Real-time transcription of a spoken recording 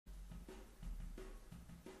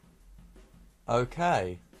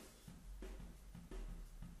Okay.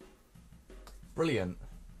 Brilliant.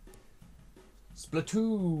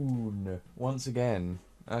 Splatoon! Once again.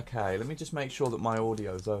 Okay, let me just make sure that my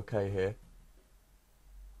audio's okay here.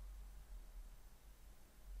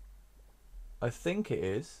 I think it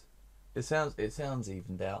is. It sounds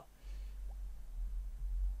evened out.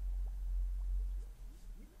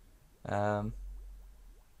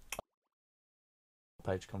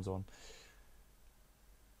 Page comes on.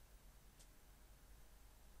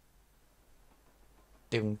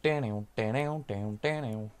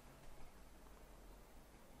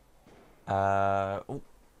 Oh,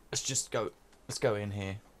 let's go in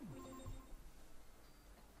here.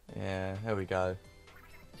 Yeah, there we go.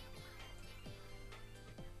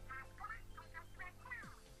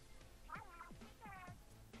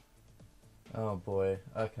 Oh boy,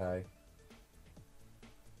 okay.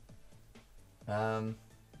 I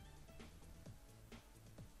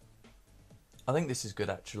think this is good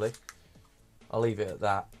actually. I'll leave it at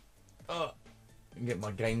that. Oh, I can get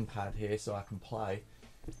my gamepad here so I can play.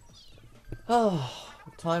 Oh,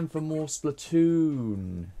 time for more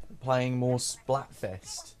Splatoon. Playing more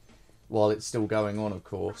Splatfest. While it's still going on, of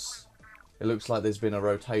course. It looks like there's been a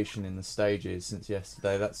rotation in the stages since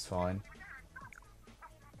yesterday. That's fine.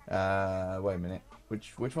 Wait a minute.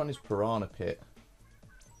 Which one is Piranha Pit?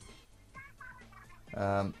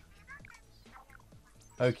 Okie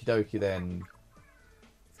dokie then.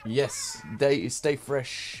 Yes, stay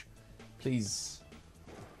fresh. Please.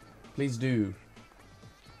 Please do.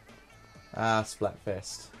 Ah,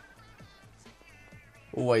 Splatfest.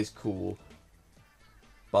 Always cool.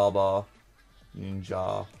 Barbar.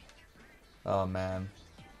 Ninja. Oh man.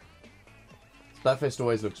 Splatfest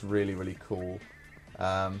always looks really, really cool.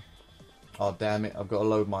 Oh damn it, I've got to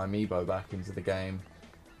load my amiibo back into the game.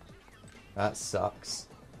 That sucks.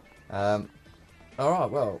 Alright,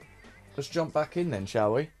 well, let's jump back in then,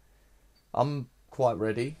 shall we? I'm quite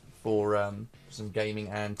ready for some gaming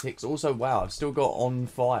antics. Also, wow, I've still got On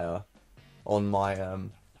Fire on my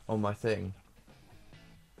thing.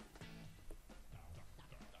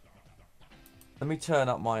 Let me turn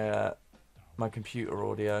up my my computer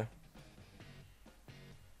audio.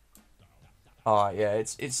 Alright, yeah,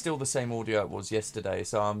 it's still the same audio it was yesterday,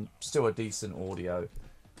 so I'm still a decent audio.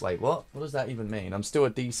 Wait, what? What does that even mean? I'm still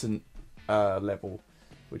a decent level,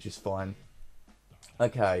 which is fine.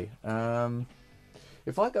 Okay,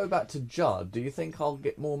 if I go back to Judd, do you think I'll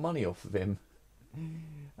get more money off of him?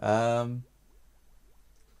 I'll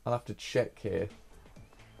have to check here.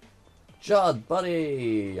 Judd,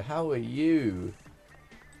 buddy, how are you?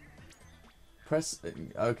 Press.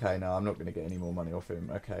 Okay, no, I'm not going to get any more money off him.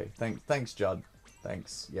 Okay, thanks, Judd.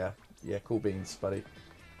 Thanks. Yeah, cool beans, buddy.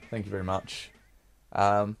 Thank you very much.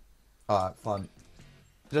 Alright, fine.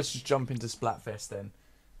 Let's just jump into Splatfest then.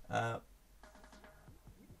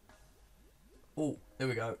 Oh, there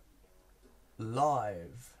we go.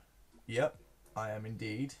 Live. Yep, I am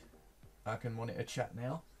indeed. I can monitor chat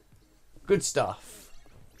now. Good stuff.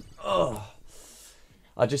 Oh,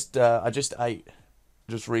 I just ate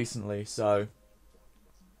just recently, so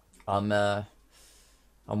I'm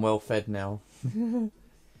well fed now.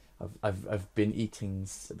 I've been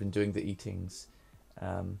eatings. I've been doing the eatings.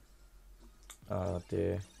 Oh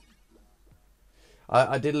dear.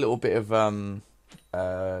 I did a little bit of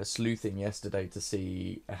sleuthing yesterday to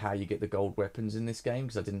see how you get the gold weapons in this game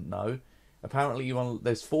because I didn't know. Apparently,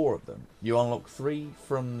 there's 4 of them. You unlock 3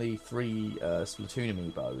 from the 3 Splatoon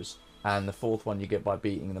amiibos, and the 4th one you get by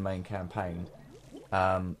beating the main campaign.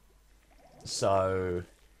 So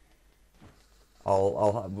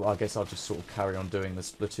I guess I'll just sort of carry on doing the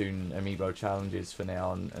Splatoon amiibo challenges for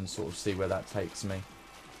now and sort of see where that takes me.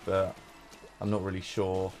 But I'm not really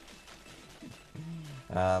sure.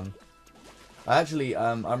 I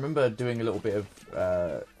remember doing a little bit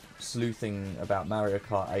of sleuthing about Mario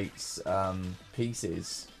Kart 8's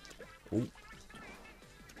pieces. Ooh.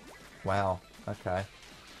 Wow. Okay.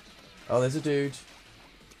 Oh, there's a dude.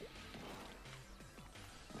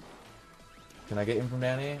 Can I get him from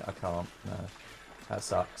down here? I can't. No. That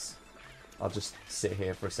sucks. I'll just sit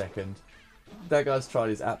here for a second. That guy's tried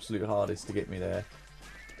his absolute hardest to get me there.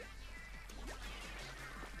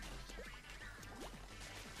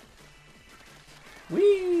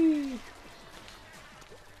 Whee!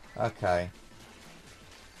 Okay.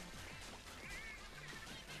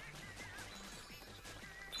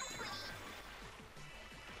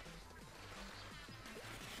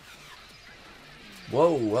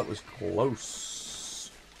 Whoa, that was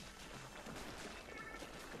close.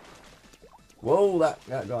 Whoa,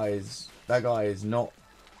 that guy is not.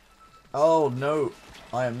 Oh no,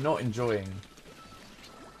 I am not enjoying.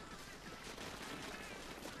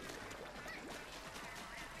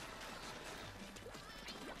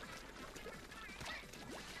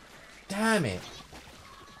 Damn it.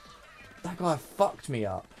 That guy fucked me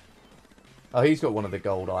up. Oh, he's got one of the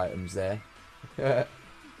gold items there. But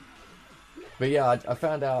yeah, I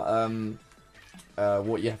found out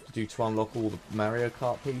what you have to do to unlock all the Mario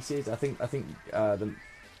Kart pieces. I think the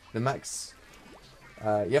max...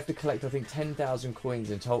 you have to collect, I think, 10,000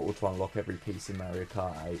 coins in total to unlock every piece in Mario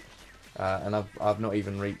Kart 8. And I've not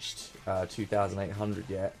even reached 2,800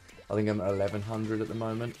 yet. I think I'm at 1,100 at the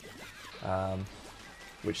moment.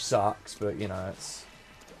 Which sucks, but, you know,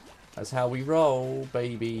 that's how we roll,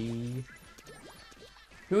 baby.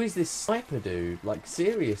 Who is this sniper dude? Like,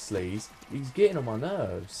 seriously, he's getting on my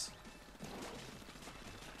nerves.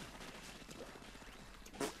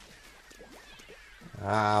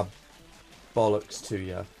 Ah, bollocks to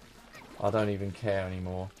you. I don't even care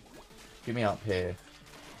anymore. Get me up here.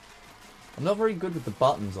 I'm not very good with the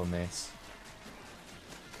buttons on this.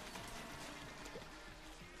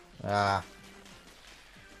 Ah.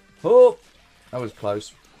 Oh! That was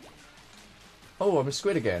close. Oh, I'm a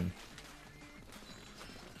squid again.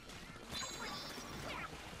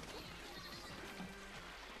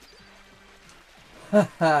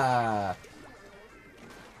 Haha!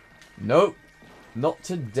 Nope. Not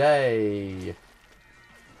today.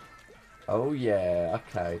 Oh yeah,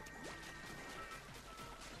 okay.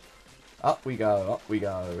 Up we go, up we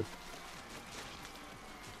go.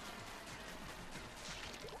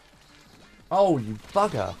 Oh, you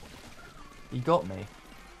bugger. You got me.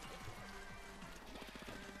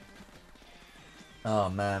 Oh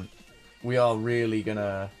man. We are really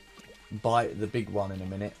gonna bite the big one in a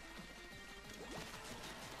minute.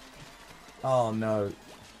 Oh no.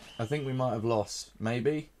 I think we might have lost.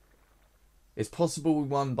 Maybe? It's possible we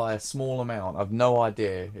won by a small amount. I've no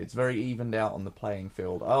idea. It's very evened out on the playing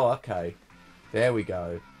field. Oh, okay. There we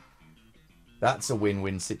go. That's a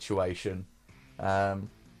win-win situation.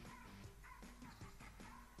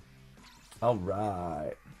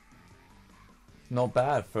 Alright. Not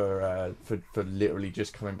bad for literally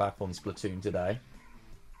just coming back on Splatoon today.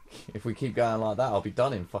 If we keep going like that, I'll be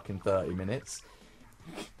done in fucking 30 minutes.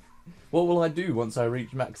 What will I do once I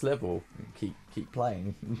reach max level? Keep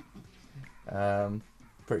playing.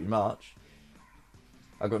 Pretty much.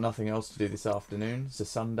 I've got nothing else to do this afternoon. It's a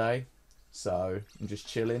Sunday, so I'm just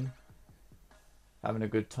chilling. Having a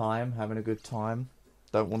good time,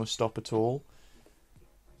 Don't want to stop at all.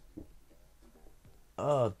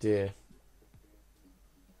 Oh dear.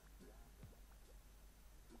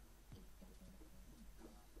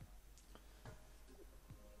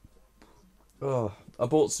 Oh, I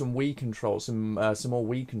bought some Wii controls, some more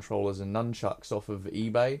Wii controllers and nunchucks off of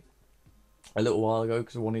eBay a little while ago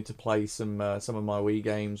because I wanted to play some of my Wii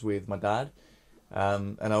games with my dad,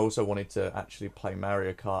 and I also wanted to actually play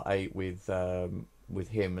Mario Kart 8 with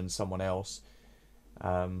him and someone else.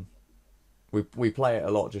 We play it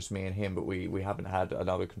a lot, just me and him, but we haven't had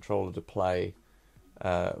another controller to play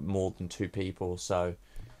more than 2 people. So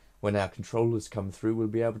when our controllers come through, we'll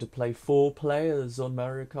be able to play 4 players on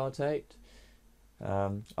Mario Kart 8.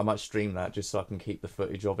 I might stream that just so I can keep the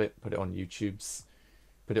footage of it, put it on YouTube's.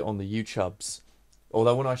 Put it on the YouTubes.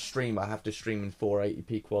 Although when I stream, I have to stream in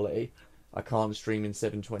 480p quality. I can't stream in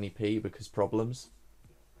 720p because problems.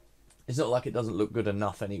 It's not like it doesn't look good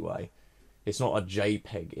enough anyway. It's not a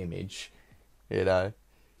JPEG image, you know.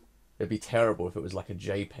 It'd be terrible if it was like a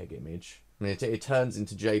JPEG image. I mean, it turns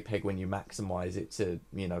into JPEG when you maximize it to,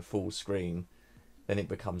 you know, full screen. Then it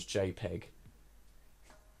becomes JPEG.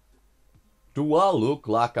 Do I look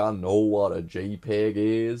like I know what a JPEG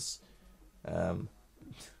is?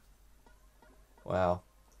 Wow.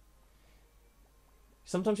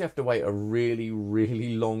 Sometimes you have to wait a really,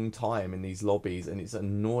 really long time in these lobbies, and it's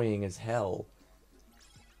annoying as hell.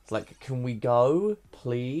 It's like, can we go,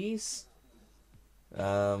 please?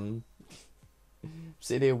 Sitting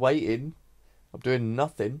here waiting. I'm doing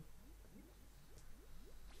nothing.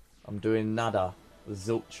 I'm doing nada.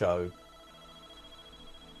 Zilcho.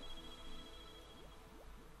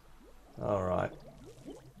 Alright.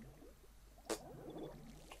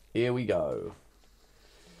 Here we go.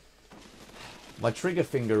 My trigger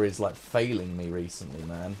finger is like failing me recently,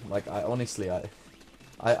 man. Like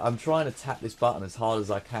I'm trying to tap this button as hard as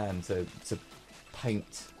I can to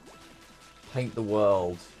paint the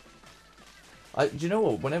world. Do you know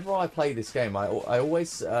what? Whenever I play this game, I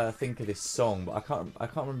always think of this song, but I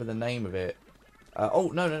can't remember the name of it.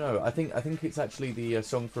 Oh no! I think it's actually the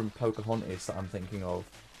song from Pocahontas that I'm thinking of.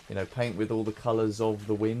 You know, paint with all the colours of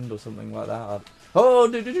the wind or something like that.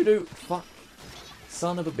 Oh, do! Fuck,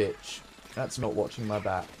 son of a bitch. That's not watching my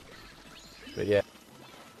back. But yeah.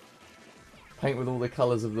 Paint with all the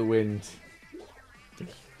colours of the wind.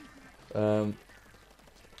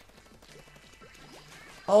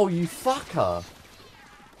 Oh, you fucker!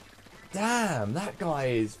 Damn, that guy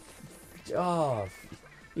is... Oh,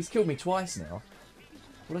 he's killed me twice now.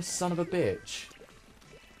 What a son of a bitch.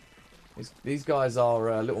 These guys are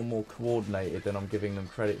a little more coordinated than I'm giving them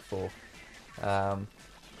credit for.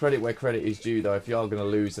 Credit where credit is due, though. If you are going to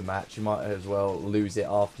lose a match, you might as well lose it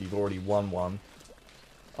after you've already won one.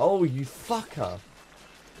 Oh, you fucker!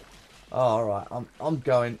 Oh, alright, I'm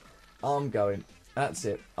going. I'm going. That's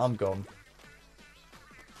it. I'm gone.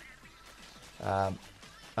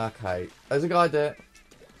 Okay. There's a guy there.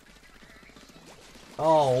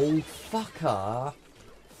 Oh, fucker.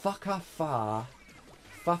 Fucker fa.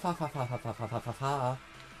 Fa fa fa fa fa fa fa fa fa fa.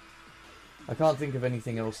 I can't think of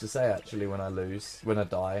anything else to say, actually, when I lose. When I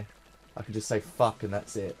die. I can just say fuck and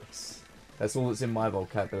that's it. That's all that's in my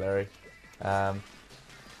vocabulary. Oh.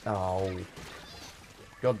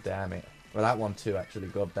 God damn it. Well, that one too, actually.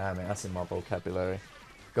 God damn it. That's in my vocabulary.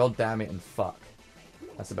 God damn it and fuck.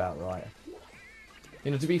 That's about right. You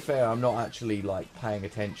know, to be fair, I'm not actually, like, paying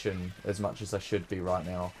attention as much as I should be right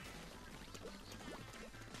now.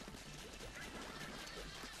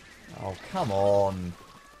 Oh, come on.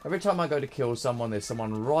 Every time I go to kill someone, there's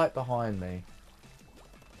someone right behind me.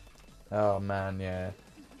 Oh, man, yeah.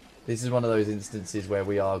 This is one of those instances where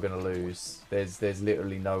we are going to lose. There's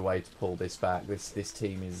literally no way to pull this back. This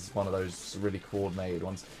team is one of those really coordinated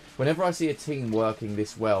ones. Whenever I see a team working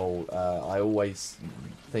this well, I always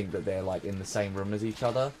think that they're like in the same room as each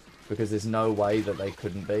other, because there's no way that they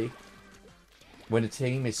couldn't be. When a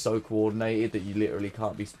team is so coordinated that you literally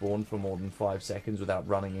can't be spawned for more than 5 seconds without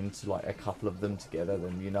running into like a couple of them together,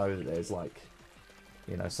 then you know that there's like,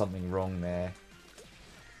 you know, something wrong there.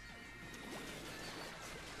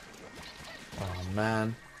 Oh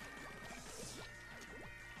man.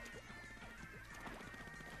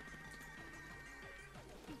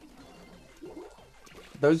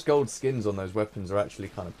 Those gold skins on those weapons are actually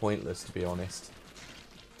kind of pointless, to be honest.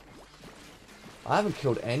 I haven't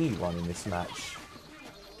killed anyone in this match.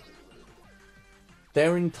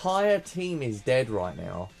 Their entire team is dead right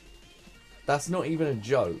now. That's not even a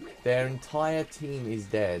joke. Their entire team is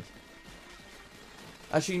dead.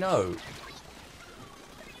 Actually, no.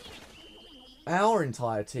 Our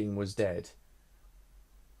entire team was dead.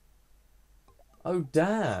 Oh,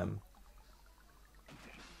 damn.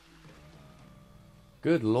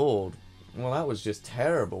 Good lord. Well, that was just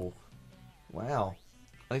terrible. Wow.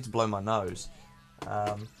 I need to blow my nose.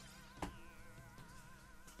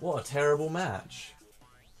 What a terrible match.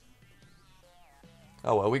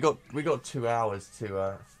 Oh well, we got 2 hours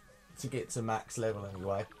to get to max level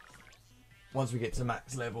anyway. Once we get to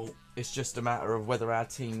max level, it's just a matter of whether our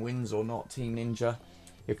team wins or not, Team Ninja.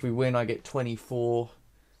 If we win, I get 24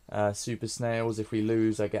 super snails. If we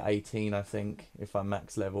lose, I get 18, I think, if I'm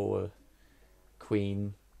max level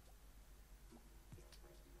queen.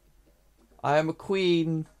 I am a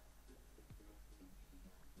queen.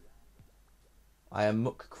 I am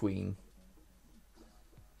Mook Queen.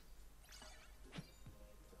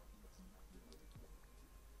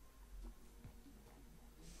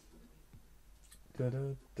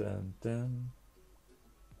 Dun dun dun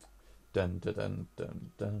dun dun dun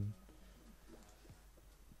dun dun.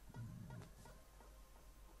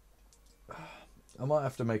 I might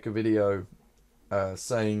have to make a video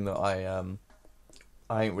saying that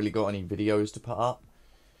I ain't really got any videos to put up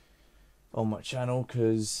on my channel,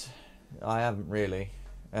 because I haven't really,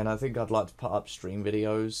 and I think I'd like to put up stream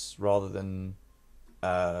videos rather than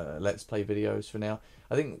let's play videos for now.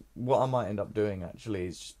 I think what I might end up doing actually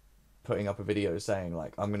is just putting up a video saying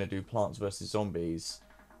like I'm gonna do Plants vs Zombies,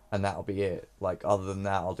 and that'll be it. Like, other than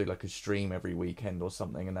that, I'll do like a stream every weekend or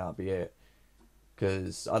something, and that'll be it.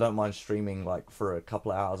 Because I don't mind streaming like for a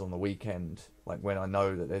couple of hours on the weekend, like when I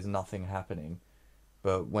know that there's nothing happening.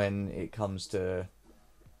 But when it comes to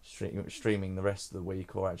streaming the rest of the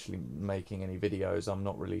week or actually making any videos, I'm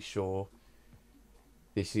not really sure.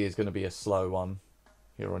 This year's going to be a slow one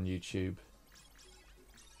here on YouTube.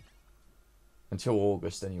 Until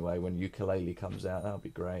August anyway, when Ukulele comes out. That'll be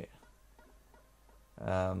great.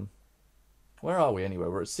 Where are we anyway?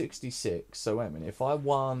 We're at 66. So wait a minute. If I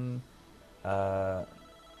won... if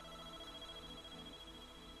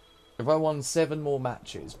I won 7 more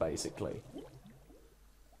matches, basically,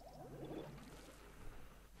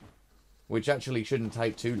 which actually shouldn't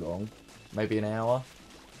take too long, maybe an hour,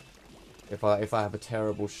 if I have a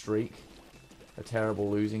terrible streak, a terrible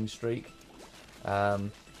losing streak,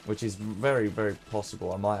 which is very, very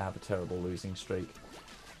possible. I might have a terrible losing streak.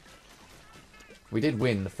 We did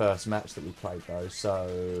win the first match that we played though,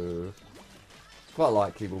 so it's quite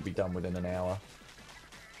likely we'll be done within an hour.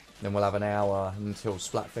 Then we'll have an hour until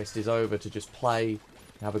Splatfest is over to just play,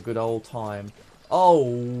 have a good old time.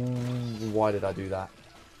 Oh, why did I do that?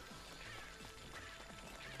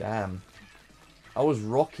 Damn. I was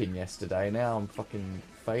rocking yesterday, now I'm fucking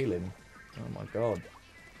failing. Oh my god.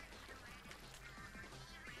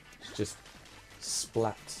 It's just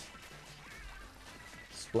splat.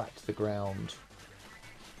 Splat the ground.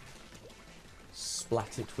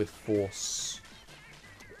 Splat it with force.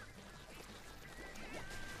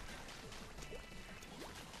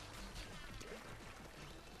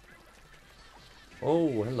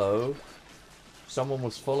 Oh, hello. Someone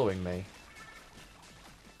was following me.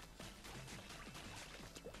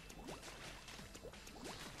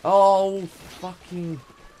 Oh, fucking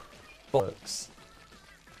bollocks.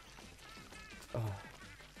 Oh.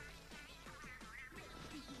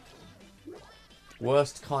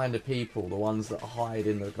 Worst kind of people, the ones that hide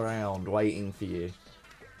in the ground waiting for you.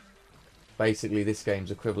 Basically, this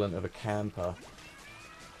game's equivalent of a camper.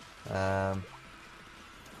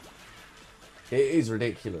 It is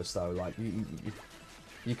ridiculous though, like,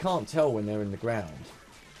 you can't tell when they're in the ground.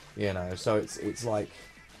 You know, so it's like...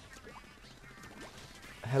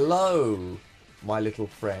 Hello, my little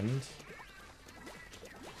friend.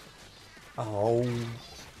 Oh,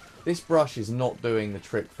 this brush is not doing the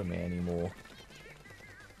trick for me anymore.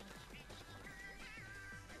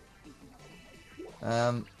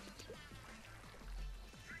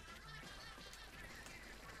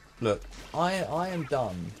 Look, I am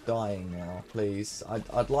done dying now, please.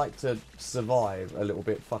 I'd like to survive a little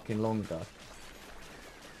bit fucking longer.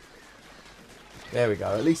 There we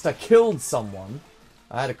go. At least I killed someone.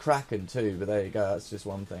 I had a Kraken too, but there you go. That's just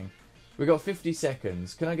one thing. We got 50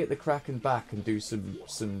 seconds. Can I get the Kraken back and do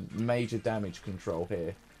some major damage control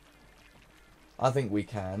here? I think we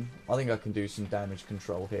can. I think I can do some damage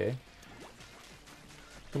control here.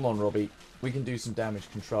 Come on, Robbie. We can do some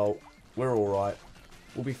damage control. We're alright.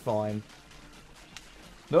 We'll be fine.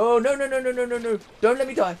 No, no, no, no, no, no, no, no. Don't let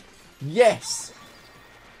me die. Yes!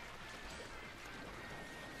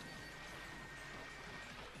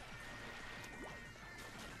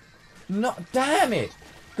 No, damn it!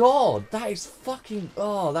 God, that is fucking...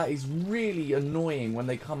 Oh, that is really annoying when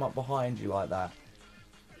they come up behind you like that.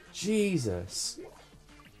 Jesus.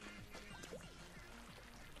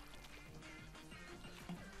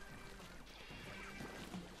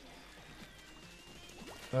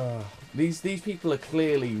 These people are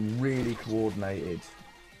clearly really coordinated.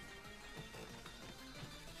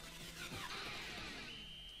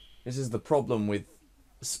 This is the problem with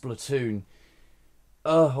Splatoon.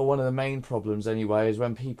 One of the main problems anyway is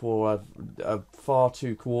when people are far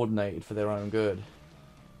too coordinated for their own good.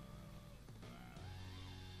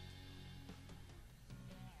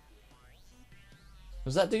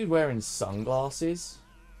 Was that dude wearing sunglasses?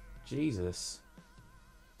 Jesus.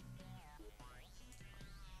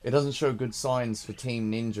 It doesn't show good signs for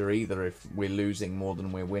Team Ninja either if we're losing more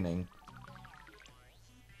than we're winning.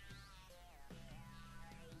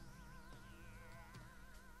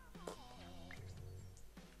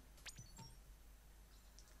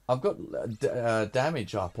 I've got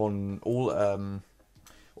damage up on all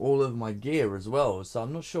of my gear as well, so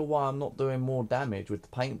I'm not sure why I'm not doing more damage with the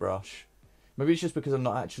paintbrush. Maybe it's just because I'm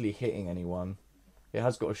not actually hitting anyone. It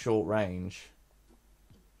has got a short range.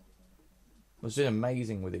 I was doing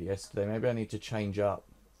amazing with it yesterday. Maybe I need to change up.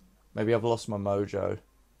 Maybe I've lost my mojo.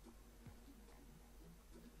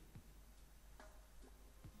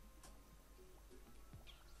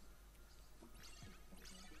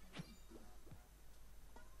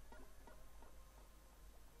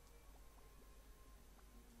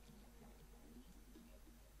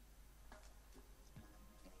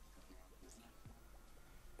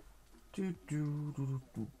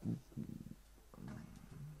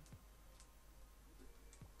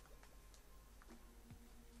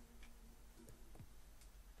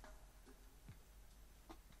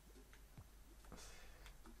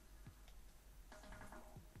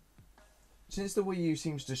 Since the Wii U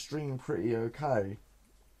seems to stream pretty okay,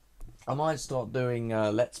 I might start doing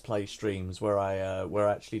Let's Play streams where I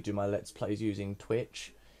actually do my Let's Plays using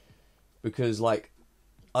Twitch, because like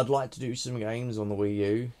I'd like to do some games on the Wii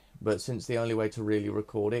U, but since the only way to really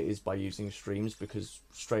record it is by using streams, because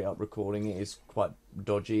straight up recording it is quite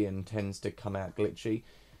dodgy and tends to come out glitchy.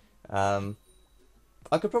 I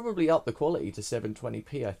could probably up the quality to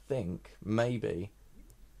 720p, I think, maybe.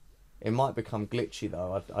 It might become glitchy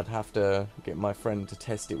though. I'd have to get my friend to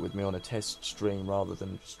test it with me on a test stream rather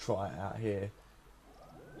than just try it out here.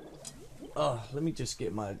 Oh, let me just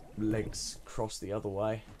get my legs crossed the other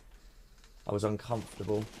way. I was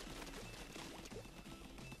uncomfortable.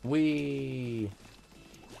 Whee!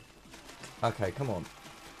 Okay, come on.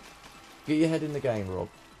 Get your head in the game, Rob.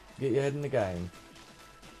 Get your head in the game.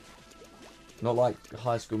 Not like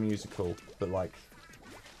High School Musical, but like,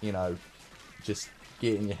 you know, just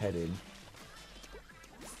getting your head in.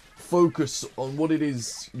 Focus on what it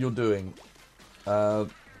is you're doing.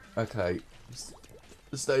 Okay.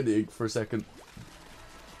 Stay for a second.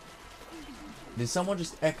 Did someone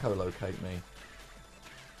just echolocate me?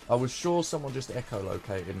 I was sure someone just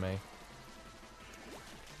echolocated me.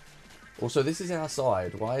 Also, this is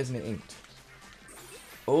outside. Why isn't it inked?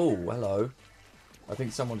 Oh, hello. I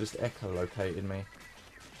think someone just echolocated me.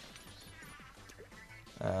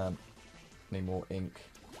 Need more ink.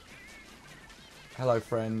 Hello,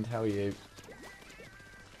 friend. How are you?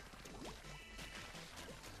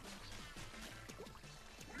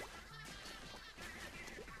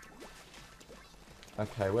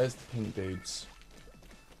 Okay, where's the pink dudes?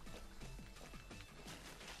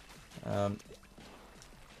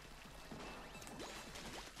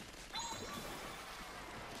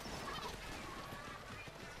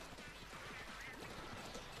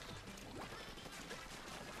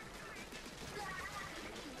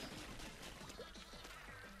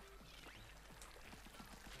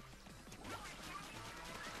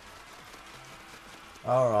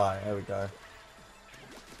 Alright, there we go.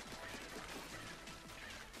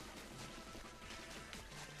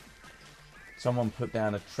 Someone put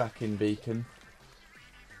down a tracking beacon.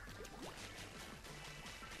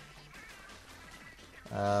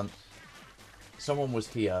 Someone was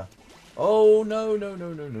here. Oh, no, no,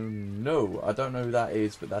 no, no, no, no. I don't know who that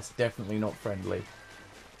is, but that's definitely not friendly.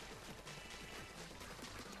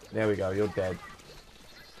 There we go, you're dead.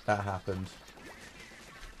 That happened.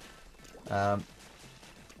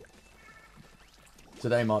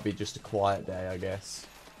 Today might be just a quiet day, I guess,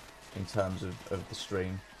 in terms of the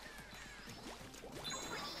stream.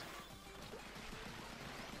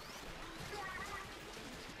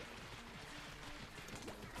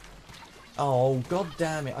 Oh, god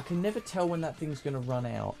damn it. I can never tell when that thing's going to run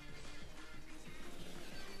out.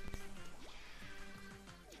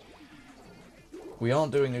 We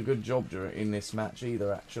aren't doing a good job in this match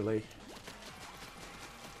either, actually.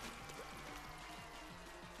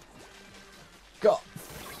 God.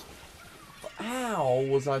 How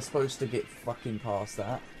was I supposed to get fucking past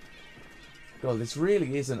that? God, this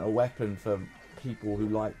really isn't a weapon for people who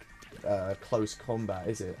like close combat,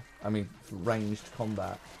 is it? I mean, ranged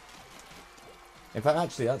combat. In fact,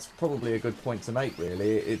 actually, that's probably a good point to make,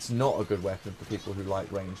 really. It's not a good weapon for people who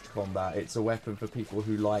like ranged combat. It's a weapon for people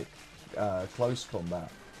who like close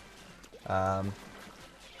combat. That's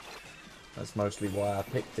mostly why I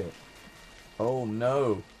picked it. Oh,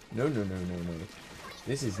 no. No, no, no, no, no.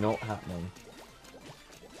 This is not happening.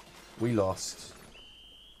 We lost.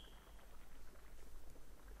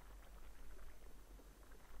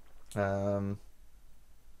 I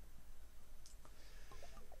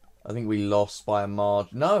think we lost by a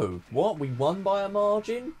margin. No! What? We won by a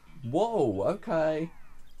margin? Whoa, okay.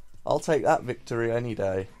 I'll take that victory any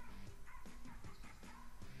day.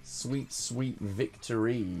 Sweet, sweet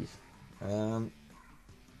victory. Alright.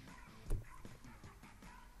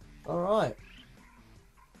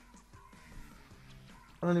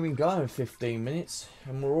 I've only been going 15 minutes,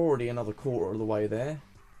 and we're already another quarter of the way there.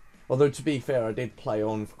 Although, to be fair, I did play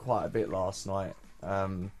on for quite a bit last night.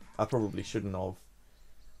 I probably shouldn't have,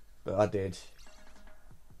 but I did.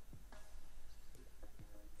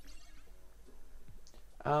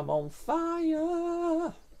 I'm on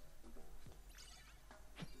fire!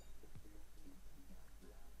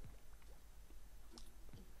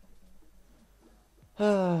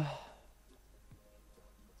 I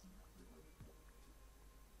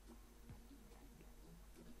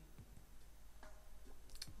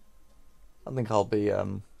think I'll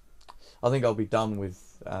be done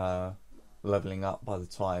with leveling up by the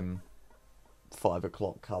time 5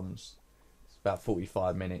 o'clock comes. It's about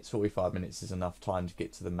 45 minutes. 45 minutes is enough time to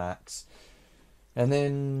get to the max. And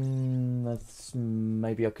then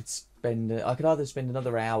maybe I could either spend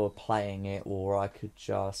another hour playing it, or I could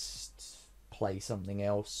just play something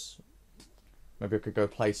else. Maybe I could go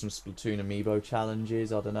play some Splatoon amiibo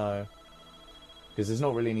challenges, I don't know. Because there's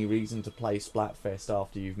not really any reason to play Splatfest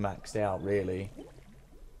after you've maxed out, really.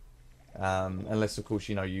 Unless, of course,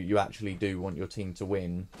 you know, you actually do want your team to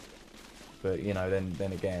win. But, you know,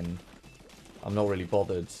 then again, I'm not really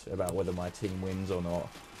bothered about whether my team wins or not.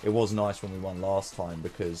 It was nice when we won last time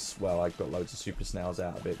because, well, I got loads of Super Snails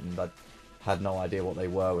out of it and I had no idea what they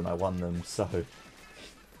were when I won them, so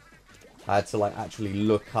I had to, like, actually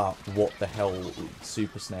look up what the hell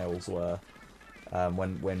Super Snails were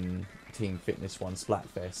when Team Fitness won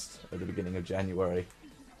Splatfest at the beginning of January.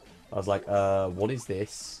 I was like, what is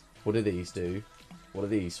this? What do these do? What are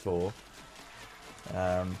these for?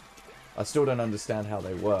 I still don't understand how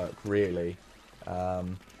they work, really.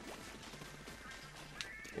 It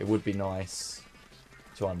would be nice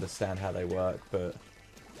to understand how they work, but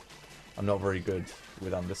I'm not very good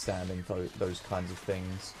with understanding those kinds of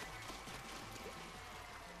things.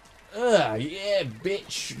 Ugh, yeah,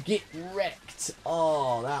 bitch, get wrecked.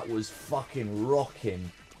 Oh, that was fucking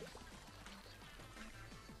rocking.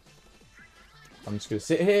 I'm just gonna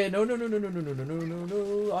sit here. No, no, no, no, no, no, no, no, no, no,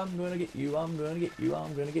 no. I'm gonna get you. I'm gonna get you.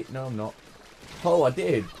 I'm gonna get. No, I'm not. Oh, I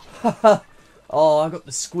did. Oh, I got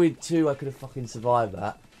the squid too. I could have fucking survived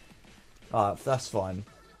that. Alright, that's fine.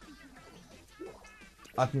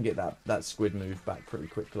 I can get that squid move back pretty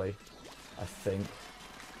quickly, I think.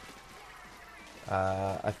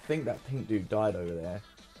 I think that pink dude died over there.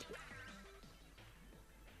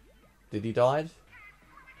 Did he die?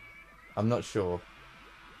 I'm not sure.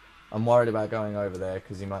 I'm worried about going over there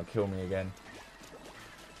because he might kill me again.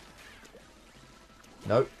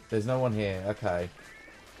 Nope, there's no one here. Okay.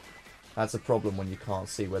 That's a problem when you can't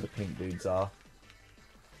see where the pink dudes are.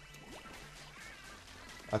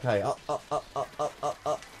 Okay, up, up, up, up, up, up,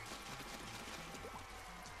 up.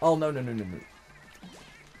 Oh, no, no, no, no, no.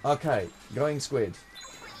 Okay, going squid.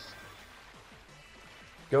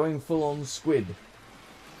 Going full on squid.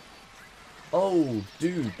 Oh,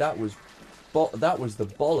 dude, that was the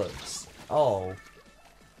bollocks. Oh.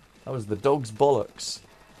 That was the dog's bollocks.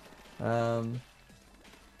 Okay,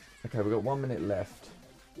 we've got 1 minute left.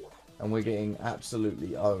 And we're getting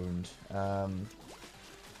absolutely owned. Come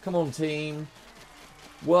on, team.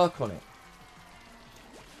 Work on it.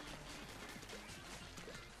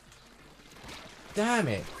 Damn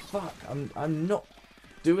it. Fuck. I'm not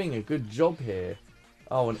doing a good job here.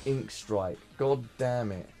 Oh, an ink strike. God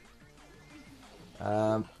damn it.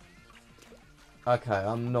 Okay,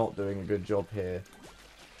 I'm not doing a good job here.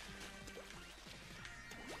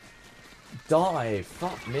 Die.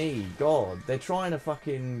 Fuck me. God. They're trying to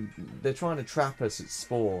trap us at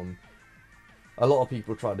spawn. A lot of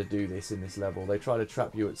people try to do this in this level. They try to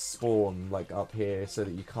trap you at spawn, like up here, so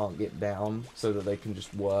that you can't get down, so that they can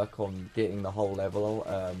just work on getting the whole level.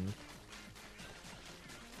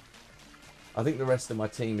 I think the rest of my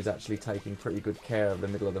team is actually taking pretty good care of the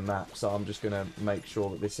middle of the map, so I'm just going to make sure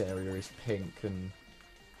that this area is pink, and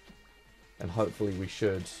hopefully we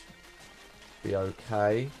should be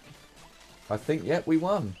okay. I think, yep, we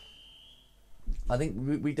won. I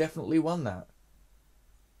think we definitely won that.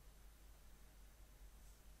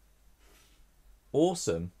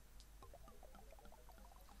 Awesome.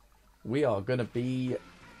 We are going to be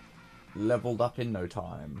leveled up in no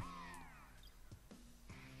time.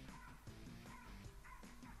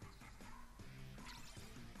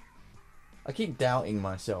 I keep doubting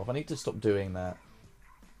myself. I need to stop doing that.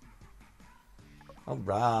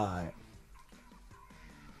 Alright.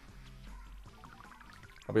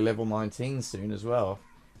 I'll be level 19 soon as well.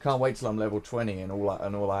 Can't wait till I'm level 20 and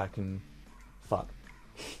all I can... Fuck.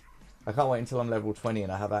 I can't wait until I'm level 20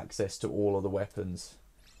 and I have access to all of the weapons.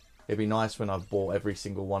 It'd be nice when I've bought every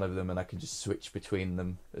single one of them and I can just switch between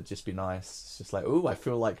them. It'd just be nice. It's just like, ooh, I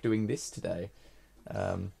feel like doing this today.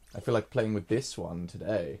 I feel like playing with this one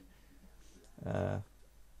today.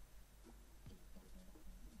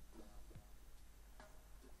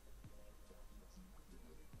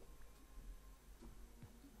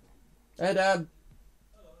 Hey, Dad.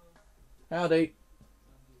 Howdy.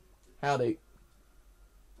 Howdy.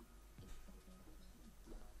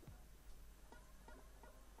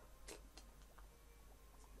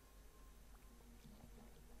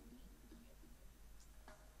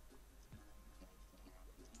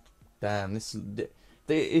 Damn, there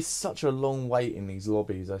is such a long wait in these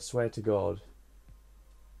lobbies, I swear to God.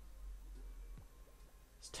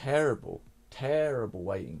 It's terrible. Terrible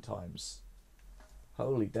waiting times.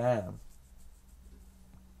 Holy damn.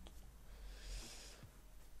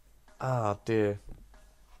 Ah, dear.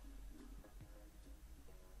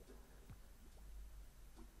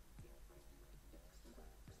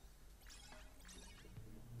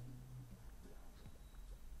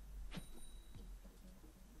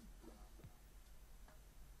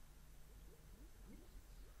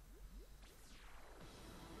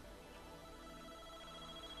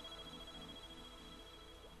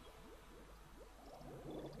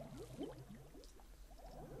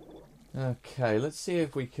 Okay, let's see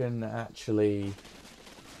if we can actually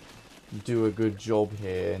do a good job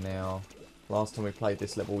here now. Last time we played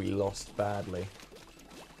this level, we lost badly.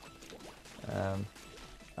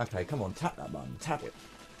 Okay, come on, tap that button. Tap it.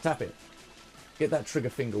 Tap it. Get that trigger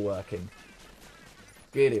finger working.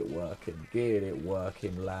 Get it working. Get it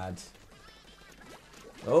working, lad.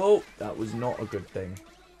 Oh, that was not a good thing.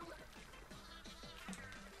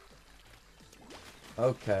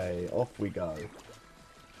 Okay, off we go.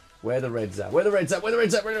 Where the red's at? Where the red's at? Where the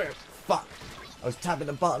red's at? Where the red's at? Fuck. I was tapping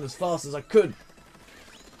the button as fast as I could.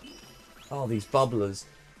 Oh, these bubblers.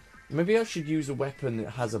 Maybe I should use a weapon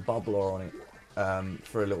that has a bubbler on it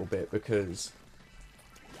for a little bit, because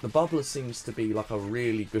the bubbler seems to be like a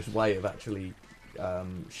really good way of actually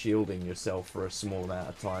shielding yourself for a small amount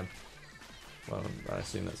of time. Well, I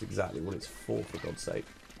assume that's exactly what it's for God's sake.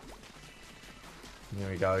 Here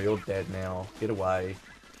we go, you're dead now. Get away.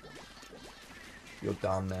 You're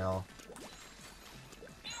done now.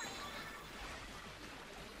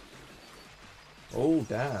 Oh,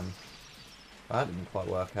 damn. That didn't quite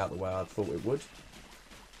work out the way I thought it would.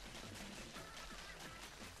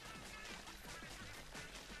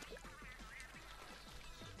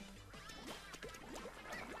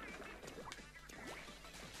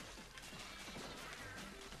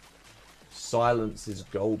 Silence is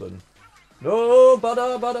golden. No,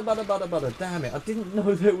 butter, butter, butter, butter, butter. Damn it, I didn't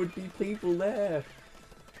know there would be people there.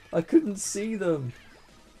 I couldn't see them.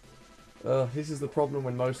 This is the problem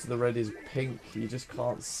when most of the red is pink. You just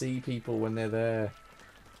can't see people when they're there.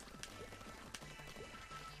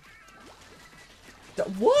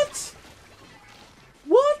 What?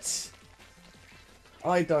 What?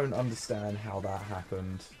 I don't understand how that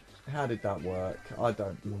happened. How did that work? I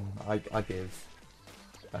don't... I give.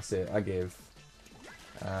 That's it, I give.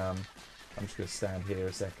 I'm just going to stand here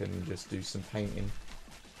a second and just do some painting.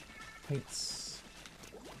 Paints.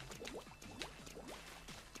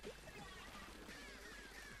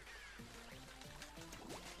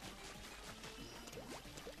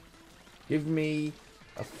 Give me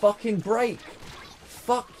a fucking break.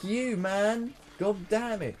 Fuck you, man. God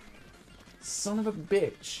damn it. Son of a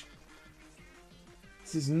bitch.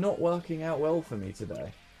 This is not working out well for me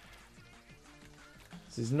today.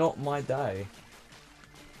 This is not my day.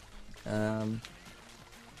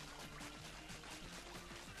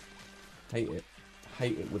 Hate it.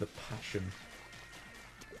 Hate it with a passion.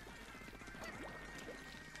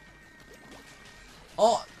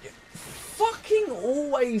 Oh, fucking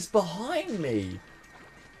always behind me.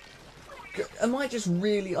 Am I just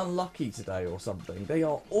really unlucky today or something? They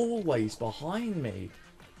are always behind me.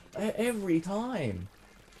 Every time.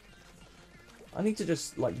 I need to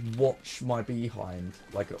just, like, watch my behind,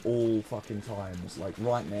 like, at all fucking times. Like,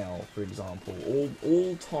 right now, for example.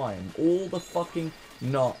 All time. All the fucking...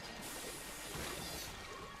 Not.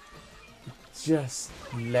 Just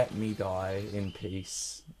let me die in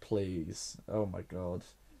peace. Please. Oh my god.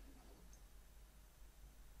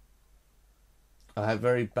 I have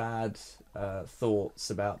very bad thoughts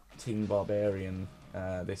about Team Barbarian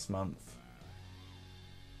this month.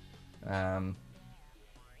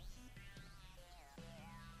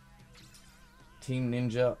 Team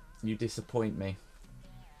Ninja, you disappoint me.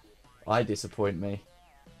 I disappoint me.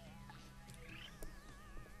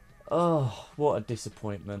 Oh, what a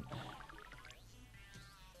disappointment.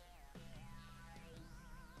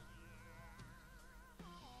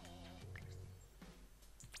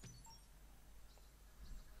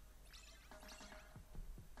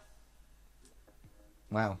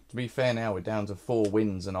 Wow, to be fair now, we're down to 4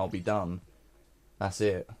 wins and I'll be done. That's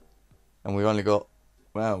it. And we've only got,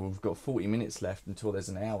 well, we've got 40 minutes left until there's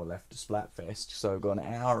an hour left to Splatfest. So we've got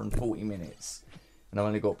an hour and 40 minutes. And I've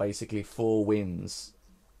only got basically 4 wins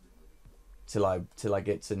till I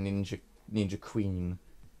get to Ninja Queen.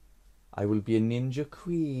 I will be a Ninja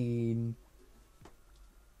Queen.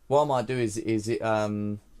 What I might do is if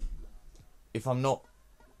I'm not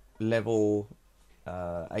level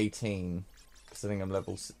 18, because I think I'm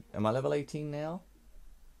level... Am I level 18 now?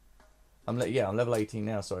 Yeah, I'm level 18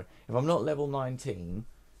 now, sorry. If I'm not level 19,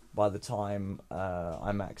 by the time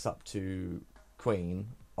I max up to Queen,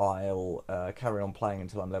 I'll carry on playing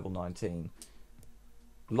until I'm level 19.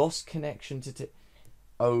 Lost connection to...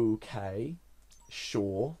 Okay,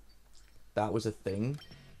 sure. That was a thing.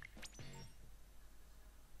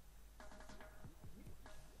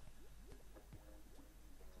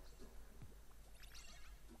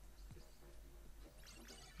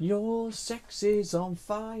 Your sex is on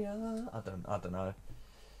fire. I don't know.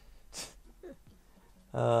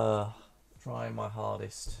 Trying my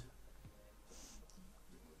hardest.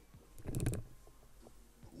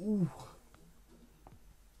 Ooh.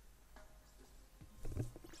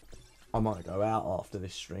 I might go out after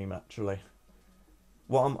this stream actually.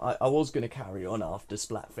 I was going to carry on after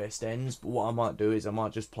Splatfest ends, but what I might do is I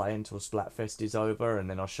might just play until Splatfest is over, and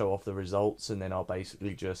then I'll show off the results, and then I'll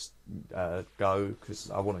basically just go,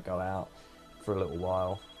 because I want to go out for a little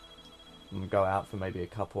while. And go out for maybe a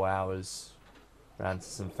couple hours, round to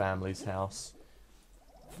some family's house.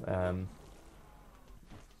 I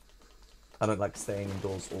don't like staying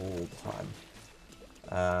indoors all the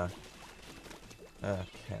time.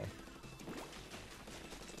 Okay.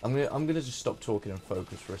 I'm gonna just stop talking and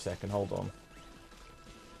focus for a second. Hold on.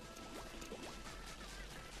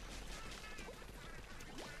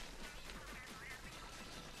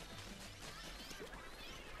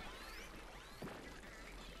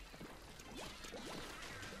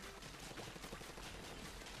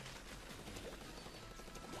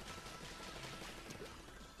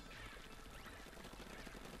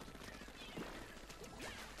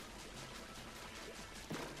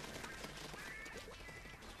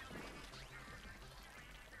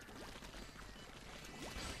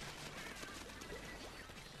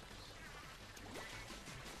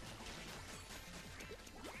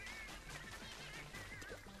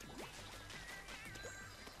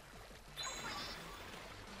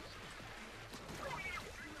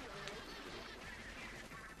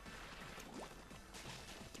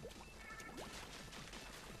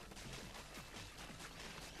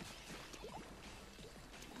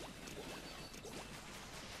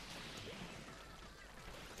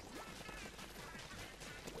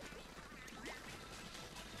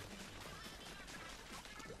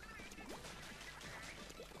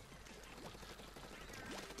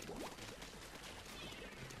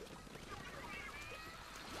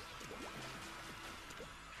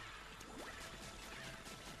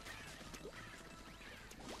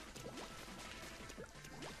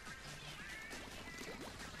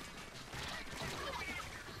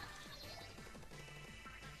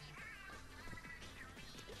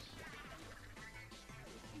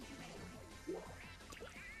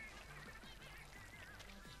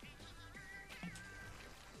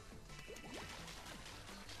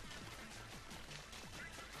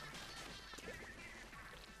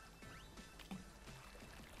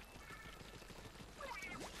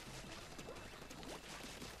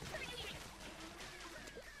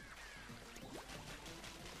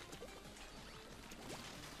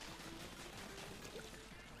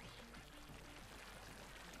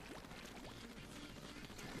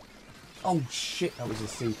 Oh shit, that was a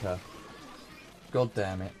seeker. God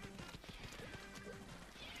damn it.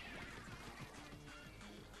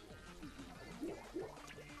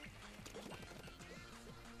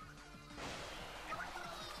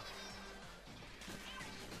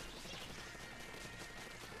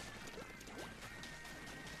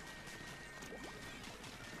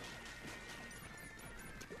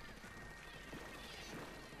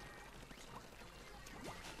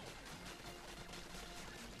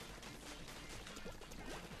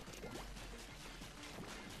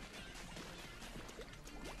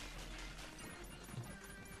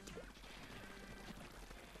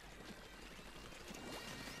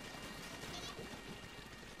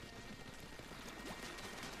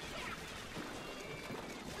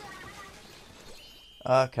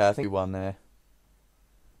 Okay, I think we won there.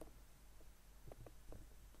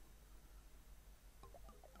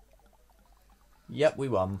 Yep, we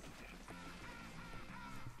won.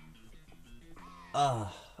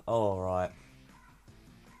 Ah, alright.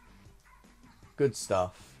 Good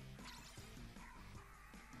stuff.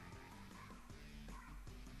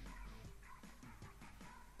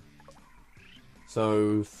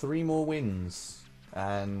 So, 3 more wins,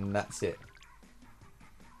 and that's it.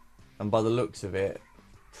 And by the looks of it,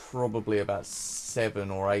 probably about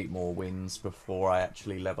 7 or 8 more wins before I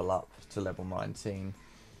actually level up to level 19.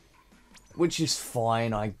 Which is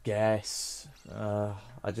fine, I guess.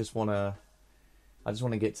 I just wanna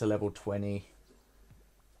get to level 20.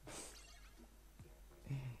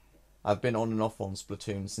 I've been on and off on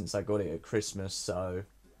Splatoon since I got it at Christmas, so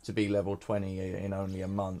to be level 20 in only a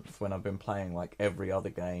month when I've been playing like every other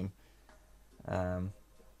game.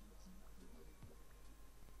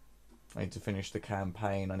 I need to finish the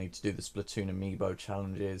campaign, I need to do the Splatoon amiibo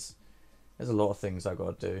challenges. There's a lot of things I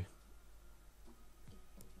gotta do.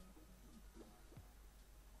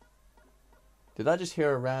 Did I just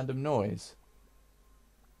hear a random noise?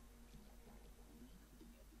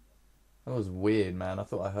 That was weird, man. I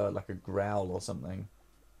thought I heard like a growl or something.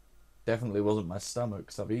 Definitely wasn't my stomach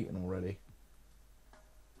because I've eaten already.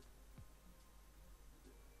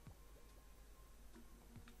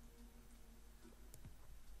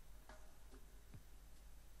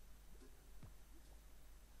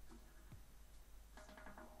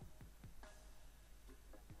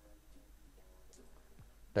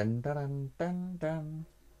 Dun dun dun dun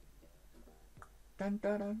dun dun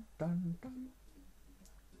dun dun dun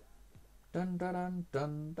dun dun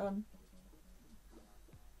dun dun.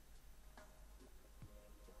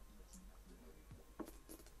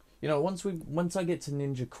 You know, once I get to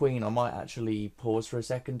Ninja Queen, I might actually pause for a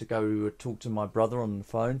second to go talk to my brother on the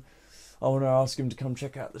phone. I want to ask him to come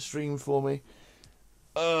check out the stream for me.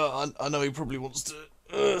 I know he probably wants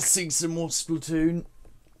to see some more Splatoon.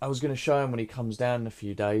 I was going to show him when he comes down in a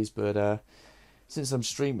few days, but since I'm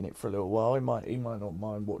streaming it for a little while, he might not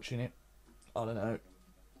mind watching it. I don't know.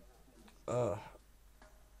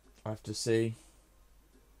 I have to see.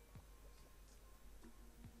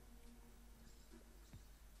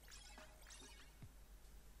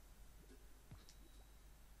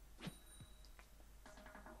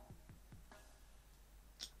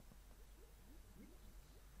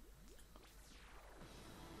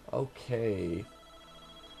 Okay.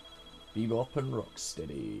 Bebop and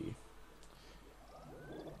Rocksteady.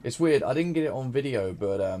 It's weird, I didn't get it on video,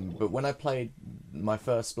 but when I played my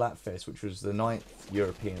first Splatfest, which was the 9th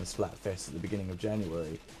European Splatfest at the beginning of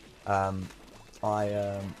January,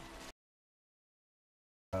 I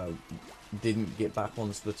didn't get back on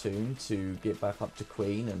Splatoon to get back up to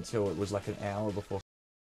Queen until it was like an hour before.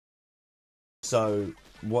 So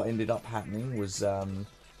what ended up happening was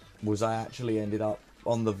I actually ended up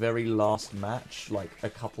on the very last match, like a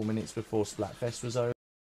couple minutes before Splatfest was over.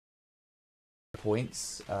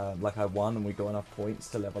 Points, like I won and we got enough points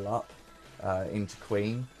to level up into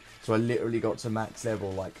Queen. So I literally got to max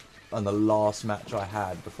level like on the last match I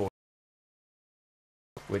had before,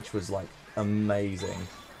 which was like amazing.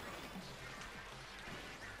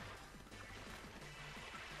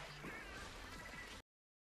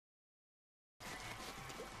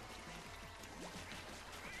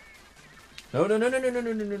 No, no, no, no, no, no,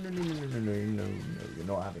 no, no, no, no, no, no, no, no, no, no, you're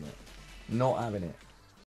not having it. Not having it.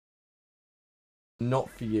 Not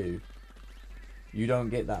for you. You don't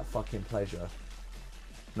get that fucking pleasure.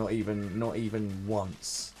 Not even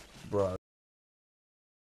once, bro.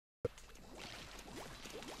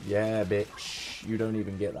 Yeah, bitch. You don't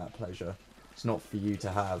even get that pleasure. It's not for you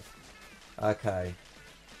to have. Okay.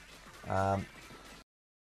 I'm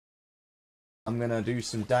gonna do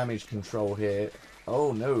some damage control here.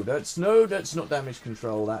 Oh no, that's not damage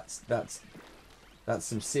control. That's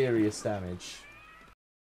some serious damage.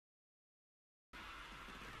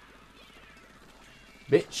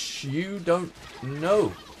 Bitch, you don't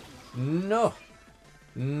know. No.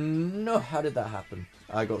 No, how did that happen?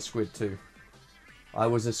 I got squid too. I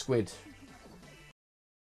was a squid.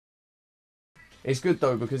 It's good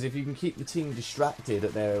though, because if you can keep the team distracted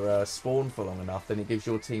at their spawn for long enough, then it gives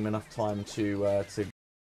your team enough time to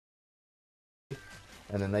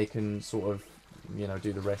and then they can sort of, you know,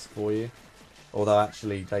 do the rest for you. Although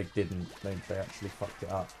actually they didn't. They actually fucked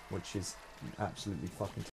it up, which is absolutely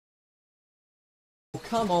fucking. Oh,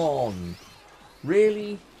 come on!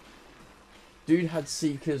 Really? Dude had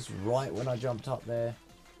Seekers right when I jumped up there.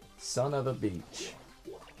 Son of a beach.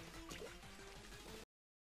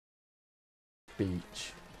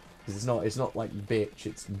 Beach. Because it's not like bitch,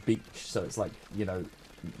 it's beach. So it's like, you know,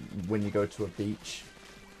 when you go to a beach.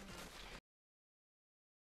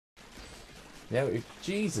 Yeah,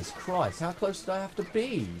 Jesus Christ, how close did I have to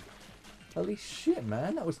be? Holy shit,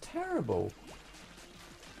 man, that was terrible.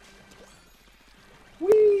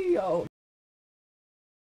 Whee! Oh.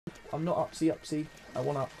 I'm not upsy. I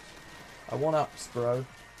want ups. I want ups, bro.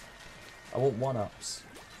 I want one-ups.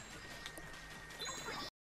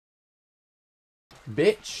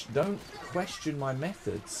 Bitch, don't question my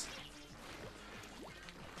methods.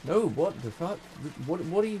 No, what the fuck?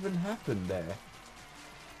 What even happened there?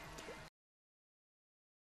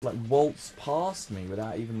 Like waltzed past me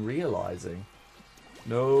without even realizing.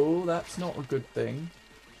 No, that's not a good thing.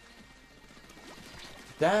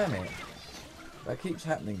 Damn it. That keeps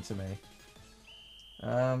happening to me.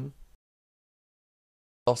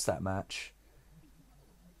 Lost that match.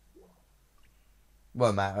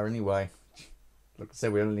 Won't matter anyway. Like I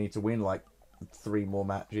said, we only need to win like 3 more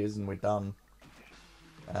matches and we're done.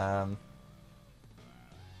 Well.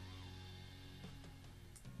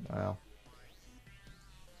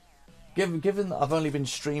 Given that I've only been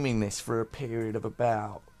streaming this for a period of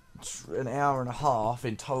about an hour and a half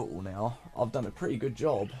in total now, I've done a pretty good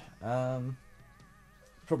job.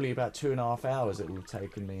 Probably about 2.5 hours it will have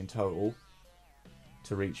taken me in total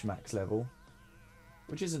to reach max level,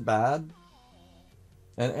 which isn't bad.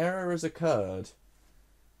 An error has occurred.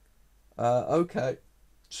 Okay,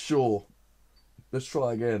 sure. Let's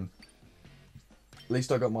try again. At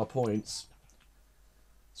least I got my points.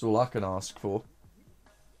 That's all I can ask for.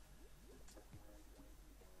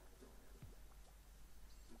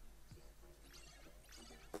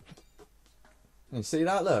 You see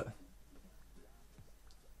that? Look,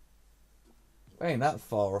 we ain't that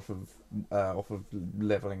far off of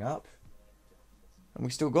leveling up, and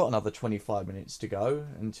we still got another 25 minutes to go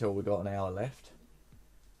until we got an hour left.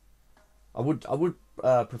 I would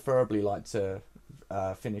preferably like to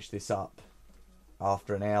finish this up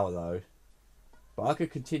after an hour though, but I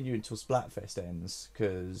could continue until Splatfest ends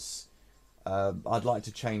because I'd like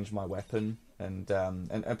to change my weapon, and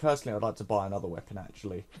personally, I'd like to buy another weapon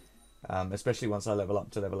actually, especially once I level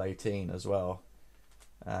up to level 18 as well.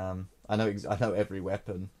 I know every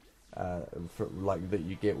weapon like that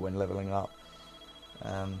you get when leveling up.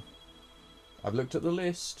 I've looked at the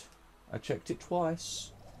list. I checked it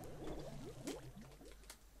twice.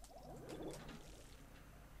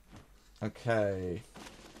 Okay.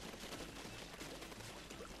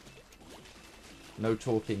 No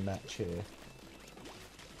talking match here.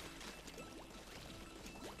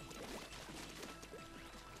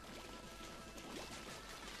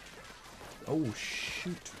 Oh,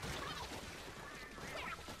 shoot.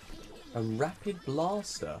 A rapid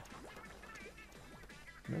blaster.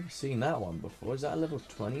 Never seen that one before. Is that a level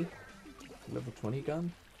 20? Level 20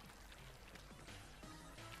 gun?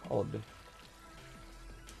 Odd.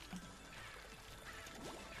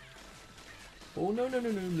 Oh, no, no,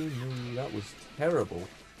 no, no, no, no. That was terrible.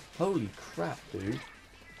 Holy crap, dude.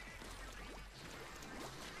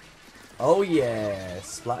 Oh, yeah.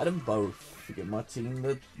 Splattered them both. To give my team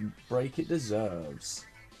the break it deserves.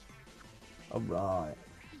 Alright.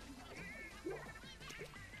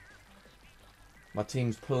 My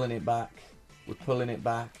team's pulling it back. We're pulling it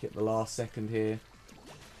back at the last second here.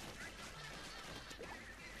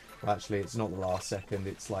 Well, actually, it's not the last second.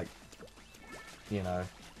 It's like, you know,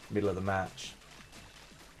 middle of the match.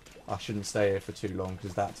 I shouldn't stay here for too long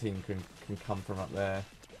because that team can come from up there.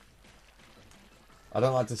 I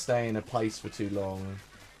don't like to stay in a place for too long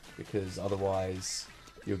because otherwise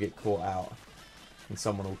you'll get caught out and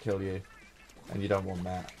someone will kill you, and you don't want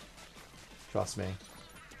that. Trust me.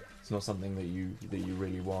 It's not something that you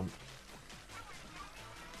really want.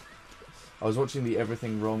 I was watching the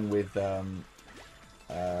Everything Wrong with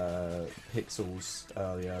Pixels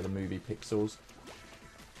earlier, the movie Pixels.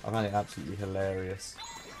 I found it absolutely hilarious.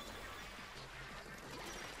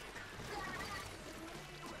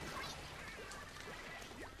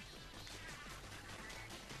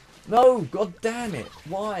 No, god damn it!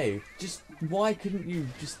 Why? Why couldn't you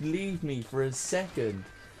just leave me for a second?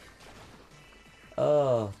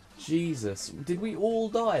 Oh, Jesus. Did we all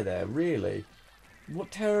die there? Really? What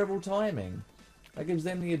terrible timing. That gives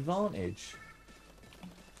them the advantage.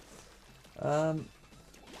 Oh,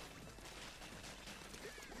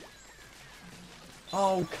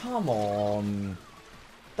 come on.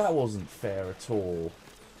 That wasn't fair at all.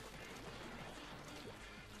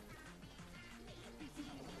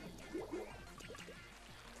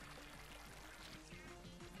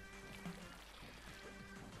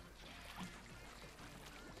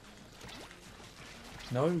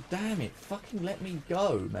 No, damn it. Fucking let me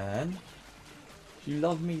go, man. If you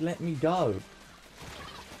love me, let me go.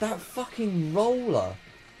 That fucking roller.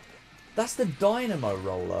 That's the dynamo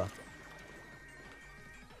roller.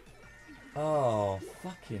 Oh,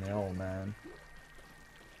 fucking hell, man.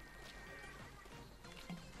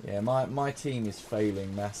 Yeah, my team is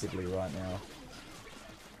failing massively right now.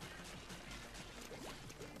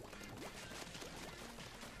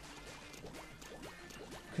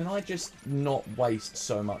 Can I just not waste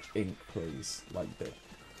so much ink, please? Like this.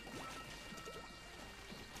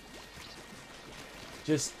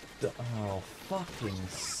 Just... oh, fucking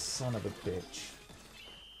son of a bitch.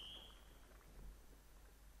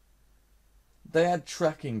 They had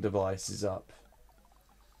tracking devices up.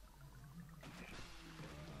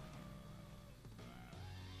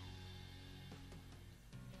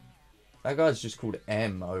 That guy's just called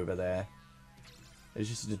M over there. There's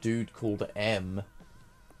just a dude called M.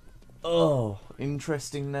 Oh,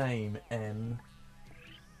 interesting name, M.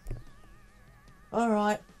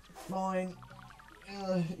 Alright, fine.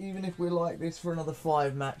 Even if we're like this for another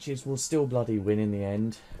 5 matches, we'll still bloody win in the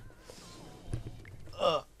end.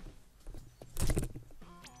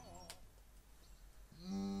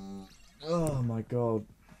 Oh my god.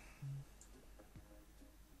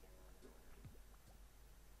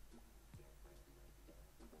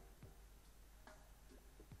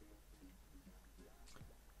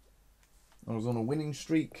 I was on a winning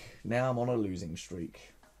streak, now I'm on a losing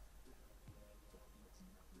streak.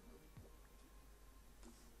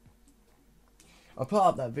 I put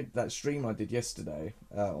up that stream I did yesterday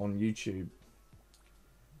on YouTube.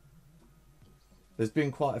 There's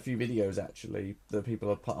been quite a few videos actually that people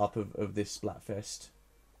have put up of this Splatfest.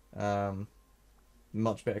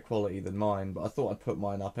 Much better quality than mine, but I thought I'd put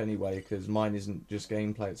mine up anyway because mine isn't just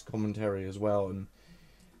gameplay, it's commentary as well, and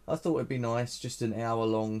I thought it'd be nice, just an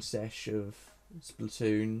hour-long sesh of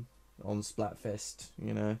Splatoon on Splatfest,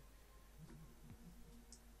 you know.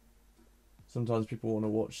 Sometimes people want to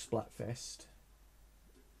watch Splatfest.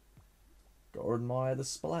 Gotta admire the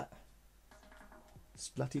splat.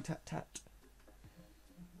 Splatty tat tat.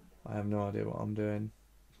 I have no idea what I'm doing.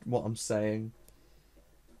 What I'm saying.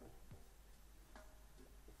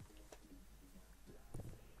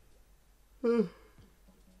 Just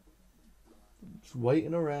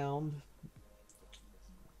waiting around.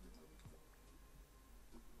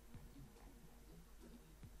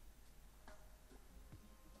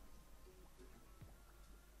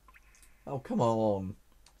 Oh, come on.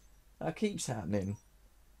 That keeps happening.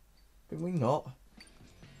 Can we not?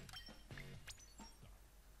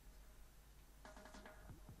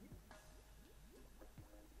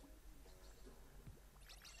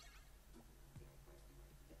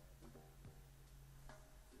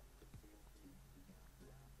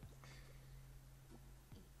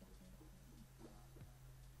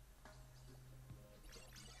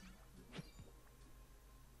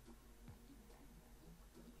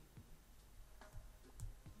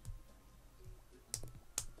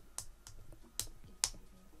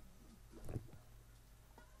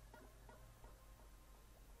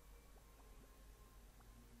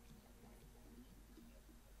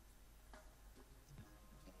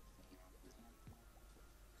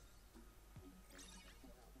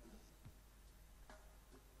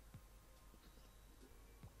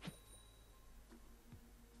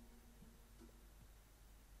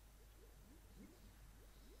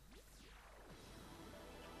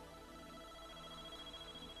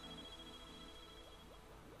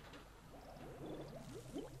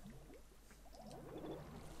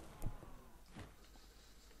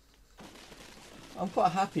 I'm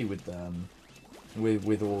quite happy with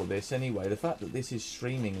with all of this anyway. The fact that this is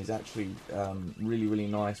streaming is actually really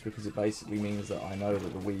nice, because it basically means that I know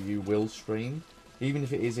that the Wii U will stream. Even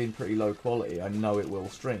if it is in pretty low quality, I know it will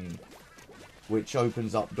stream, which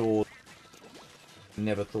opens up doors I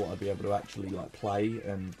never thought I'd be able to actually like play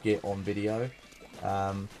and get on video,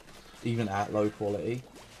 even at low quality.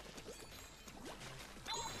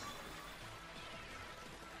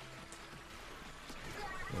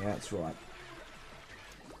 Yeah, that's right.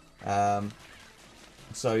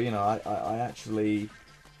 So, you know, I actually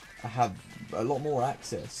have a lot more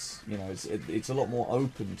access. You know, it's a lot more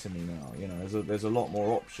open to me now. You know, there's a lot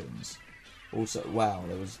more options. Also, wow,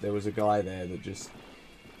 there was a guy there that just,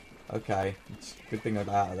 okay, it's a good thing I'm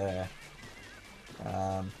out of there.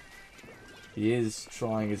 He is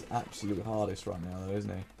trying his absolute hardest right now, though,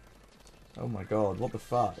 isn't he? Oh my god, what the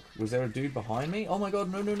fuck? Was there a dude behind me? Oh my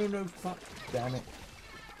god, no, fuck, damn it.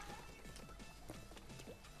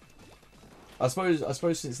 I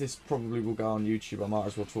suppose since this probably will go on YouTube, I might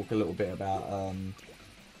as well talk a little bit about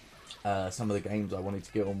some of the games I wanted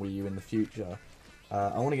to get on Wii U in the future.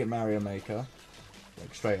 I want to get Mario Maker,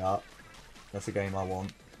 like straight up. That's a game I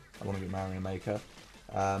want. I want to get Mario Maker.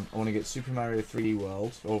 I want to get Super Mario 3D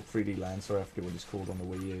World, or 3D Land, sorry, I forget what it's called on the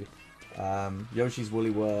Wii U. Yoshi's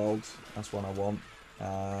Woolly World, that's one I want.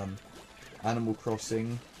 Animal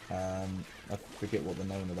Crossing, I forget what the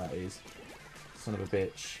name of that is. Son of a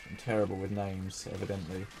bitch. I'm terrible with names,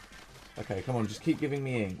 evidently. Okay, come on, just keep giving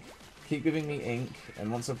me ink. Keep giving me ink,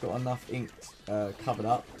 and once I've got enough ink covered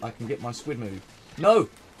up, I can get my squid move. No!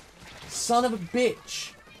 Son of a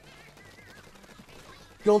bitch!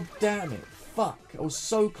 God damn it. Fuck. I was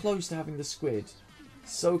so close to having the squid.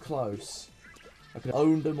 So close. I could have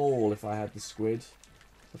owned them all if I had the squid.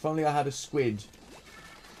 If only I had a squid.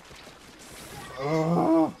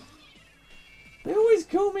 Ugh. They always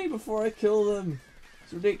kill me before I kill them.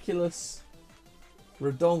 It's ridiculous.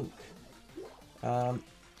 Redonk. But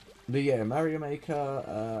yeah, Mario Maker,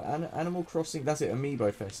 Animal Crossing, that's it,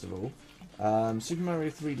 Amiibo Festival. Super Mario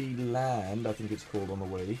 3D Land, I think it's called on the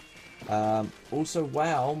Wii. Also,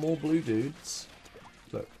 wow, more blue dudes.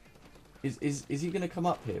 Look, is he going to come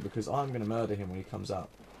up here? Because I'm going to murder him when he comes up.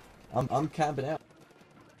 I'm camping out.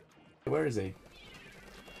 Where is he?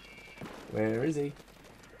 Where is he?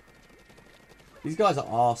 These guys are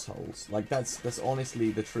arseholes. Like, that's honestly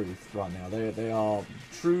the truth right now. They are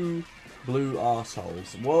true blue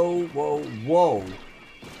arseholes. Whoa, whoa, whoa.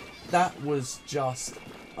 That was just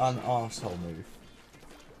an arsehole move.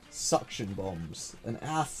 Suction bombs. An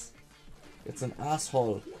ass. It's an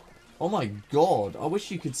asshole. Oh my god. I wish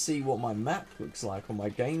you could see what my map looks like on my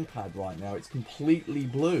gamepad right now. It's completely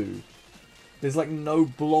blue. There's like no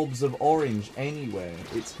blobs of orange anywhere.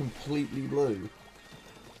 It's completely blue.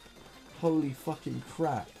 Holy fucking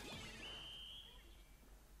crap.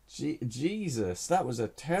 Jesus, that was a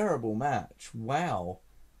terrible match. Wow.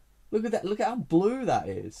 Look at that. Look at how blue that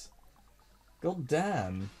is. God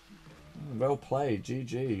damn. Well played.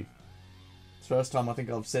 GG. It's the first time I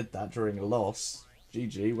think I've said that during a loss.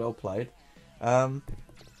 GG. Well played. I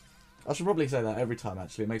should probably say that every time,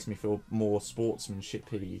 actually. It makes me feel more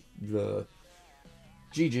sportsmanship-y.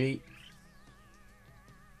 GG.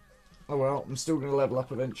 Oh well, I'm still going to level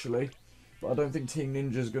up eventually. But I don't think Team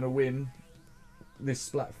Ninja's going to win this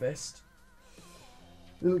Splatfest.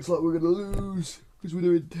 It looks like we're going to lose because we're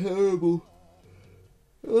doing terrible.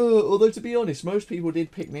 Although, to be honest, most people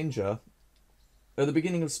did pick Ninja. At the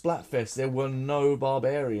beginning of Splatfest, there were no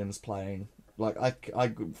Barbarians playing. Like,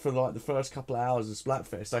 for like the first couple of hours of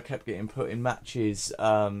Splatfest, I kept getting put in matches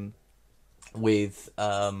with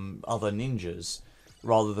other ninjas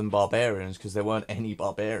rather than Barbarians because there weren't any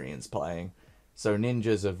Barbarians playing. So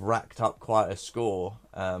Ninjas have racked up quite a score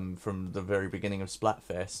from the very beginning of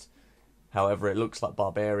Splatfest. However, it looks like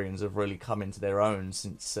Barbarians have really come into their own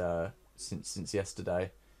since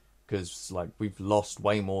yesterday, because like we've lost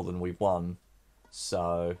way more than we've won.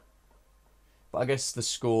 So, but I guess the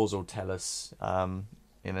scores will tell us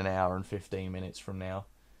in an hour and 15 minutes from now.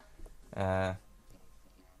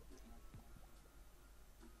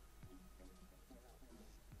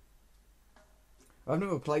 I've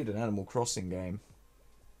never played an Animal Crossing game,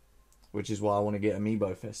 which is why I want to get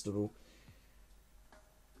Amiibo Festival.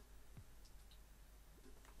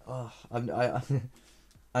 I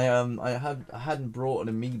hadn't brought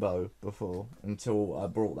an Amiibo before until I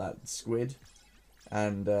brought that squid,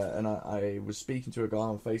 and I was speaking to a guy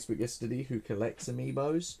on Facebook yesterday who collects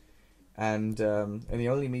Amiibos, and the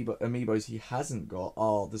only Amiibos he hasn't got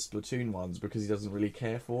are the Splatoon ones because he doesn't really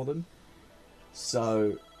care for them.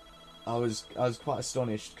 So I was quite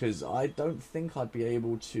astonished because I don't think I'd be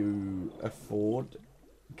able to afford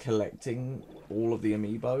collecting all of the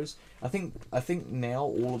Amiibos. I think now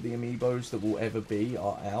all of the Amiibos that will ever be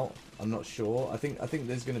are out. I'm not sure. I think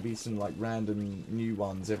there's going to be some like random new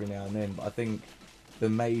ones every now and then, but I think the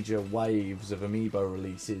major waves of Amiibo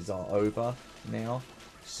releases are over now.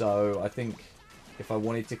 So I think if I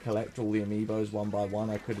wanted to collect all the Amiibos one by one,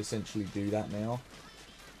 I could essentially do that now.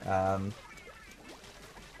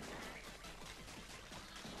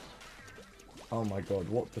 Oh my god,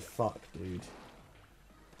 what the fuck, dude?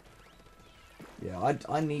 Yeah,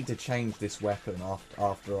 I need to change this weapon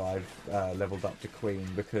after I've leveled up to Queen,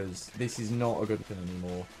 because this is not a good weapon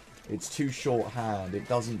anymore. It's too shorthand, it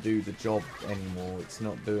doesn't do the job anymore, it's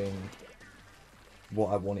not doing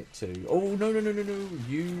what I want it to. Oh, no,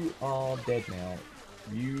 you are dead now.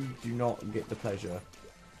 You do not get the pleasure.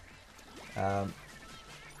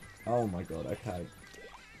 Oh my god, okay.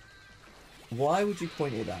 Why would you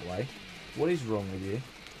point it that way? What is wrong with you?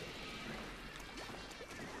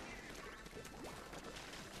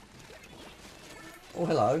 Oh,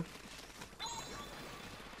 hello.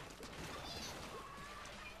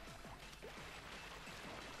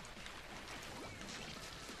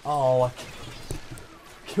 Oh, I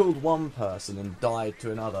killed one person and died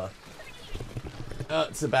to another.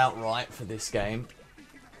 That's about right for this game.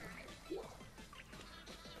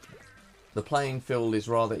 The playing field is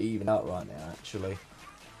rather even out right now, actually.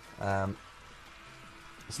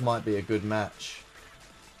 This might be a good match.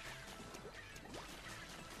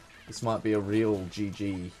 This might be a real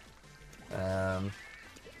GG.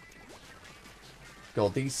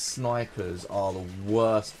 God, these snipers are the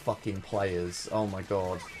worst fucking players. Oh my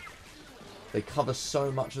god. They cover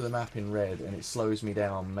so much of the map in red and it slows me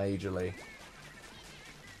down majorly.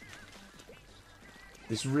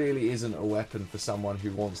 This really isn't a weapon for someone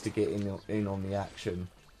who wants to get in on the action.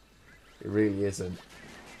 It really isn't.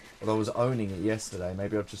 Although I was owning it yesterday,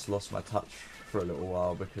 maybe I've just lost my touch for a little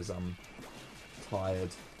while because I'm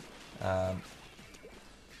tired.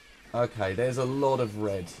 Okay, there's a lot of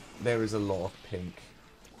red. There is a lot of pink.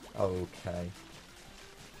 Okay.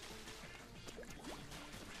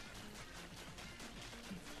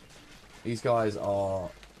 These guys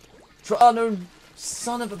are... Oh no!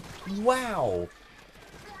 Son of a... Wow!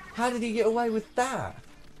 How did he get away with that?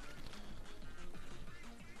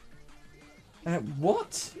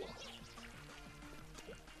 What?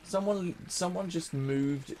 Someone just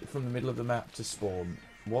moved from the middle of the map to spawn.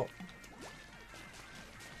 What?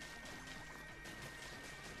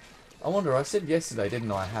 I wonder, I said yesterday,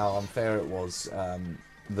 didn't I, how unfair it was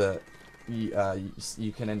that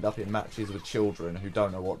you can end up in matches with children who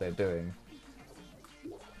don't know what they're doing.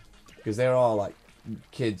 Because there are, like,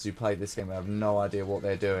 kids who play this game and have no idea what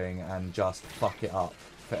they're doing and just fuck it up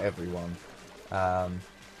for everyone.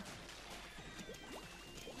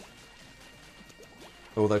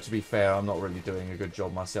 Although, to be fair, I'm not really doing a good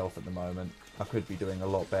job myself at the moment. I could be doing a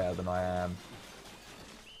lot better than I am.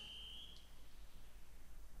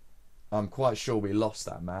 I'm quite sure we lost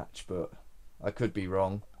that match, but I could be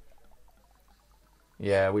wrong.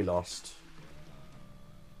 Yeah, we lost.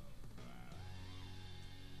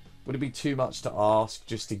 Would it be too much to ask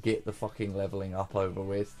just to get the fucking leveling up over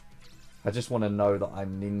with? I just want to know that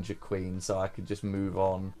I'm Ninja Queen so I could just move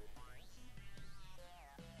on.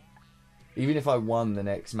 Even if I won the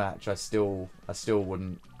next match, I still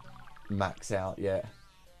wouldn't max out yet.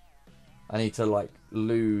 I need to like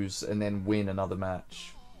lose and then win another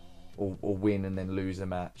match, or win and then lose a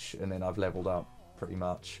match, and then I've leveled up pretty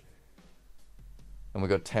much. And we've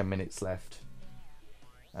got 10 minutes left.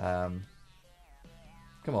 Come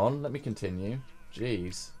on, let me continue.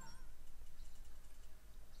 Jeez.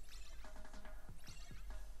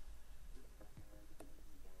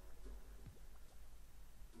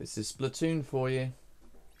 This is Splatoon for you.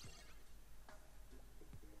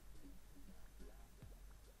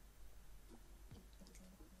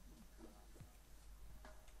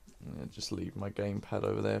 Just leave my gamepad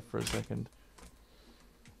over there for a second.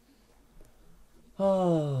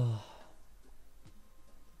 Oh.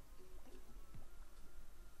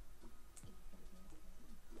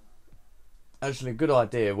 Actually, a good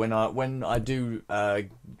idea. When I do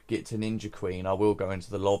get to Ninja Queen, I will go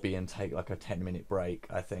into the lobby and take like a 10-minute break,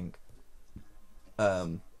 I think.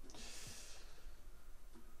 Oh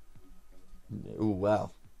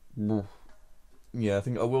wow. Yeah, I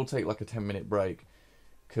think I will take like a 10-minute break,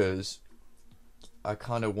 because I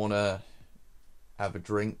kind of want to have a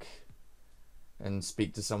drink and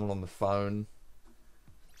speak to someone on the phone,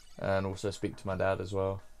 and also speak to my dad as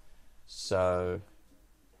well. So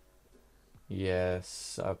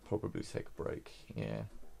yes, I'll probably take a break. Yeah,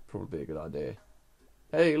 probably a good idea.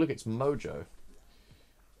 Hey, look, it's Mojo.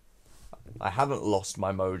 I haven't lost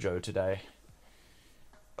my mojo today.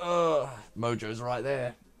 Mojo's right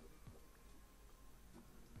there.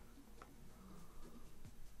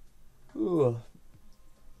 Ugh.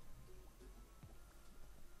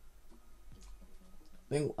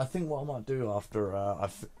 I think what I might do after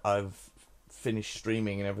I've finished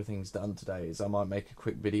streaming and everything's done today is I might make a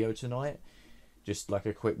quick video tonight, just like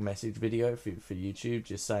a quick message video for YouTube,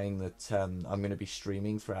 just saying that I'm going to be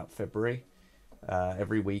streaming throughout February,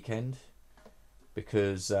 every weekend,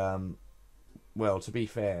 because well, to be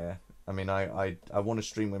fair, I mean I want to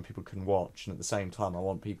stream when people can watch, and at the same time I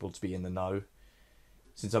want people to be in the know,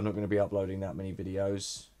 since I'm not going to be uploading that many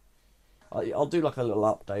videos. I'll do like a little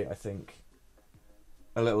update, I think.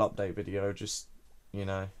 A little update video, just, you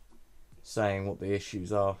know, saying what the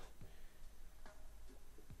issues are.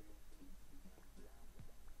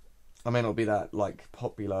 I may not be that, like,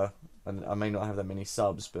 popular, and I may not have that many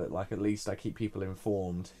subs, but, like, at least I keep people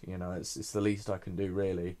informed, you know. It's the least I can do,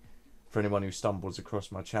 really. For anyone who stumbles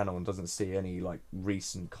across my channel and doesn't see any, like,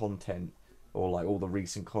 recent content, or, like, all the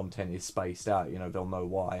recent content is spaced out, you know, they'll know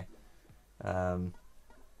why.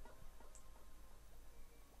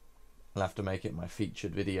 I'll have to make it my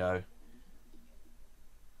featured video.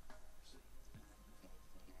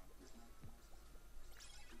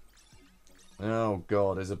 Oh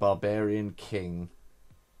god, there's a barbarian king.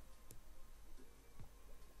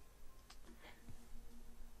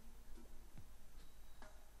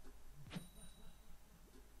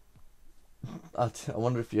 I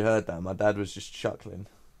wonder if you heard that. My dad was just chuckling.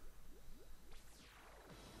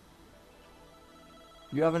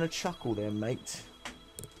 You having a chuckle there, mate?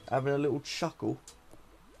 Having a little chuckle?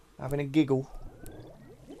 Having a giggle?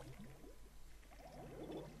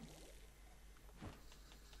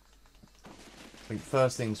 I think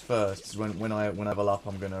first things first is when I level up,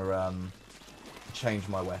 I'm gonna change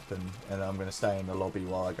my weapon, and I'm gonna stay in the lobby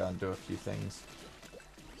while I go and do a few things.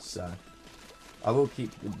 So I will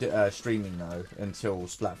keep streaming though until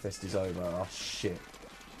Splatfest is over. Oh shit!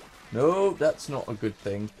 No, that's not a good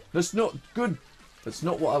thing. That's not good. That's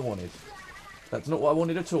not what I wanted. That's not what I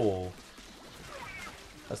wanted at all.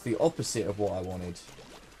 That's the opposite of what I wanted.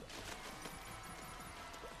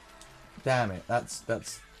 Damn it, that's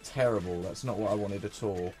terrible. That's not what I wanted at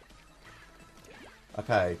all.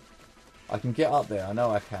 Okay. I can get up there. I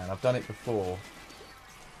know I can. I've done it before.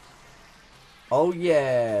 Oh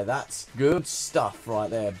yeah, that's good stuff right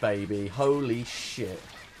there, baby. Holy shit.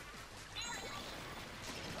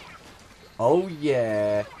 Oh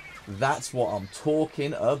yeah, that's what I'm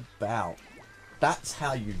talking about. That's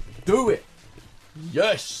how you do it.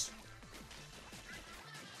 Yes.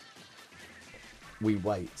 We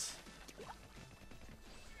wait.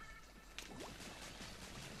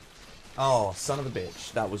 Oh, son of a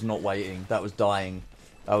bitch. That was not waiting. That was dying.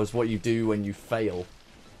 That was what you do when you fail.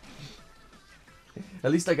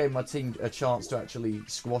 At least I gave my team a chance to actually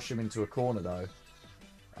squash him into a corner, though.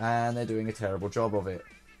 And they're doing a terrible job of it.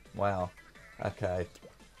 Wow. Okay.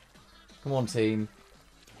 Come on, team.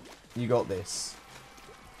 You got this.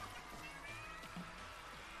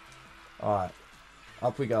 Alright.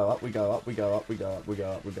 Up we go, up we go, up we go, up we go, up we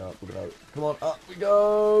go, up we go, up we go. Come on, up we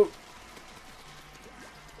go!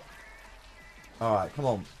 Alright, come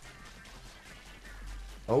on.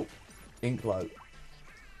 Oh. Inklo.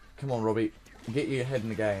 Come on, Robbie. Get your head in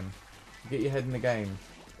the game. Get your head in the game.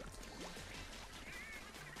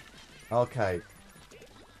 Okay.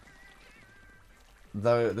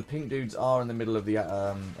 Though the pink dudes are in the middle of the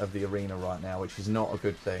arena right now, which is not a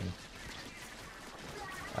good thing.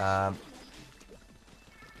 The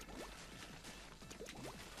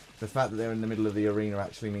fact that they're in the middle of the arena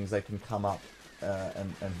actually means they can come up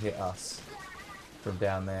and hit us from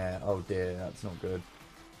down there. Oh dear, that's not good.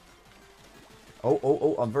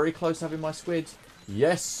 Oh, I'm very close to having my squid.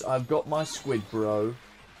 Yes, I've got my squid, bro.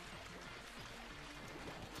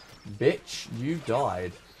 Bitch, you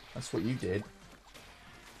died. That's what you did.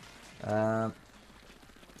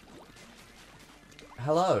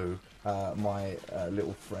 Hello, my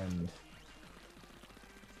little friend.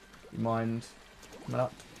 You mind coming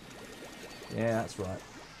up? Yeah, that's right.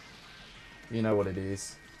 You know what it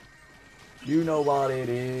is. You know what it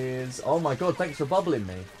is. Oh my god, thanks for bubbling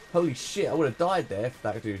me. Holy shit, I would have died there if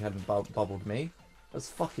that dude hadn't bubbled me. That's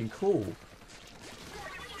fucking cool.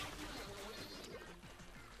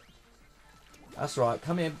 That's right.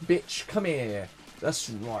 Come here, bitch. Come here. That's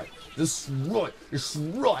right. That's right. That's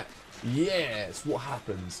right. Yeah, it's what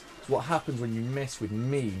happens. It's what happens when you mess with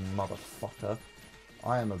me, motherfucker.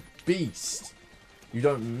 I am a beast. You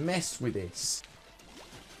don't mess with this.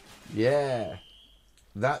 Yeah.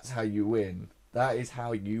 That's how you win. That is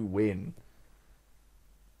how you win.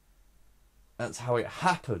 That's how it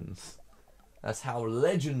happens. That's how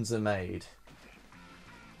legends are made.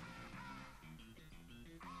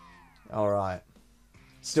 Alright.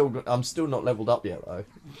 I'm still not leveled up yet, though.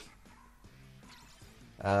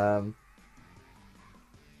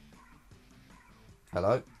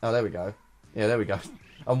 Hello? Oh, there we go. Yeah, there we go.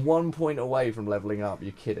 I'm 1 point away from leveling up.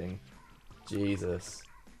 You're kidding. Jesus.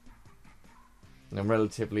 And I'm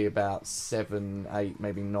relatively about 7, 8,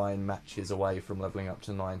 maybe 9 matches away from leveling up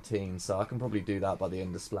to 19. So I can probably do that by the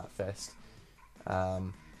end of Splatfest.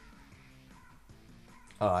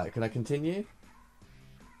 Alright, can I continue?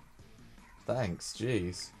 Thanks,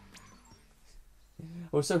 jeez.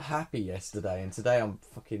 I was so happy yesterday, and today I'm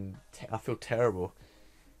fucking... I feel terrible.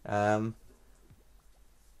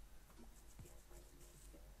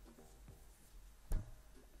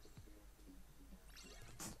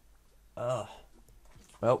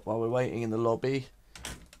 Well, while we're waiting in the lobby,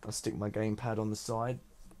 I'll stick my gamepad on the side.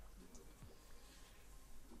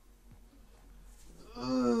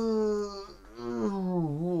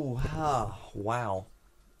 Wow.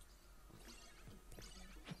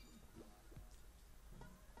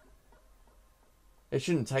 It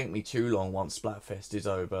shouldn't take me too long once Splatfest is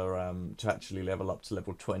over to actually level up to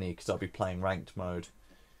level 20, because I'll be playing ranked mode.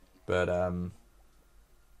 But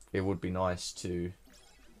it would be nice to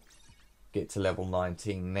get to level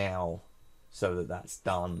 19 now, so that that's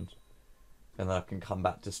done, and then I can come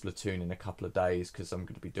back to Splatoon in a couple of days, because I'm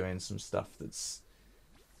going to be doing some stuff that's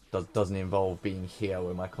doesn't involve being here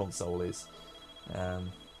where my console is.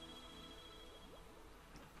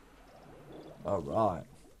 Alright.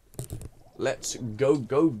 Let's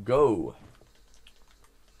go.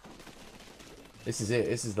 This is it.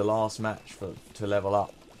 This is the last match to level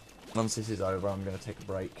up. Once this is over, I'm going to take a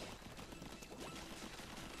break.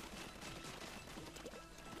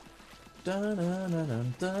 You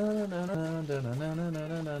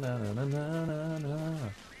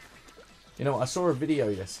know, I saw a video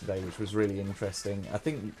yesterday which was really interesting. I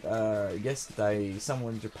think yesterday,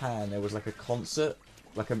 somewhere in Japan, there was like a concert,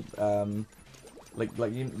 like a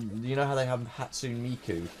like you know how they have Hatsune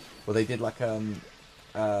Miku, where they did like they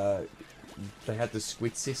had the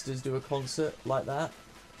Squid Sisters do a concert like that,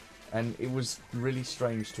 and it was really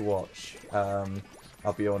strange to watch.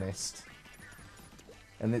 I'll be honest.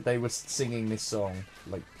 And they were singing this song,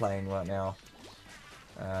 like playing right now.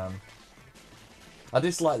 I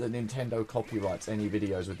dislike that Nintendo copyrights any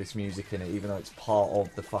videos with this music in it, even though it's part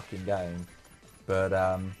of the fucking game. But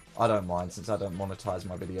I don't mind, since I don't monetize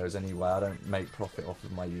my videos anyway. I don't make profit off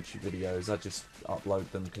of my YouTube videos. I just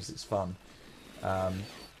upload them because it's fun.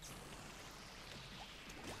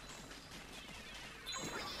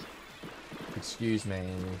 Excuse me.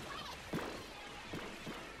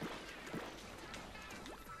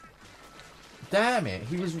 Damn it,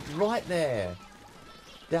 he was right there.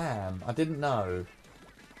 Damn, I didn't know.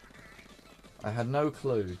 I had no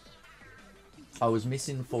clue. I was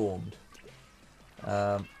misinformed.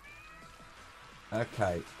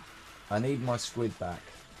 Okay. I need my squid back.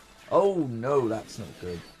 Oh no, that's not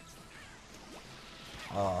good.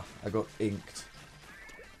 Ah, I got inked.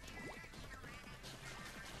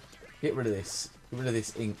 Get rid of this. Get rid of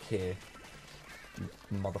this ink here.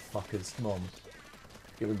 Motherfuckers, come on.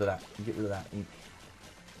 Get rid of that. Get rid of that ink.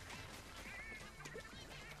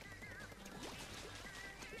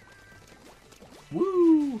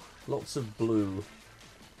 Lots of blue.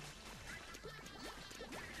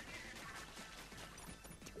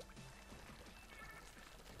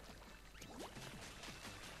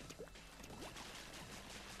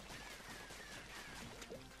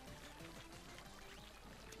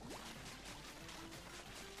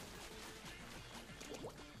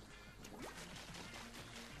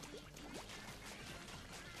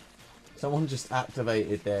 Someone just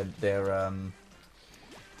activated their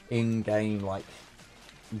in-game like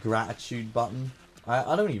gratitude button.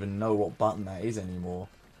 I don't even know what button that is anymore.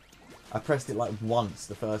 I pressed it like once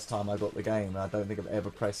the first time I got the game, and I don't think I've ever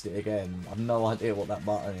pressed it again. I've no idea what that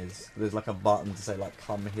button is. There's like a button to say like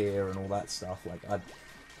come here and all that stuff. Like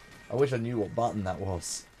I wish I knew what button that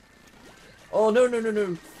was. Oh no no no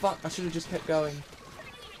no! Fuck! I should have just kept going.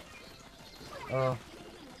 Oh,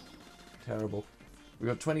 terrible. We've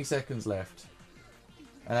got 20 seconds left,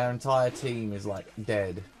 and our entire team is like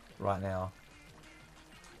dead right now.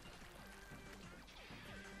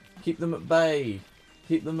 Keep them at bay.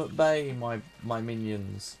 Keep them at bay, my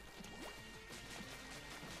minions.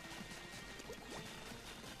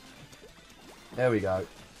 There we go.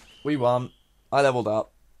 We won. I leveled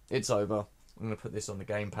up. It's over. I'm going to put this on the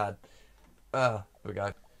gamepad. There we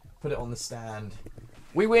go. Put it on the stand.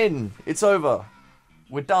 We win. It's over.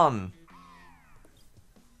 We're done.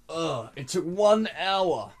 It took 1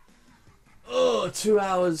 hour. 2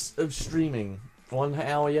 hours of streaming. 1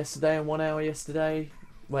 hour yesterday and 1 hour yesterday.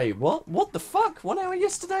 Wait, what? What the fuck? 1 hour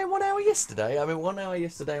yesterday and 1 hour yesterday? I mean, 1 hour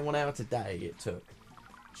yesterday and 1 hour today it took.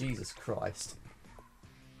 Jesus Christ.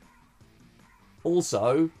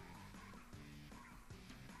 Also,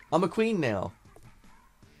 I'm a queen now.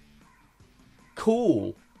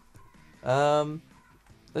 Cool.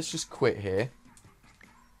 Let's just quit here.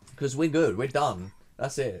 Because we're good. We're done.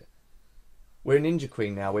 That's it. We're a ninja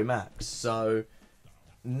queen now. We're max. So,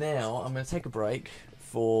 now I'm going to take a break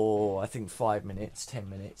for, I think, 5 minutes, 10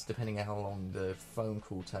 minutes, depending on how long the phone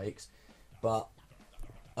call takes. But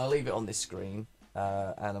I'll leave it on this screen,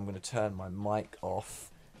 and I'm going to turn my mic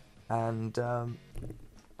off, and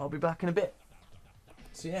I'll be back in a bit.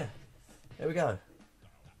 So yeah, there we go.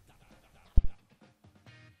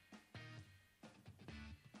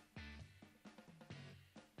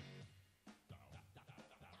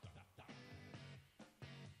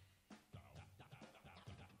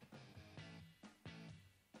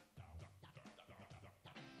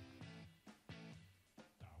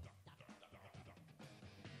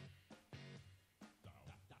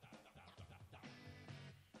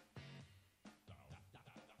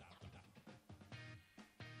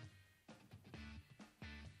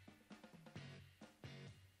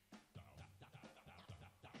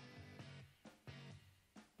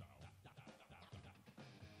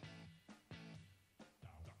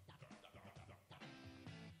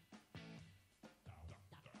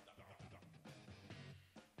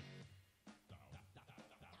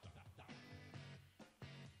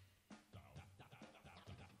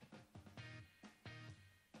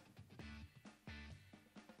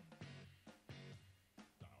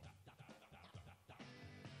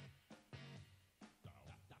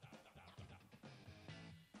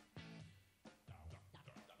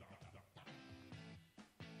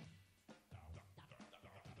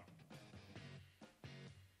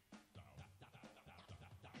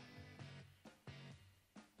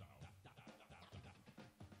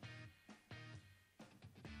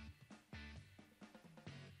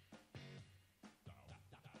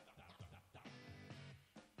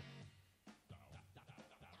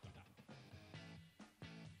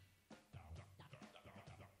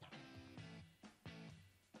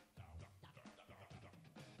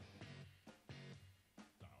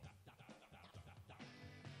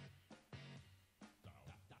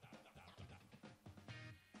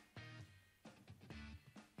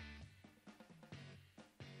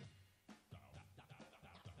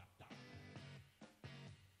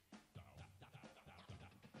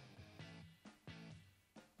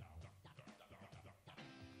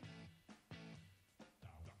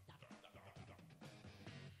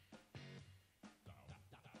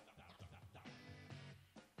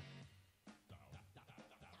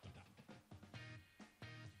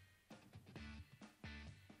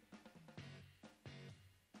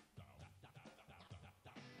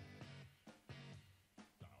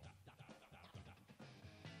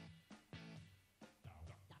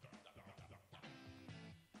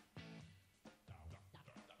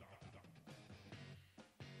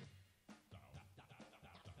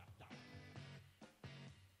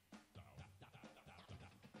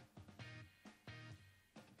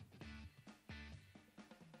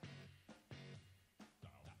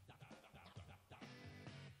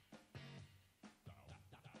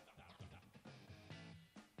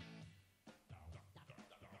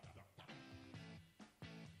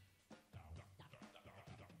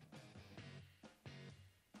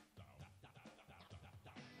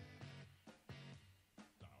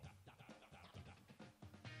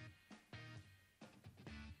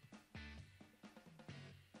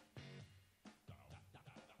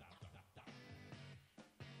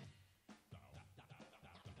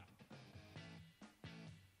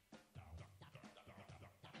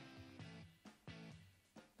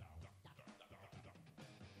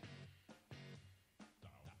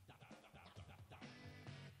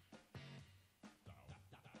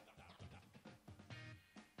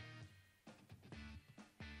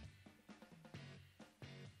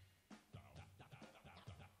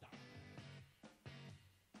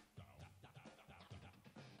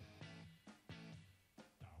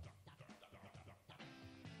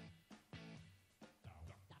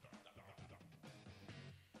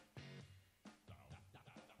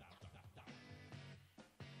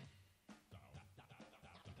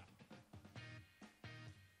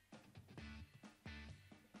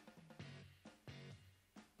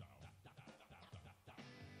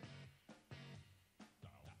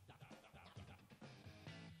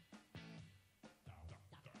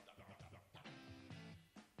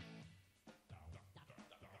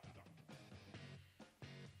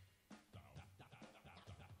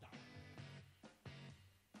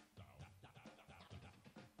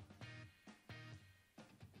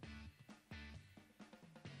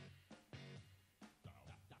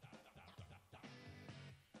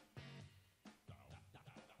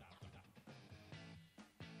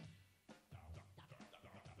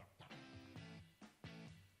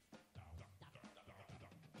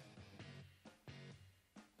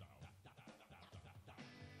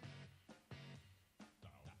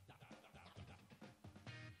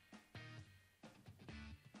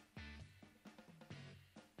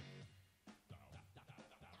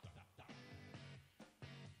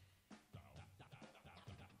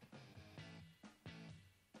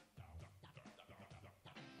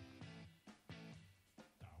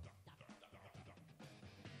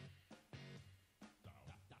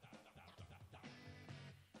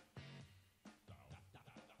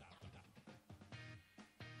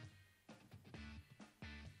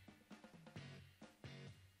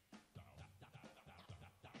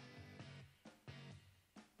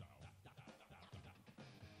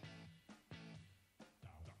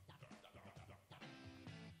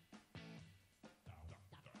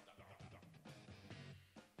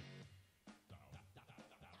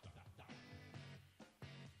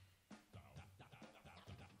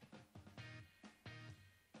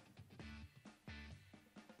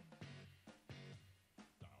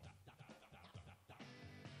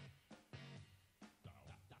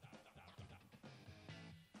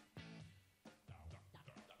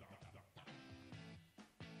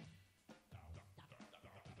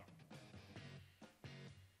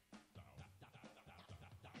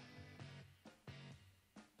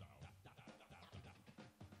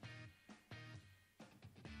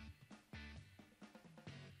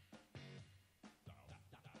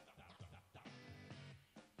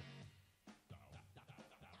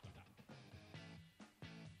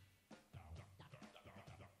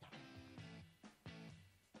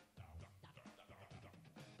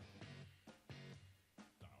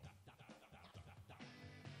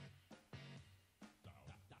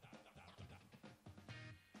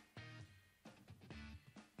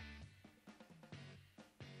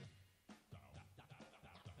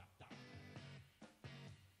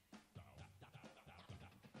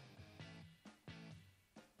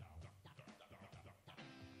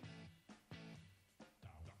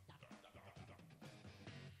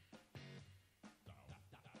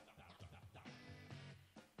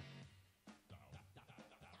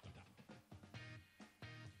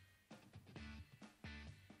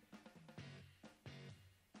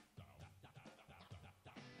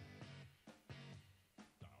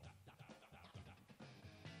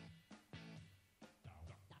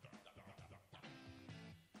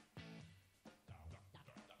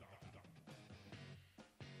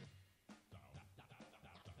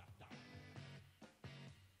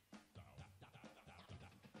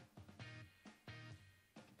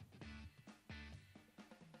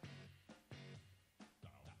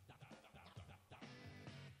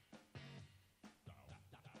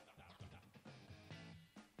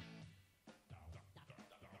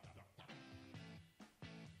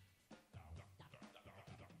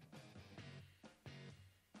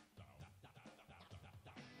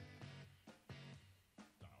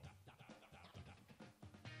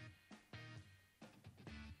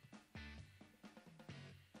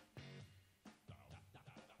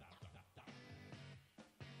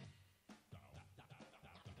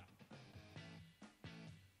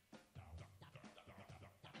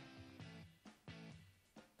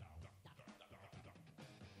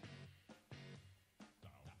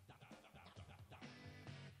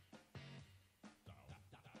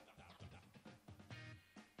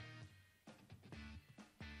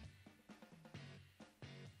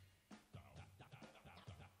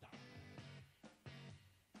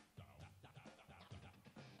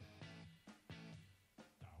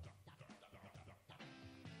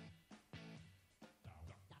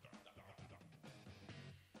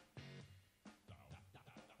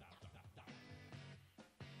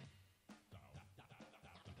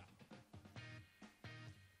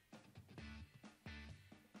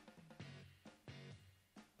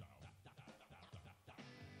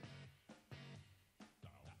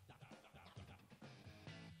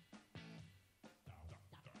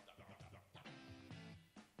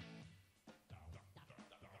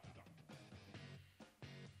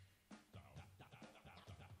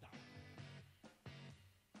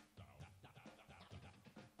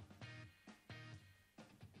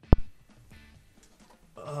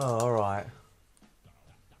 Oh, alright.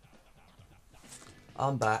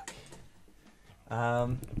 I'm back.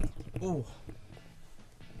 Ooh.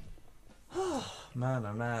 Man,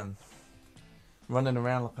 oh man. Running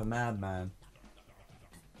around like a madman.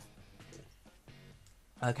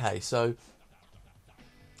 Okay, so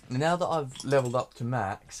now that I've leveled up to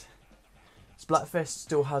max, Splatfest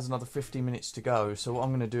still has another 15 minutes to go, so what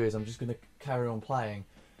I'm going to do is I'm just going to carry on playing.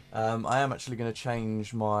 I am actually going to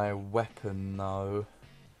change my weapon though.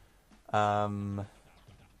 Do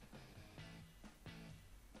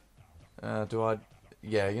I...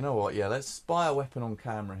 Yeah, you know what? Yeah, let's buy a weapon on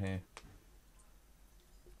camera here.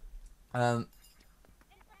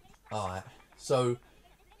 Alright, so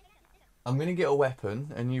I'm going to get a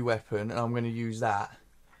weapon, a new weapon, and I'm going to use that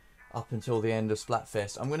up until the end of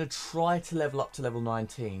Splatfest. I'm going to try to level up to level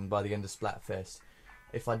 19 by the end of Splatfest.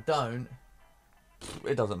 If I don't,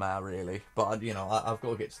 it doesn't matter really. But, you know, I've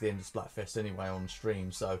got to get to the end of Splatfest anyway on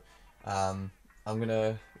stream. So I'm going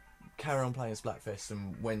to carry on playing Splatfest.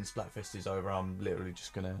 And when Splatfest is over, I'm literally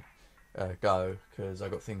just going to go because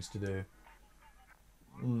I've got things to do.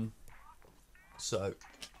 So,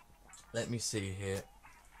 let me see here.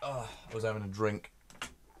 Oh, I was having a drink.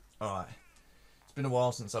 Alright. It's been a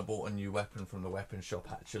while since I bought a new weapon from the weapon shop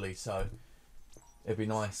actually, so it'd be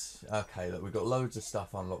nice. Okay, look, we've got loads of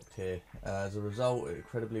stuff unlocked here. As a result,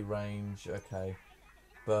 incredibly range. Okay,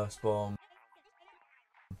 burst bomb.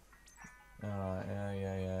 Alright,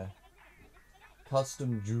 yeah.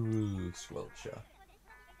 Custom jewel squelcher.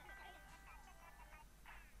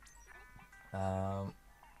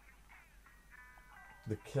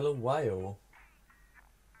 The killer whale.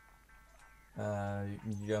 Yeah,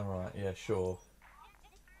 right, yeah, sure.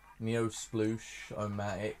 Neo sploosh,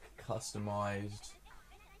 omatic, customized.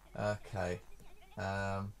 Okay.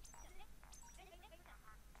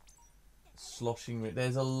 Sloshing.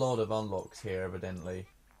 There's a lot of unlocks here, evidently.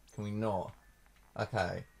 Can we not?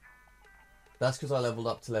 Okay. That's because I leveled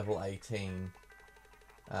up to level 18.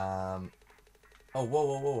 Oh,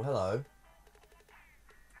 whoa, hello.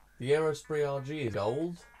 The Aerospray RG is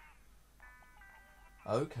gold.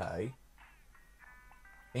 Okay.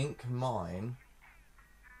 Ink mine.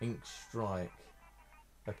 Ink strike.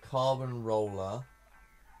 A carbon roller.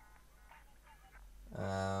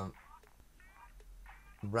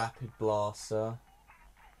 Rapid blaster.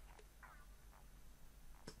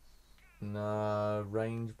 No.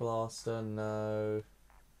 Range blaster. No.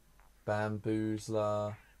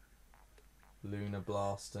 Bamboozler. Lunar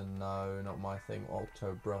blaster. No, not my thing.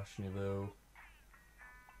 Octo brush niveau.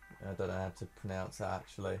 I don't know how to pronounce that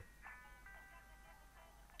actually.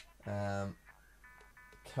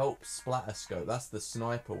 Kelp splatterscope. That's the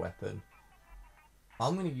sniper weapon.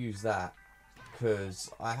 I'm going to use that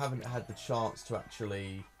because I haven't had the chance to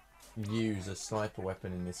actually use a sniper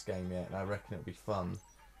weapon in this game yet, and I reckon it'll be fun.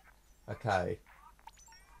 Okay.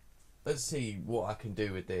 Let's see what I can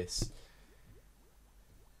do with this.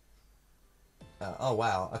 Oh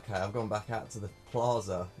wow, okay, I've gone back out to the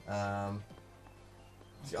plaza. I'm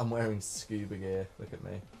wearing scuba gear, look at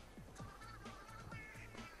me.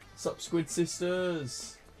 Sup, Squid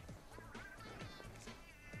Sisters?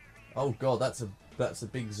 Oh god, that's a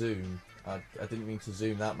big zoom. I didn't mean to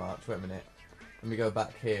zoom that much. Wait a minute. Let me go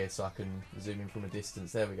back here so I can zoom in from a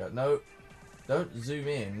distance. There we go. No, don't zoom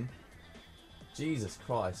in. Jesus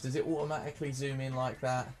Christ. Does it automatically zoom in like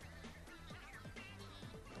that?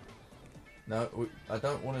 No, I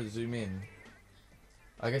don't want to zoom in.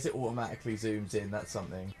 I guess it automatically zooms in. That's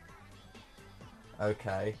something.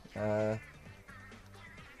 Okay.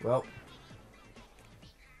 Well,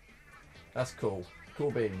 that's cool.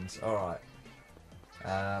 Cool beans. Alright.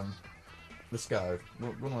 Let's go.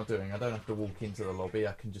 What am I doing? I don't have to walk into the lobby.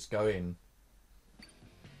 I can just go in.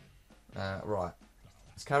 Right.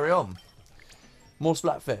 Let's carry on. More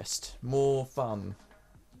Splatfest. More fun.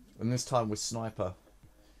 And this time with sniper.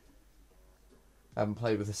 I haven't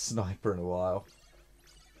played with a sniper in a while.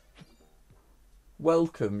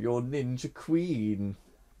 Welcome, your Ninja Queen.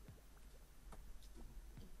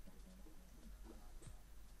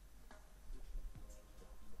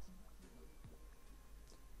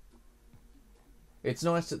 It's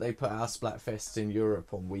nice that they put our Splatfests in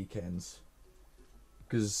Europe on weekends.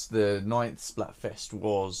 Because the 9th Splatfest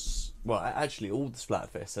was... Well, actually all the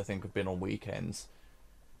Splatfests I think have been on weekends.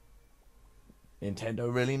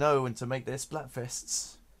 Nintendo really know when to make their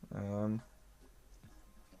Splatfests.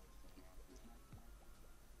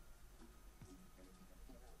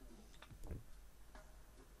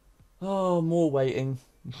 Oh, more waiting.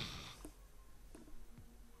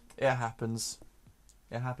 It happens.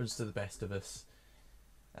 It happens to the best of us.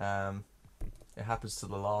 It happens to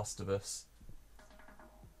the last of us.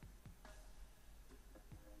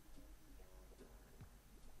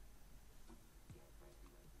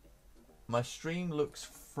 My stream looks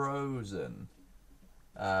frozen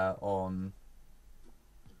on...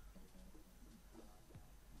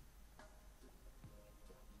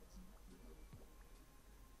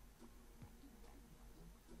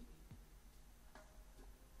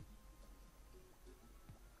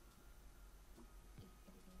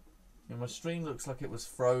 Yeah, my stream looks like it was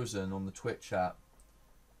frozen on the Twitch app.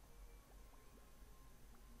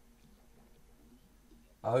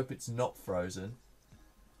 I hope it's not frozen.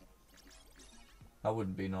 That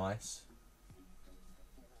wouldn't be nice.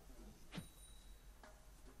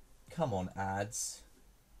 Come on, ads.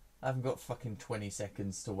 I haven't got fucking 20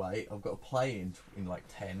 seconds to wait. I've got to play in like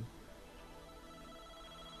 10.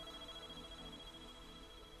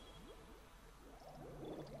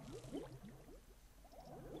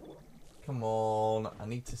 Come on. I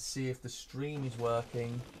need to see if the stream is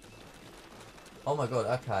working. Oh my god,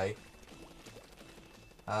 okay.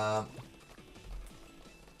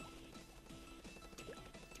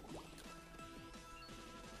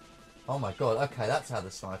 Oh my god, okay, that's how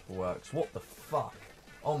the sniper works. What the fuck?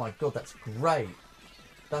 Oh my god, that's great.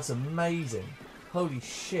 That's amazing. Holy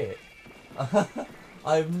shit.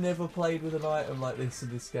 I've never played with an item like this in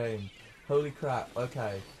this game. Holy crap,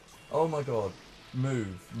 okay. Oh my god.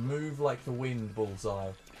 Move like the wind,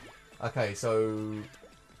 bullseye. Okay, so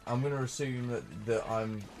I'm gonna assume that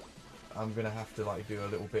I'm gonna have to like do a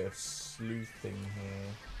little bit of sleuthing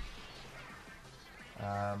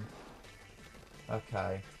here.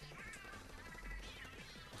 Okay.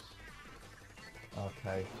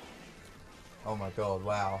 Okay. Oh my god,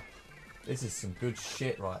 wow. This is some good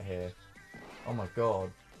shit right here. Oh my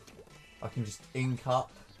god. I can just ink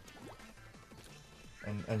up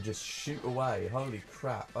and just shoot away. Holy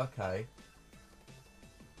crap, okay.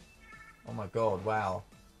 Oh my god, wow.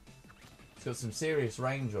 It's got some serious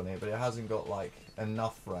range on it, but it hasn't got like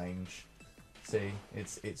enough range. See,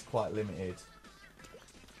 it's quite limited.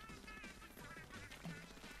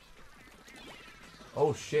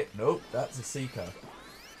 Oh shit, nope, that's a seeker.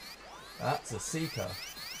 That's a seeker.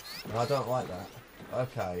 And I don't like that.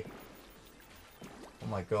 Okay. Oh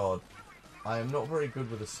my god. I am not very good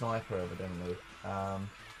with a sniper, evidently.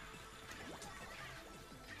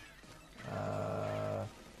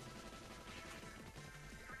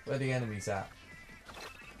 Where are the enemies at?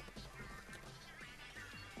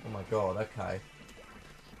 Oh my god, okay.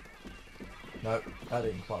 Nope, that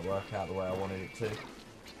didn't quite work out the way I wanted it to.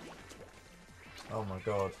 Oh my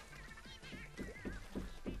god.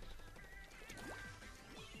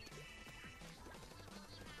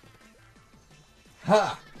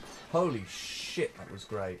 Ha! Holy shit, that was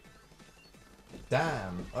great.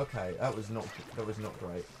 Damn. Okay, that was not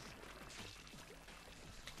great.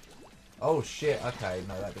 Oh shit. Okay,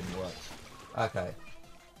 no, that didn't work. Okay.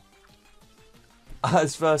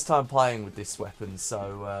 It's first time playing with this weapon,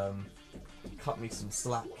 so cut me some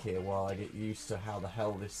slack here while I get used to how the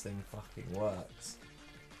hell this thing fucking works.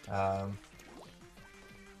 Oh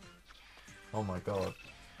my god.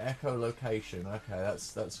 Echolocation. Okay,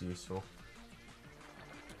 that's useful.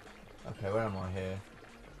 Okay, where am I here?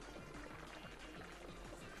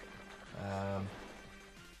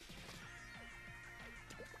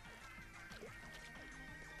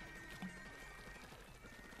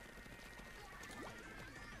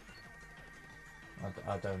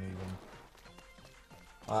 I don't even...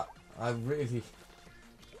 I really...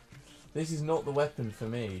 This is not the weapon for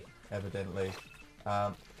me, evidently.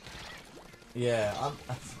 Yeah,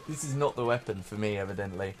 this is not the weapon for me,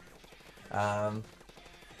 evidently. I'm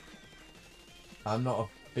not a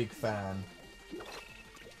big fan.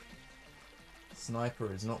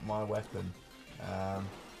 Sniper is not my weapon. I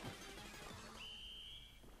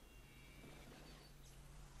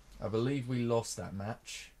believe we lost that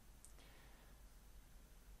match.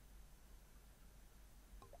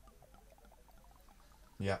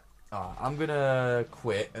 Yeah. I'm gonna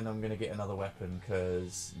quit and I'm gonna get another weapon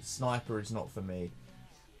because sniper is not for me.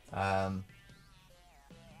 I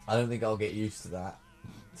don't think I'll get used to that,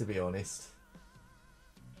 to be honest.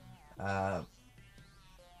 Yeah,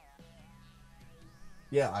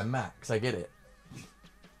 I'm max, I get it.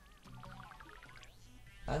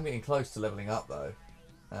 I'm getting close to leveling up though.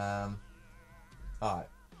 Alright.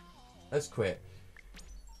 Let's quit.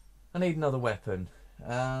 I need another weapon.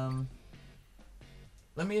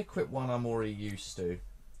 Let me equip one I'm already used to.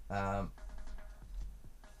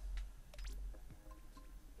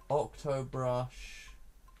 Octobrush.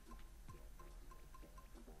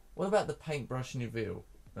 What about the paintbrush Neveu,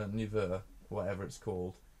 whatever it's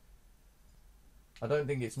called? I don't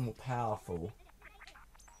think it's more powerful.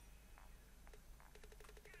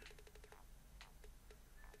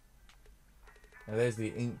 Now there's the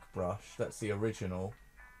ink brush. That's the original.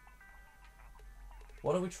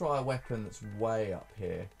 Why don't we try a weapon that's way up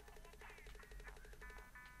here?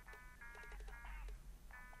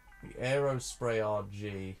 The Aero Spray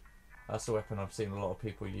RG. That's the weapon I've seen a lot of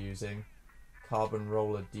people using. Carbon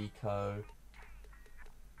Roller Deco.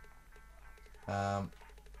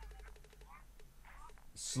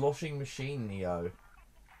 Sloshing Machine Neo.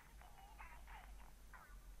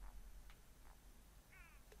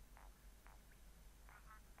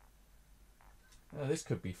 Oh, this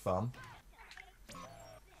could be fun.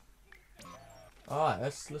 Alright,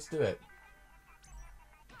 let's do it.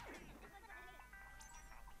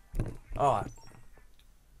 Alright.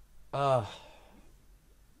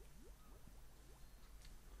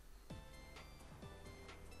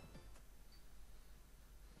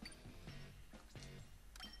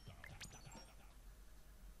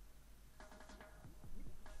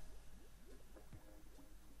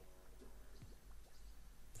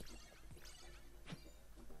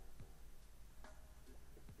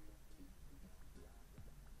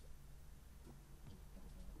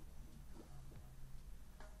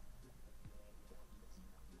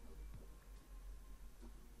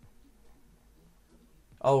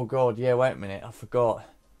 Oh god, yeah, wait a minute, I forgot.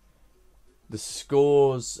 The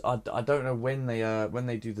scores, I don't know when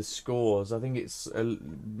they do the scores. I think it's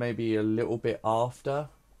maybe a little bit after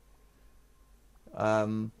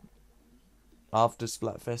after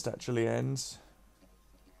Splatfest actually ends.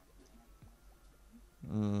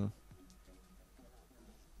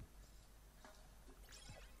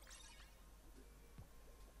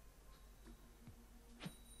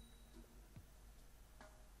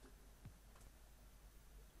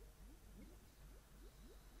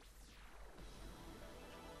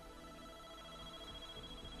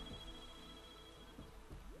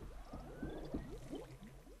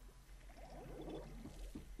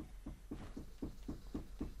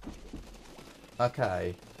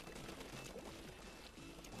 Okay.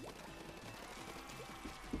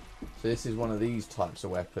 So this is one of these types of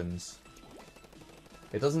weapons.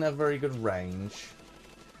 It doesn't have very good range.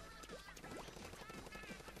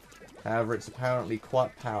 However, it's apparently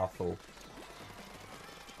quite powerful.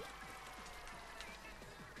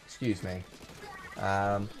 Excuse me.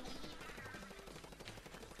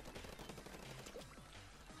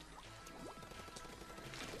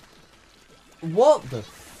 What the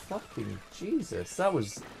fucking Jesus? That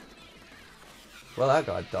was... Well, that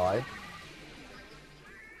guy died.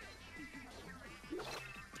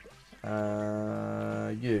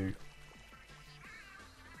 You.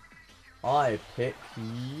 I pick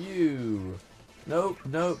you. Nope,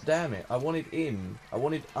 nope, damn it. I wanted in. I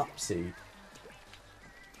wanted Upsy.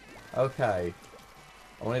 Okay.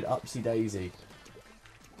 I wanted Upsy Daisy.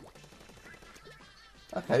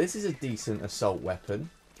 Okay, this is a decent assault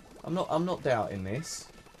weapon. I'm not doubting this.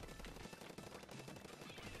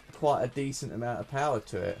 Quite a decent amount of power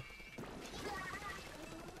to it.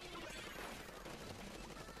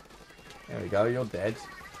 There we go, you're dead.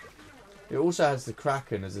 It also has the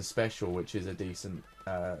Kraken as a special, which is a decent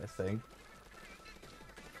thing.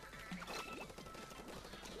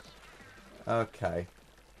 Okay.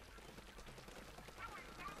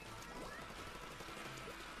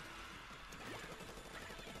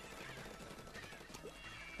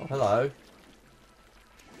 Oh, hello.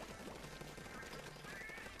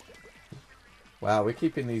 Wow, we're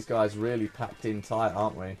keeping these guys really packed in tight,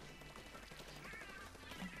 aren't we?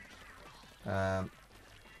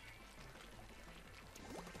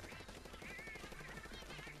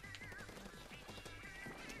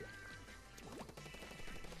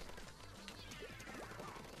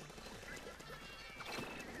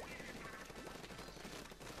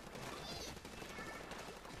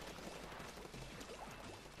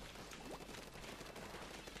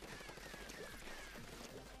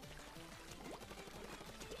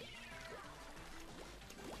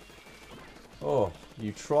 Oh,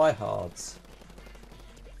 you tryhards.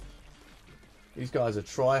 These guys are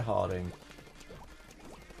tryharding.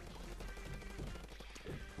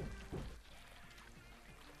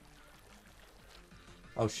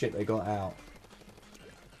 Oh shit, they got out.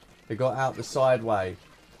 They got out the side way.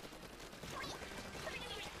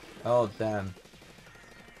 Oh damn.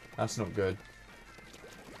 That's not good.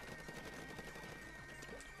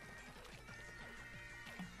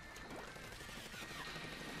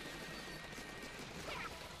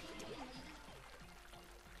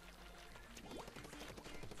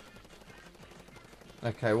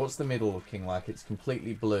 Okay, what's the middle looking like? It's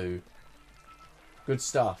completely blue. Good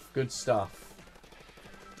stuff, good stuff.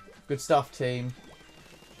 Good stuff, team.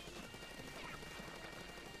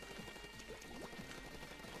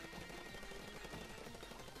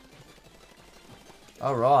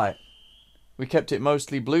 Alright. We kept it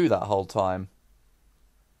mostly blue that whole time.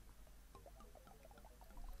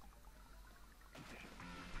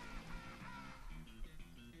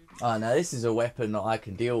 Oh, now this is a weapon that I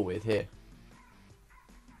can deal with here.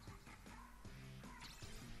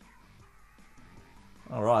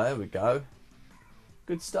 Alright, there we go.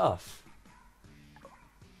 Good stuff.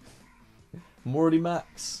 I'm already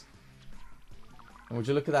max. And would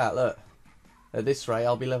you look at that, look. At this rate,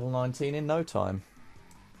 I'll be level 19 in no time.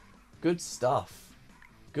 Good stuff.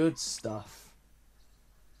 Good stuff.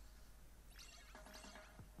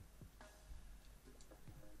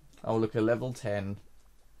 Oh, look, at level 10.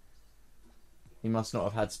 He must not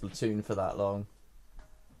have had Splatoon for that long.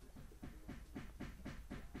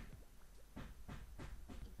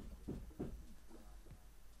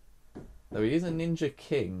 Though he is a Ninja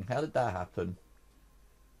King. How did that happen?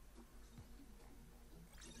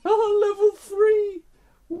 Oh, level 3!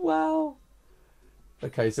 Wow.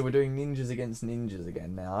 Okay, so we're doing ninjas against ninjas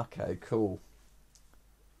again now. Okay, cool.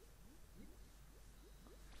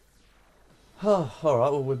 Oh,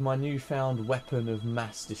 alright, well, with my newfound weapon of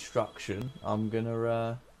mass destruction, I'm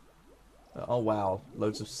gonna, oh, wow.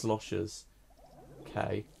 Loads of sloshers.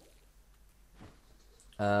 Okay.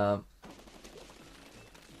 With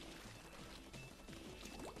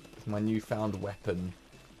my newfound weapon,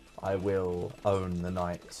 I will own the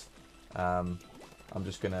night. I'm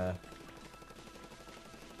just gonna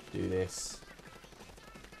do this.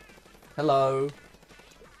 Hello.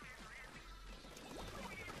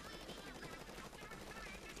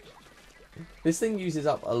 This thing uses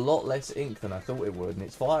up a lot less ink than I thought it would, and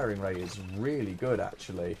its firing rate is really good,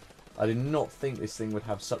 actually. I did not think this thing would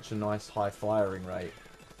have such a nice high firing rate.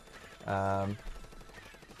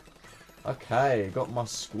 Okay, got my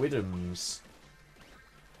squidums.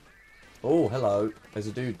 Oh, hello. There's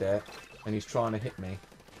a dude there, and he's trying to hit me.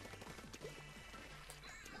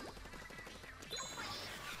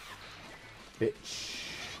 Bitch.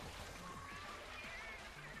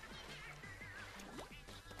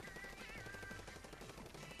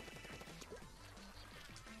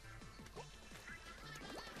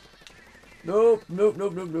 Nope, nope,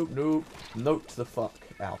 nope, nope, nope, nope. Note the fuck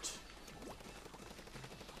out.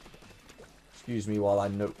 Excuse me while I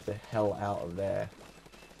nope the hell out of there.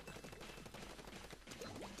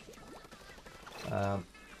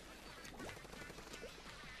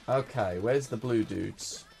 Okay, where's the blue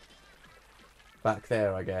dudes? Back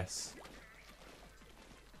there, I guess.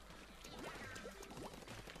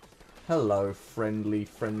 Hello, friendly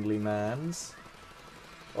mans.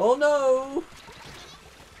 Oh no!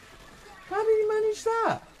 How did he manage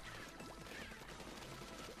that?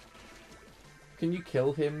 Can you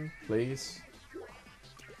kill him, please?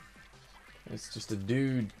 It's just a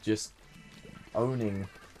dude just owning.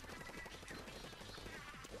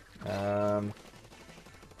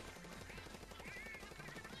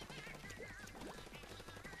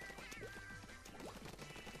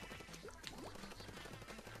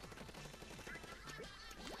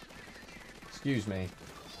 Excuse me.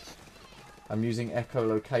 I'm using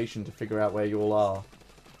echolocation to figure out where you all are.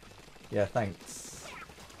 Yeah, thanks.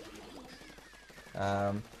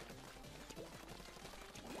 No,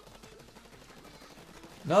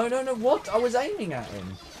 no, no, what? I was aiming at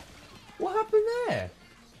him. What happened there?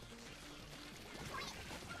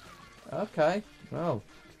 Okay, well.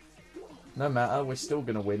 No matter, we're still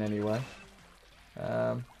gonna win anyway.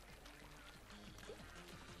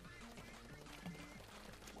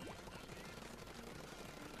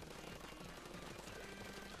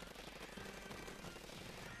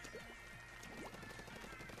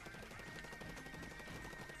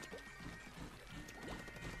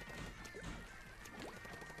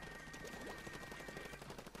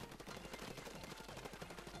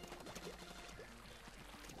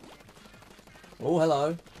 Oh,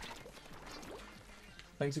 hello.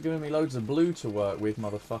 Thanks for giving me loads of blue to work with,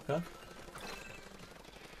 motherfucker.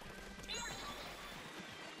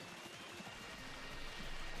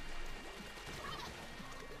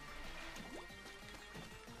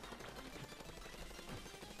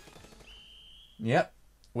 Yep,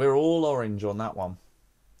 we're all orange on that one.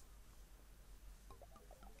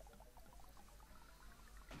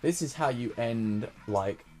 This is how you end,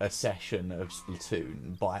 like, a session of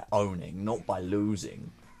Splatoon, by owning, not by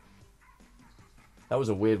losing. That was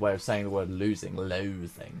a weird way of saying the word losing.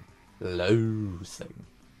 Loathing. Loathing.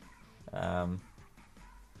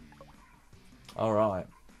 Alright.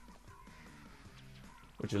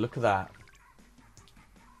 Would you look at that?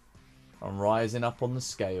 I'm rising up on the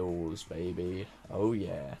scales, baby. Oh,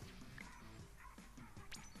 yeah.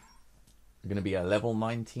 I'm gonna be a level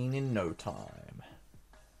 19 in no time.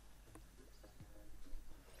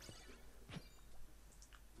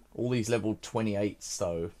 All these level 28s,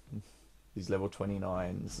 though. These level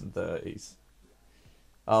 29s and 30s.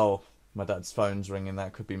 Oh, My dad's phone's ringing.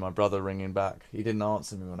 That could be my brother ringing back. He didn't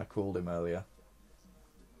answer me when I called him earlier.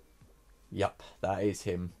 Yup, that is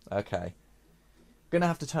him. Okay. Gonna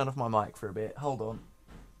have to turn off my mic for a bit. Hold on.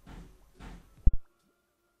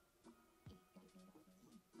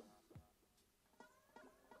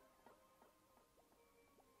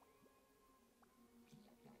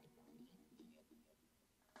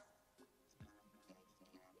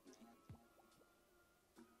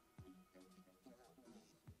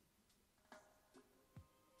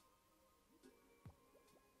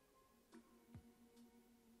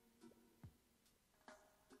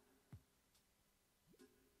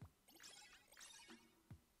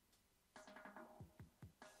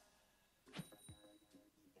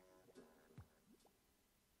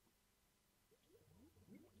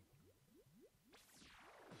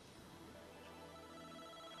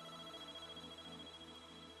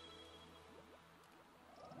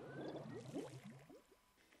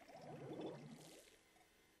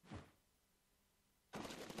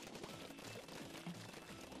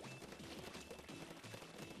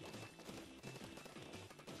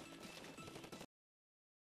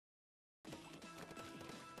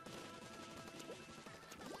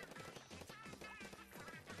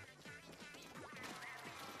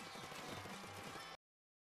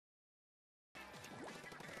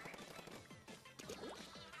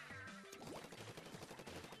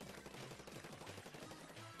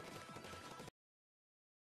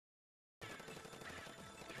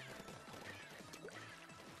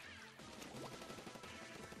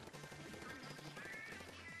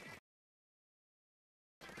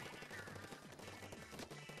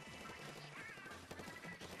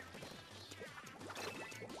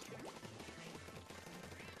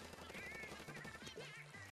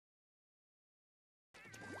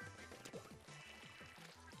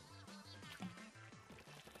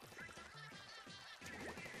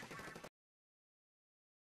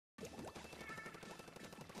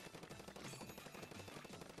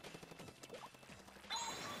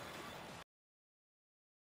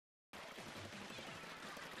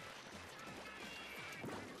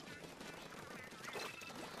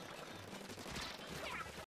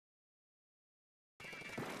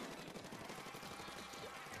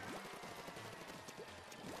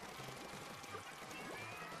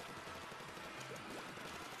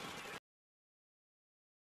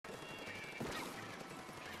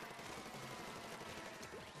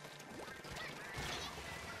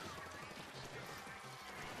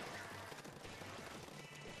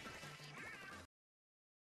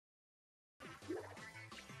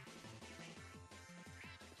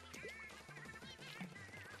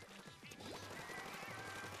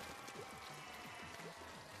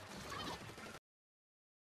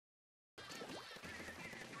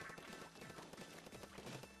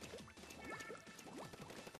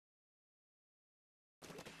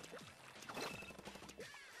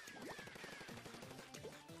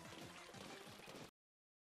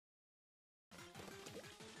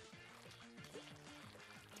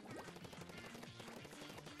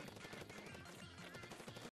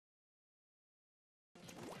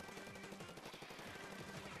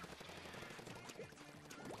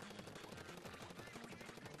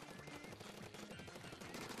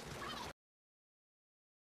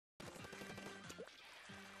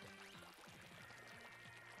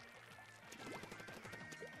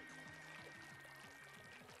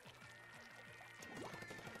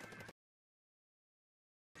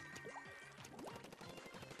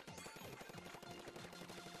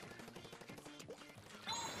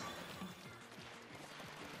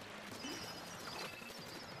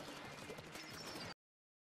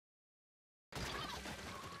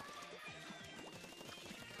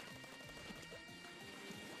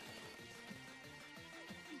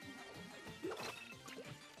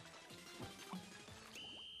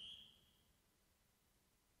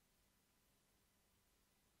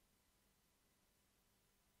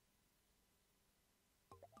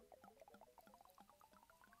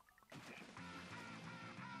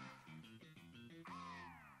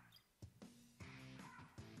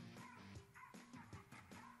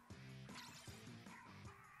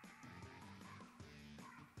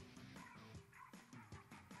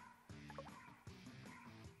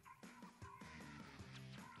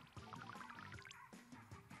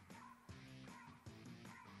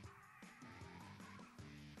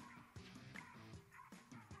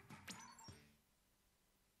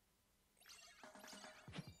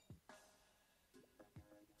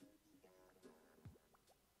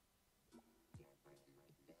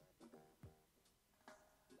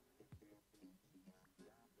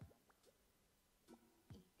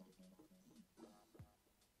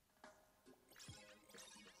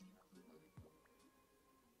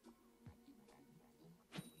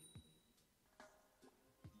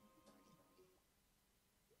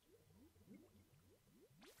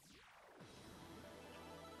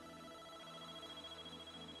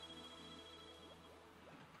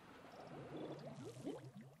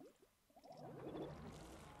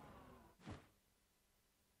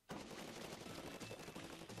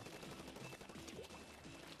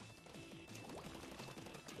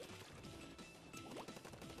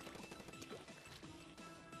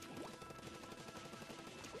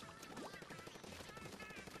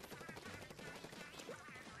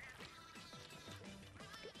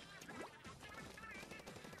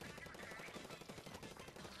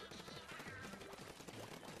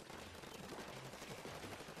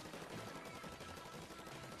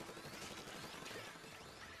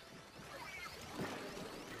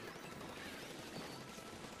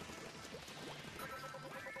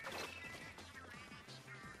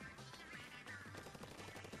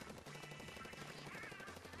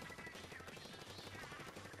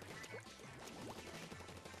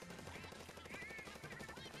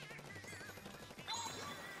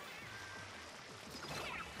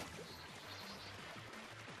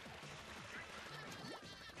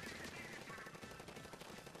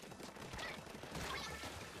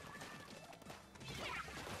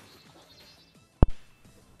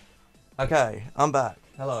 Okay, I'm back.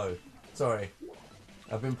 Hello. Sorry.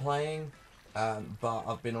 I've been playing, but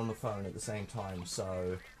I've been on the phone at the same time,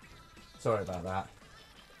 so sorry about that.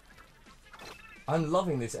 I'm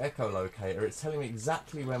loving this echolocator. It's telling me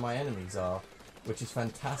exactly where my enemies are, which is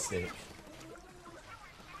fantastic.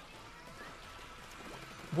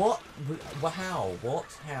 What? How? What?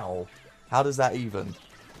 How? How does that even?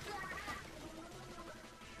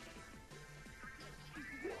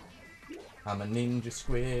 I'm a ninja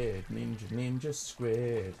squid. Ninja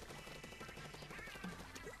squid.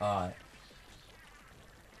 Alright.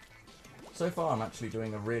 So far I'm actually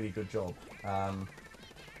doing a really good job.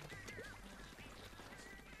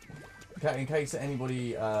 In case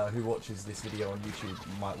anybody who watches this video on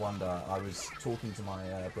YouTube might wonder, I was talking to my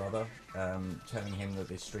brother, telling him that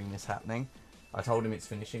this stream is happening. I told him it's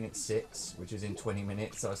finishing at 6, which is in 20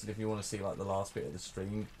 minutes. So I said, if you want to see like the last bit of the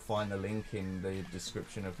stream, find the link in the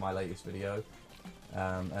description of my latest video,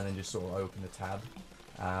 and then just sort of open the tab.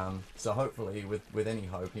 So hopefully, with any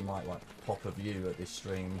hope, he might like pop a view at this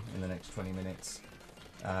stream in the next 20 minutes.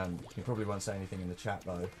 He probably won't say anything in the chat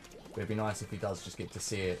though. But it'd be nice if he does just get to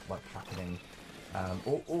see it like happening.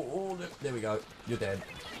 Oh, there we go. You're dead.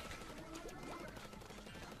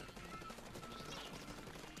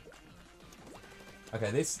 Okay,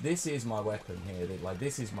 this is my weapon here. Like,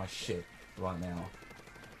 this is my shit right now.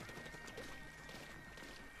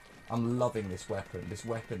 I'm loving this weapon. This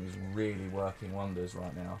weapon is really working wonders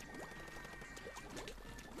right now.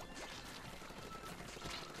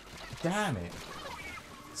 Damn it!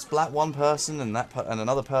 Splat one person and and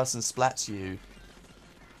another person splats you.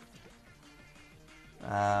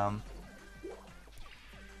 Oh,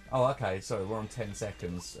 okay. Sorry, we're on 10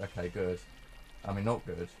 seconds. Okay, good. I mean, not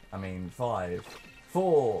good. I mean, 5,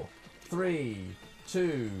 4, 3,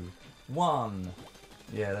 2, 1.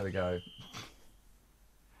 Yeah, there we go.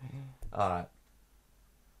 Alright.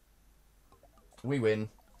 We win.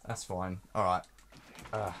 That's fine. Alright.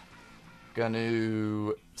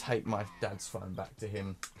 Gonna take my dad's phone back to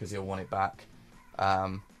him because he'll want it back.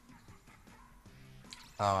 Alright.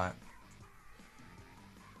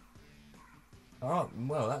 Alright,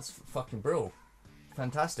 well, that's fucking brilliant.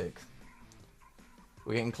 Fantastic.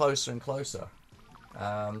 We're getting closer and closer. Look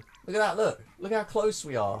at that, look. Look how close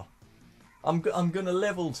we are. I'm gonna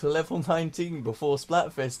level to level 19 before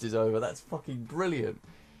Splatfest is over. That's fucking brilliant.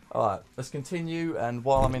 Alright, let's continue, and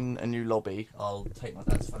while I'm in a new lobby, I'll take my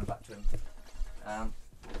dad's phone back to him.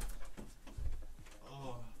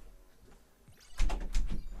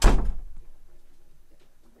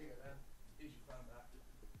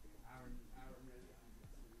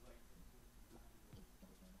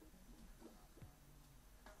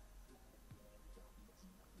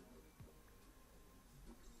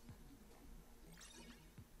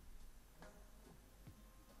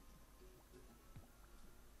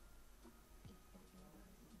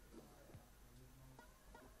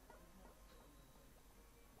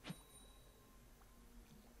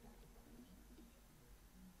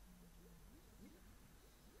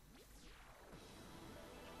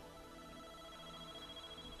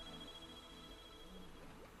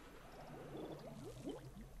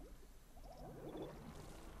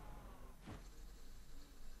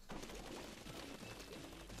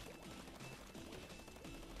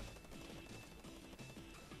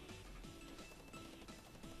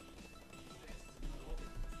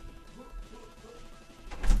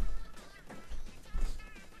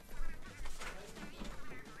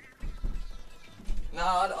 No,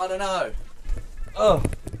 I don't know.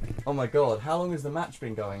 Oh my god, how long has the match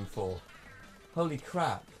been going for? Holy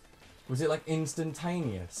crap. Was it like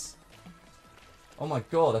instantaneous? Oh my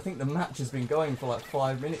god, I think the match has been going for like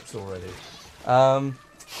 5 minutes already. God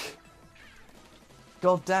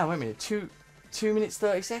damn, wait a minute, 2 minutes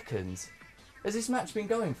 30 seconds? Has this match been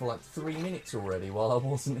going for like 3 minutes already while I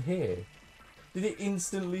wasn't here? Did it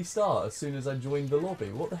instantly start as soon as I joined the lobby?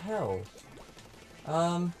 What the hell?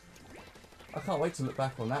 I can't wait to look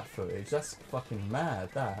back on that footage. That's fucking mad,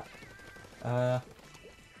 that. That's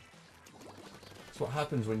what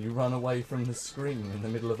happens when you run away from the screen in the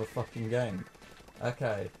middle of a fucking game.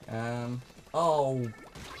 Okay, oh,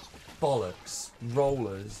 bollocks.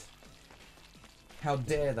 Rollers. How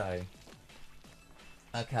dare they?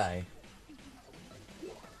 Okay.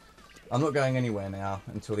 I'm not going anywhere now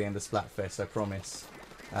until the end of Splatfest, I promise.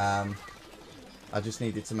 I just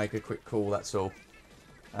needed to make a quick call, that's all.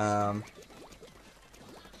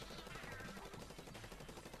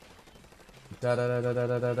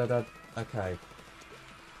 Okay.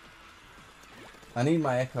 I need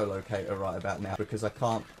my echolocator right about now because I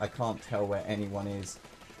can't tell where anyone is.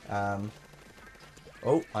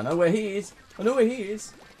 Oh, I know where he is. I know where he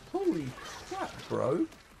is. Holy crap, bro.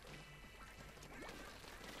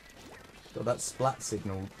 God, that splat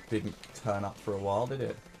signal didn't turn up for a while, did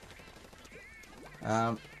it?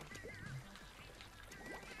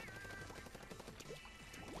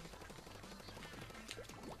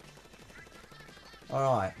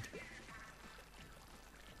 Alright.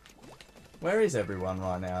 Where is everyone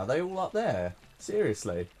right now? Are they all up there?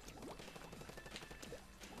 Seriously?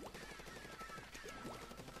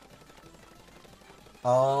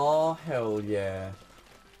 Oh, hell yeah.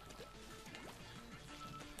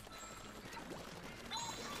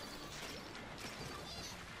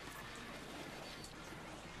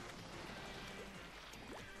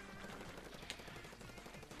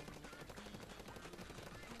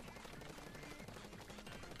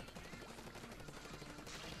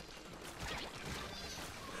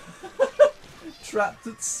 Trapped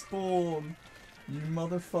at spawn. You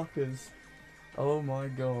motherfuckers. Oh my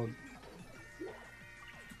god.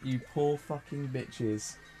 You poor fucking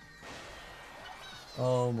bitches.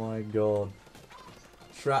 Oh my god.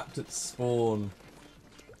 Trapped at spawn.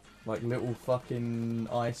 Like little fucking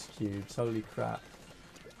ice cubes. Holy crap.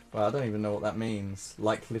 Well, I don't even know what that means.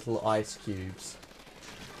 Like little ice cubes.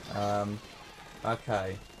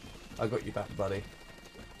 Okay. I got you back, buddy.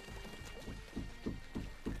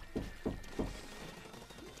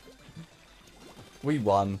 We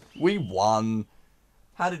won. We won.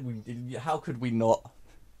 How did we... How could we not?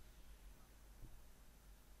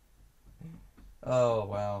 Oh,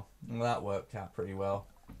 wow. Well, that worked out pretty well.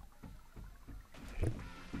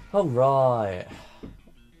 Alright.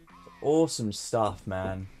 Awesome stuff,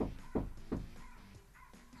 man.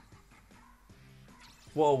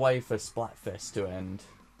 What a way for Splatfest to end.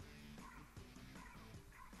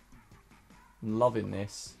 I'm loving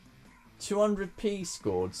this. 200p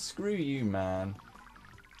scored. Screw you, man.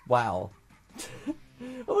 Wow.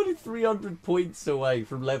 I'm only 300 points away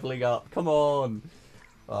from leveling up. Come on.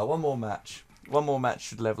 One more match. One more match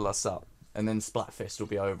should level us up. And then Splatfest will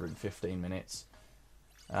be over in 15 minutes.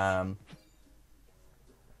 Wow.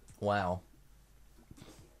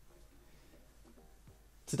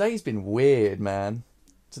 Today's been weird, man.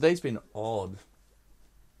 Today's been odd.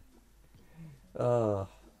 I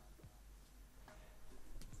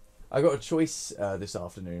got a choice this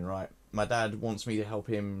afternoon, right? My dad wants me to help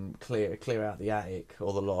him clear out the attic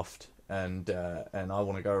or the loft, and I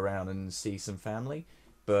want to go around and see some family,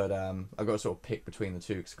 but I've got to sort of pick between the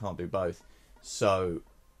two because I can't do both. So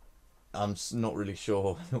I'm not really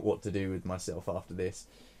sure what to do with myself after this.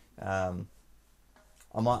 I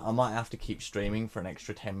might have to keep streaming for an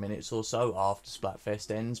extra 10 minutes or so after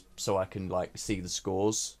Splatfest ends, so I can like see the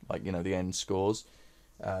scores, like, you know, the end scores.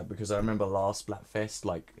 Because I remember last Splatfest,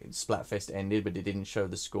 like, Splatfest ended, but it didn't show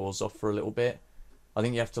the scores off for a little bit. I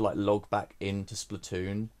think you have to, like, log back into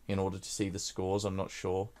Splatoon in order to see the scores. I'm not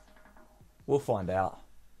sure. We'll find out.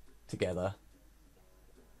 Together.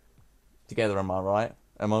 Together, am I right?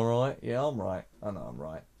 Am I right? Yeah, I'm right. I know I'm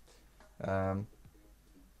right.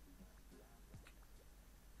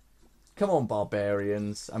 Come on,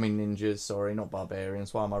 Barbarians. I mean, Ninjas. Sorry, not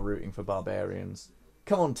Barbarians. Why am I rooting for Barbarians?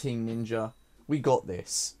 Come on, Team Ninja. We got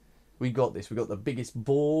this. We got this. We got the biggest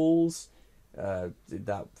balls.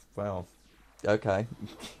 Well, okay.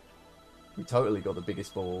 We totally got the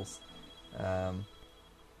biggest balls.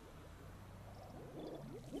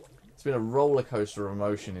 It's been a roller coaster of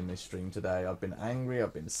emotion in this stream today. I've been angry.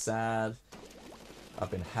 I've been sad. I've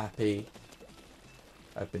been happy.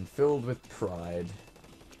 I've been filled with pride.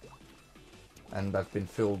 And I've been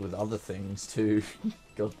filled with other things too.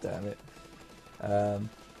 God damn it.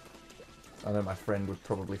 I know my friend would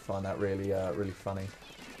probably find that really, really funny.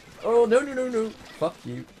 Oh, no, no, no, no. Fuck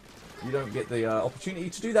you. You don't get the opportunity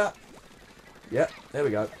to do that. Yep, there we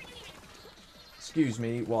go. Excuse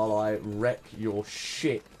me while I wreck your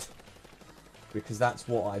shit. Because that's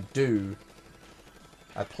what I do.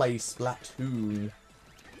 I play Splatoon.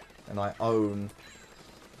 And I own...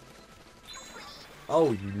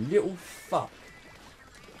 Oh, you little fuck.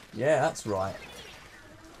 Yeah, that's right.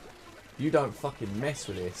 You don't fucking mess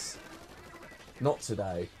with this. Not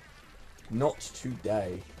today. Not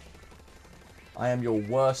today. I am your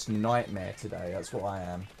worst nightmare today. That's what I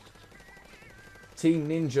am. Team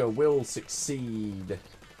Ninja will succeed.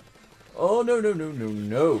 Oh, no, no, no, no,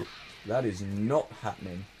 no. That is not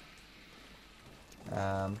happening.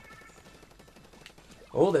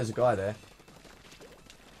 Oh, there's a guy there.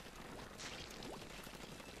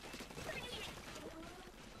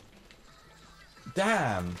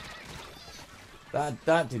 Damn.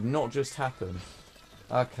 That did not just happen.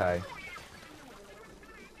 Okay.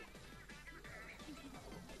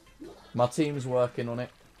 My team's working on it.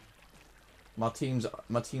 My team's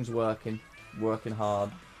working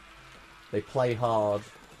hard. They play hard.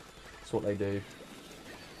 That's what they do.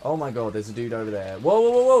 Oh my god, there's a dude over there. Whoa,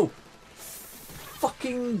 whoa, whoa, whoa!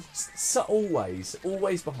 Fucking always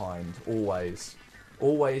behind,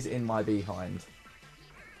 always in my behind.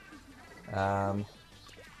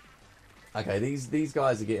 Okay, these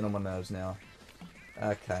guys are getting on my nerves now.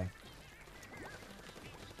 Okay.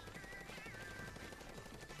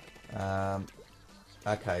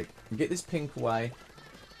 Okay, get this pink away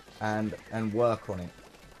and work on it.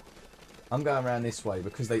 I'm going around this way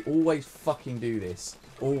because they always fucking do this.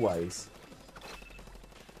 Always.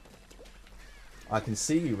 I can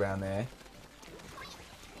see you round there.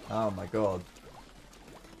 Oh my god.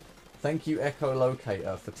 Thank you,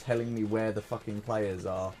 Echolocator, for telling me where the fucking players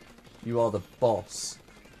are. You are the boss.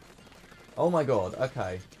 Oh my god,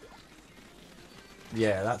 okay.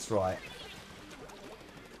 Yeah, that's right.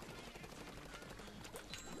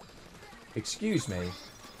 Excuse me.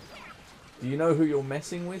 Do you know who you're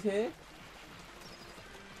messing with here?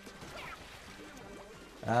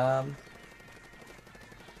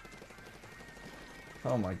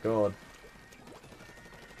 Oh my god.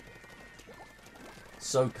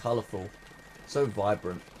 So colourful. So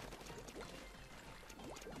vibrant.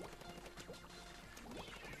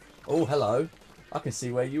 Oh, hello. I can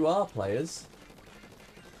see where you are, players.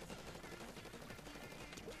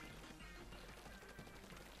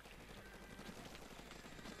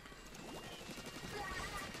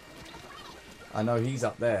 I know he's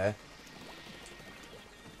up there.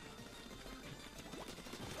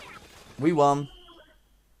 We won.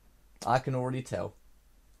 I can already tell.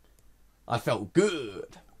 I felt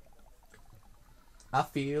good. I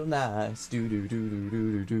feel nice. Do do do do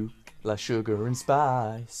do do do. Like sugar and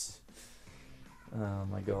spice. Oh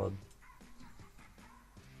my god.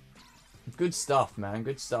 Good stuff, man.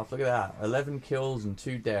 Good stuff. Look at that. 11 kills and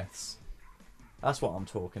 2 deaths. That's what I'm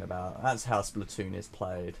talking about. That's how Splatoon is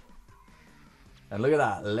played. And look at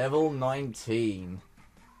that. Level 19.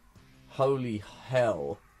 Holy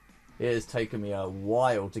hell. It has taken me a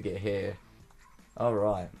while to get here.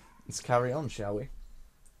 Alright. Let's carry on, shall we?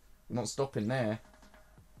 We're not stopping there.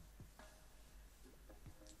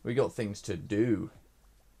 We got things to do.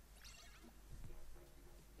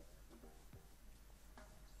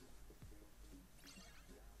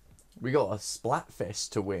 We got a Splatfest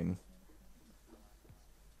to win.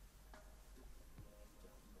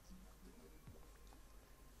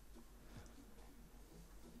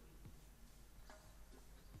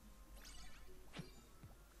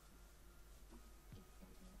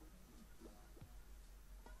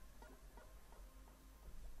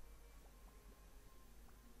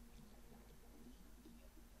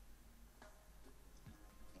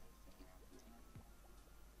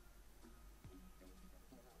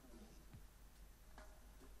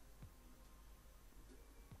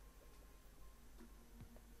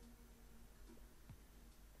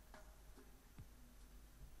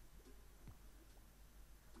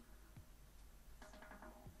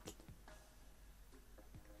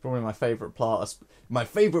 Probably my favourite part of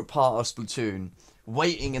Splatoon,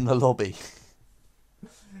 waiting in the lobby.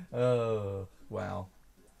 Oh, wow.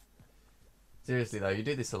 Seriously though, you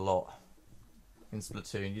do this a lot in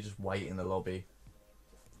Splatoon. You just wait in the lobby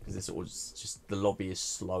because it's all just the lobby is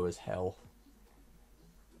slow as hell.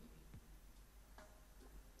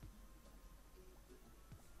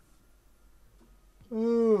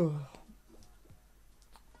 Well,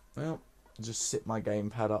 just sit my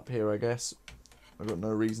gamepad up here, I guess. I've got no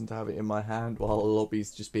reason to have it in my hand while the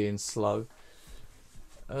lobby's just being slow.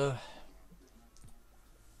 Oh.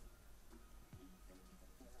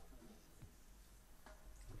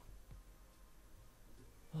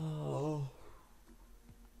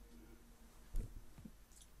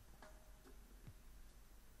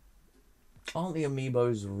 Aren't the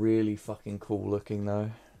amiibos really fucking cool looking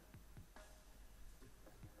though?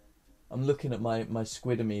 I'm looking at my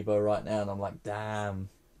squid amiibo right now and I'm like, damn.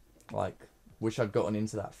 Like, wish I'd gotten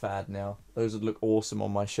into that fad now. Those would look awesome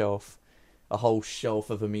on my shelf. A whole shelf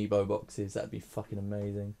of amiibo boxes. That'd be fucking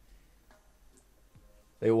amazing.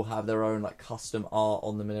 They all have their own like custom art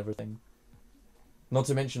on them and everything. Not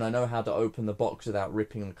to mention I know how to open the box without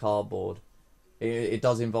ripping the cardboard. It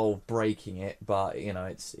does involve breaking it, but you know,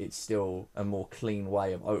 it's still a more clean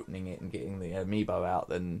way of opening it and getting the amiibo out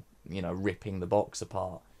than, you know, ripping the box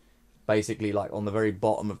apart. Basically, like on the very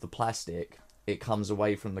bottom of the plastic, it comes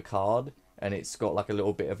away from the card and it's got like a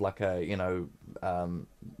little bit of like a, you know,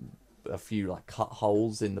 a few like cut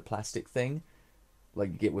holes in the plastic thing,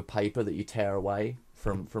 like you get with paper that you tear away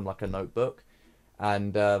from like a notebook.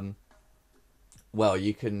 And well,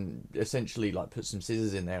 you can essentially like put some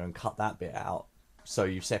scissors in there and cut that bit out, so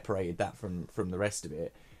you've separated that from the rest of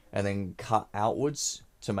it, and then cut outwards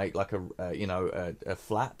to make like a you know, a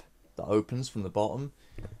flap that opens from the bottom.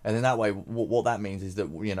 And then that way, what that means is that,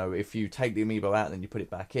 you know, if you take the amiibo out and then you put it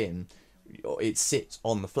back in, it sits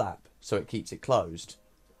on the flap, so it keeps it closed.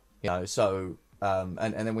 You know, so, and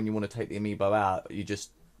then when you want to take the amiibo out, you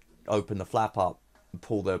just open the flap up and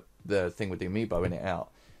pull the thing with the amiibo in it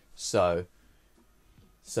out. So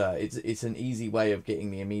it's an easy way of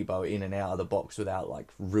getting the amiibo in and out of the box without,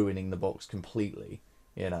 like, ruining the box completely,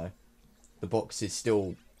 you know. The box is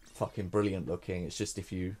still fucking brilliant looking, it's just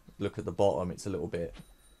if you look at the bottom, it's a little bit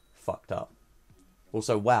fucked up.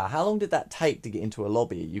 Also, wow, how long did that take to get into a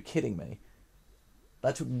lobby? Are you kidding me?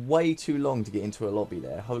 That took way too long to get into a lobby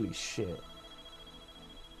there. Holy shit.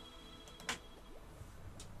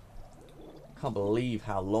 Can't believe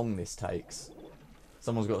how long this takes.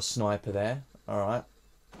 Someone's got a sniper there. Alright.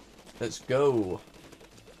 Let's go.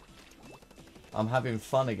 I'm having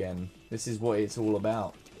fun again. This is what it's all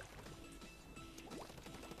about.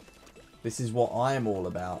 This is what I'm all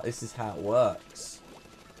about. This is how it works.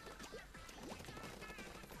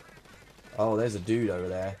 Oh, there's a dude over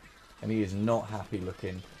there. And he is not happy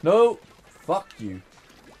looking. No! Fuck you.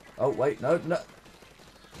 Oh, wait. No, no.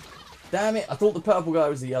 Damn it. I thought the purple guy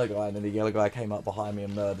was the yellow guy. And then the yellow guy came up behind me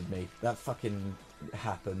and murdered me. That fucking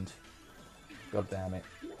happened. God damn it.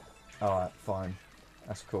 Alright, fine.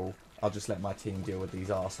 That's cool. I'll just let my team deal with these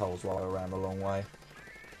assholes while I go around the long way.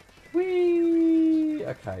 Whee!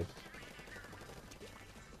 Okay.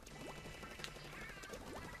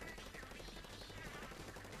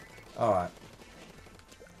 Alright.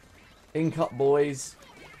 Ink up, boys.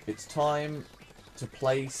 It's time to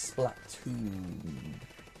play Splatoon.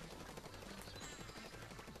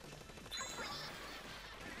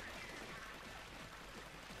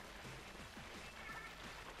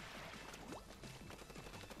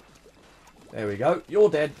 There we go. You're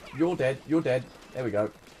dead. You're dead. You're dead. There we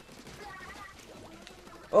go.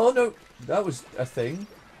 Oh, no. That was a thing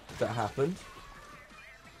that happened.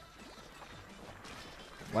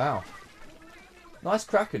 Wow. Nice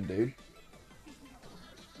cracking, dude.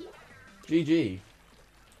 GG.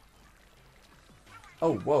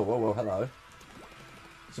 Oh, whoa, whoa, whoa, hello.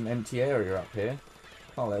 Some empty area up here.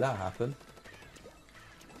 Can't let that happen.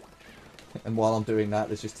 And while I'm doing that,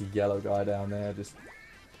 there's just a yellow guy down there just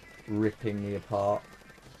ripping me apart.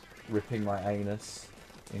 Ripping my anus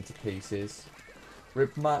into pieces.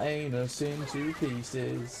 Rip my anus into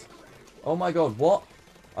pieces. Oh my god, what?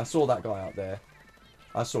 I saw that guy up there.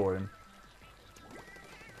 I saw him.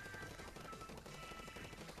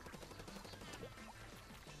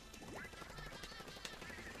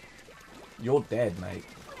 You're dead, mate.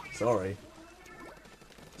 Sorry.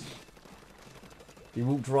 He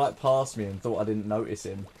walked right past me and thought I didn't notice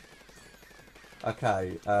him.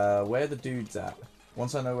 Okay, where are the dudes at?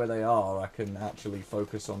 Once I know where they are, I can actually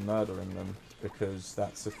focus on murdering them, because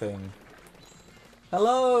that's the thing.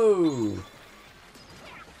 Hello!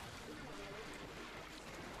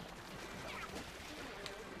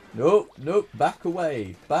 Nope, nope, back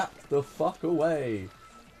away. Back the fuck away.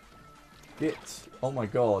 Get. Oh my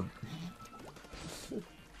god.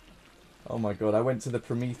 Oh my god, I went to the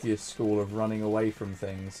Prometheus school of running away from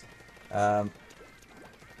things.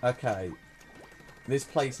 Okay. This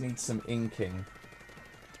place needs some inking.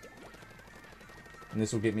 And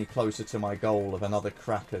this will get me closer to my goal of another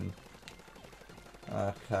Kraken.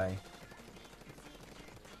 Okay.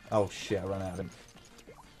 Oh shit, I ran out of him.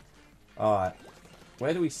 Alright.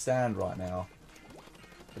 Where do we stand right now?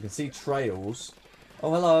 I can see trails.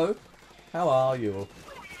 Oh, hello. How are you?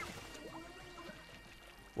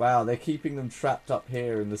 Wow, they're keeping them trapped up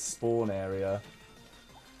here in the spawn area.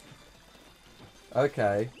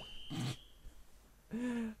 Okay.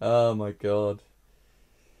 Oh my god.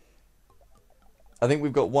 I think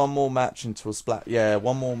we've got one more match until Splat... Yeah,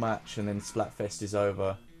 one more match and then Splatfest is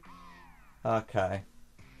over. Okay.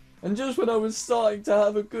 And just when I was starting to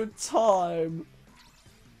have a good time.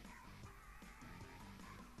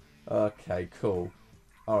 Okay, cool.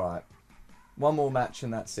 Alright. One more match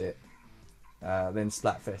and that's it. Then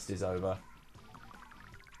Splatfest is over.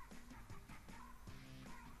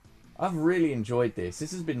 I've really enjoyed this.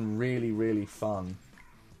 This has been really, really fun.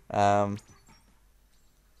 Oh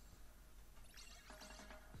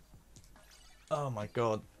my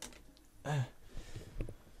god.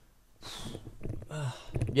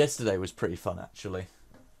 Yesterday was pretty fun, actually.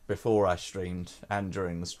 Before I streamed and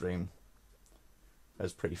during the stream. It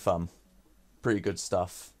was pretty fun. Pretty good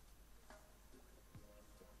stuff.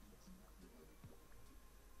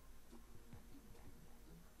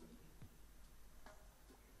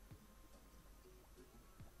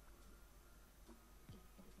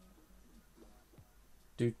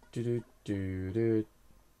 Do do do do do.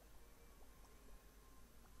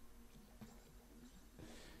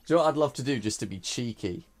 you know what I'd love to do just to be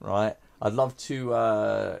cheeky, right? I'd love to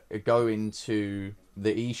go into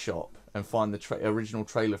the eShop and find the original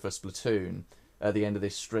trailer for Splatoon at the end of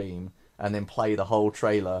this stream, and then play the whole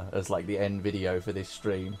trailer as like the end video for this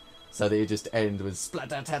stream, so that it just end with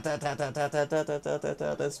Splatoon.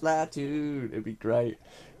 It'd be great,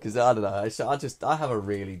 because I don't know. I have a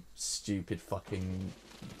really stupid fucking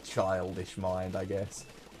childish mind, I guess.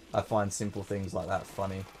 I find simple things like that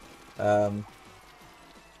funny.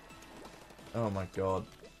 Oh my god.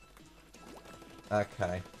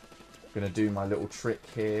 Okay. Gonna do my little trick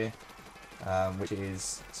here, which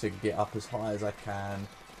is to get up as high as I can.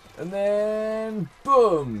 And then,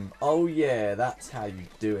 boom! Oh yeah, that's how you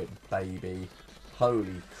do it, baby.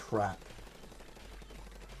 Holy crap.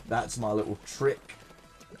 That's my little trick.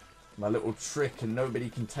 My little trick, and nobody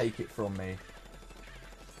can take it from me.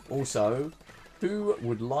 Also, who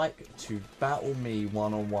would like to battle me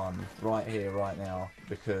one-on-one right here, right now?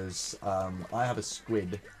 Because I have a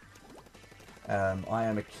squid. I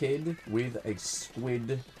am a kid with a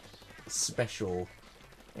squid special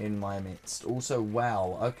in my midst. Also,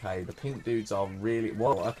 wow, okay, the pink dudes are really...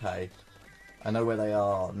 Whoa, okay. I know where they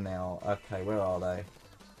are now. Okay, where are they?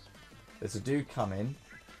 There's a dude coming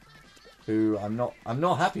who I'm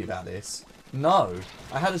not happy about this. No,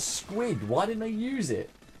 I had a squid. Why didn't I use it?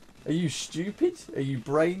 Are you stupid? Are you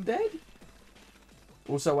brain dead?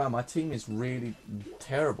 Also, wow, my team is really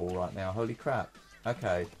terrible right now. Holy crap.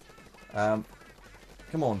 Okay. Come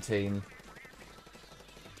on, team.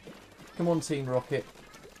 Come on, Team Rocket.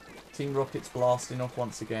 Team Rocket's blasting off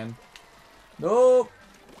once again. No!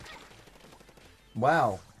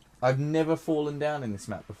 Wow. I've never fallen down in this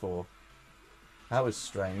map before. That was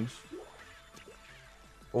strange.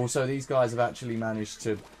 Also, these guys have actually managed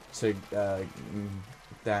to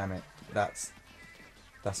damn it. That's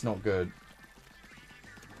not good.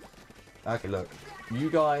 Okay, look.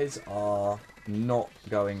 You guys are not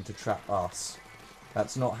going to trap us.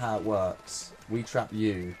 That's not how it works. We trap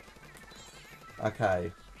you.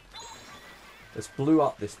 Okay. Let's blew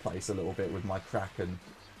up this place a little bit with my Kraken.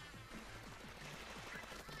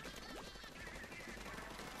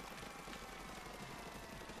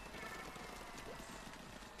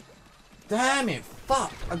 Damn it!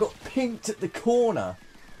 Fuck! I got pinked at the corner.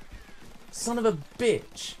 Son of a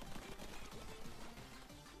bitch.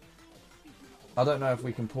 I don't know if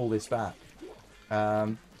we can pull this back.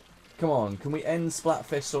 Come on, can we end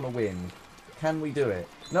Splatfest on a win? Can we do it?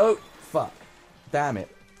 No! Fuck. Damn it.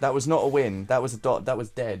 That was not a win. That was a dot. That was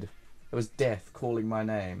dead. That was death calling my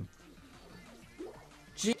name.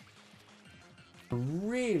 Gee.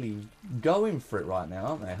 Really going for it right now,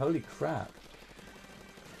 aren't they? Holy crap.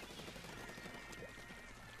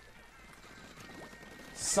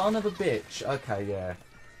 Son of a bitch. Okay, yeah.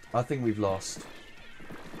 I think we've lost.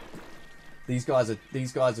 These guys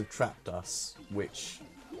have trapped us, which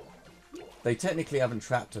they technically haven't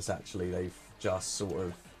trapped us actually. They've just sort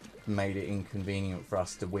of made it inconvenient for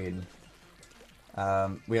us to win.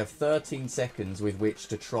 We have 13 seconds with which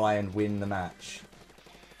to try and win the match,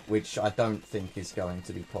 which I don't think is going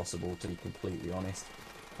to be possible, to be completely honest.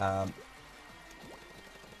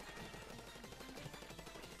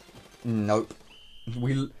 Nope.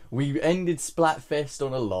 We ended Splatfest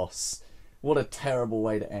on a loss. What a terrible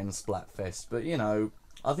way to end Splatfest. But, you know,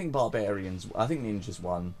 I think Barbarians... I think Ninjas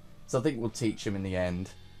won. So I think we'll teach them in the end.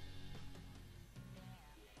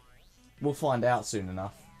 We'll find out soon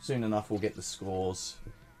enough. Soon enough we'll get the scores.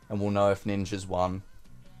 And we'll know if Ninjas won.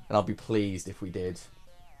 And I'll be pleased if we did.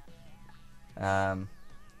 I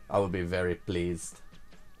would be very pleased.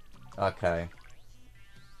 Okay.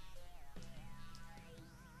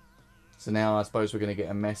 So now I suppose we're going to get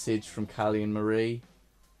a message from Callie and Marie.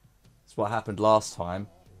 That's what happened last time.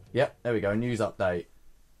 Yep, there we go. News update.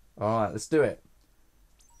 Alright, let's do it.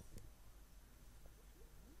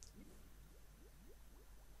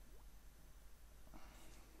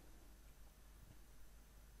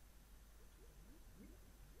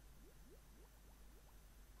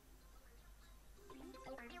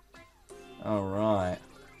 Alright.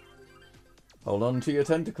 Hold on to your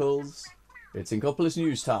tentacles. It's Incopolis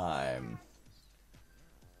news time.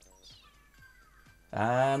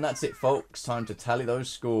 And that's it, folks. Time to tally those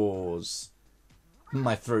scores.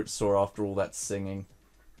 My throat's sore after all that singing.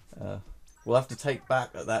 We'll have to take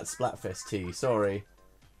back that Splatfest tea. Sorry.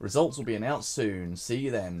 Results will be announced soon. See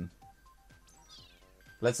you then.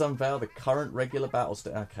 Let's unveil the current regular battle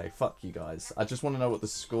state. Okay, fuck you guys. I just want to know what the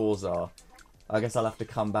scores are. I guess I'll have to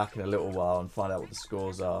come back in a little while and find out what the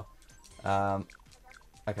scores are.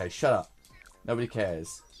 Okay, shut up. Nobody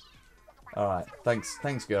cares. Alright,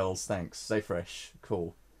 thanks girls, thanks. Stay fresh.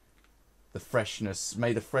 Cool. The freshness,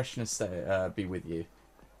 may the freshness be with you.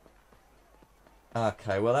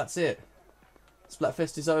 Okay, well that's it.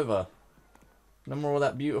 Splatfest is over. No more all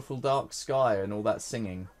that beautiful dark sky and all that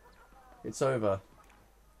singing. It's over.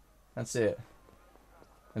 That's it.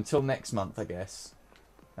 Until next month, I guess.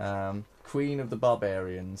 Queen of the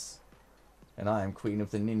Barbarians. And I am Queen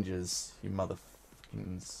of the Ninjas, you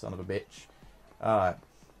motherfucking son of a bitch. Alright.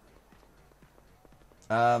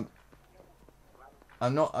 I'm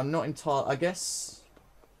not entirely, I guess,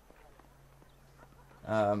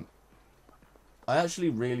 I actually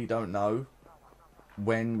really don't know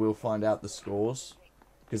when we'll find out the scores.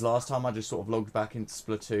 Because last time I just sort of logged back into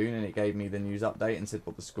Splatoon and it gave me the news update and said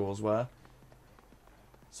what the scores were.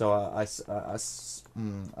 So I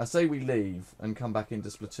say we leave and come back into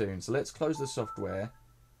Splatoon. So let's close the software.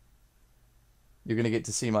 You're going to get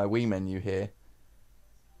to see my Wii menu here.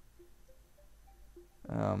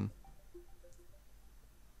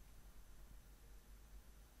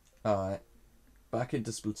 Alright. Back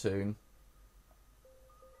into Splatoon.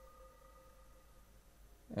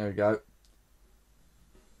 There we go.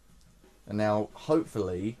 And now,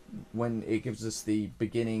 hopefully, when it gives us the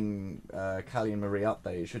beginning Callie and Marie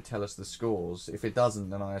update, it should tell us the scores. If it doesn't,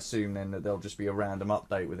 then I assume then that there'll just be a random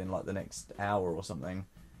update within like the next hour or something.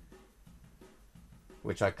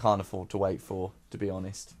 Which I can't afford to wait for, to be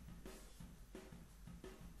honest.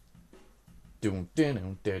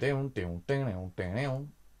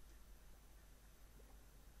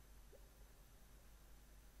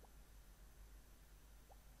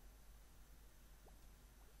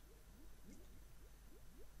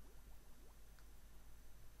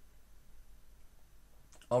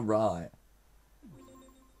 Alright.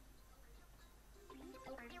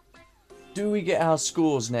 Do we get our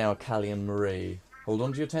scores now, Callie and Marie? Hold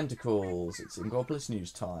on to your tentacles. It's Ingopolis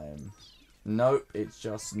news time. Nope, it's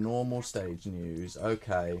just normal stage news.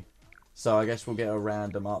 Okay. So I guess we'll get a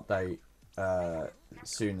random update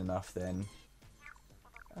soon enough then.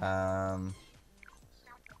 God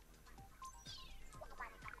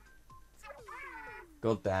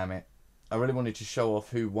damn it. I really wanted to show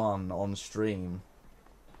off who won on stream.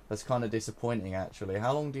 That's kind of disappointing, actually.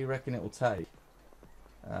 How long do you reckon it will take?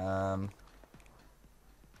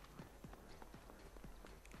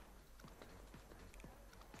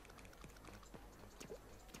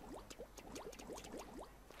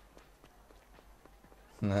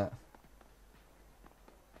 Nah.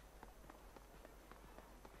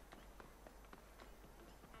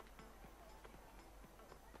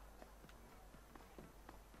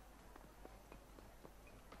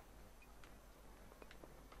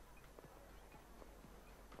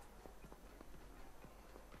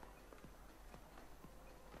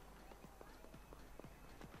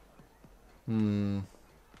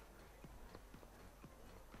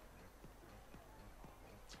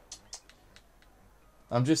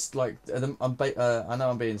 I'm just like I know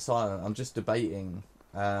I'm being silent. I'm just debating.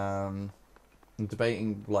 I'm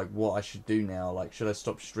debating like what I should do now. Like, should I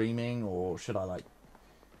stop streaming or should I like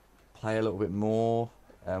play a little bit more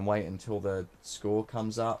and wait until the score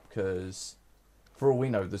comes up? Because for all we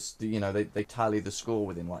know, this they tally the score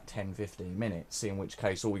within like 10-15 minutes. In which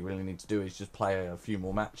case, all we really need to do is just play a few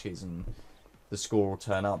more matches and the score will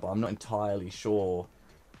turn up. But I'm not entirely sure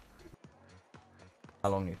how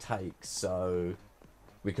long it takes. So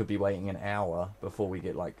we could be waiting an hour before we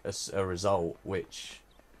get like a result, which,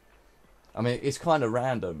 I mean, it's kind of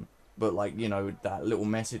random, but like, you know, that little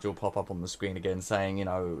message will pop up on the screen again saying, you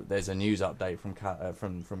know, there's a news update from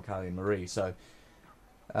Callie and Marie. So,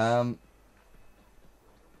 oh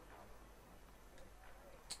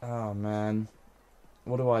man,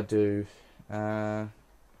 what do I do?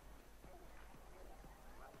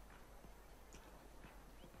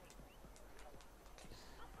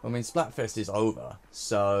 I mean, Splatfest is over,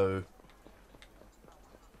 so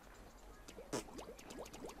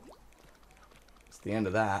it's the end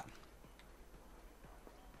of that.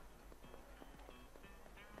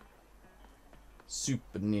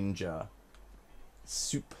 Super Ninja.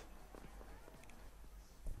 Soup.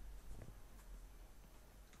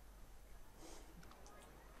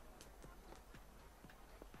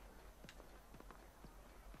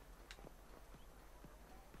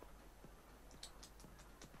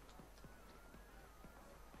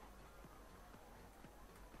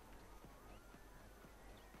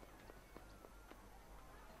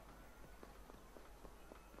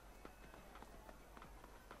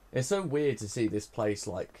 It's so weird to see this place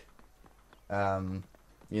like,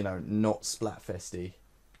 you know, not Splatfesty.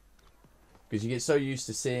 Because you get so used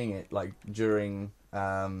to seeing it like during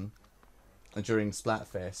Splatfest,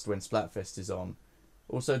 when Splatfest is on.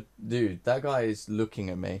 Also, dude, that guy is looking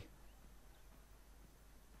at me.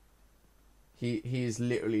 He is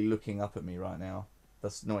literally looking up at me right now.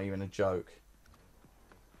 That's not even a joke.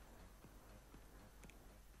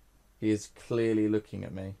 He is clearly looking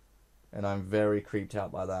at me, and I'm very creeped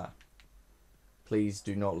out by that. Please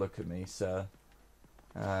do not look at me, sir.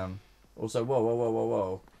 Also, whoa, whoa, whoa, whoa,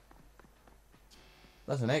 whoa.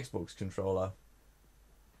 That's an Xbox controller.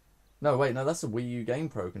 No, wait, no, that's a Wii U Game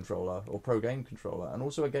Pro controller, or Pro Game controller, and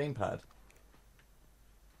also a gamepad.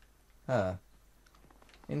 Huh.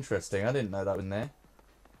 Interesting, I didn't know that was in there.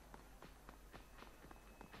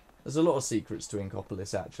 There's a lot of secrets to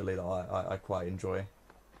Inkopolis, actually, that I quite enjoy.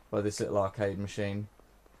 Like this little arcade machine.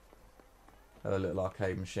 A little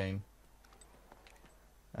arcade machine.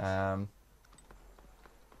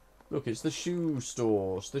 Look, it's the shoe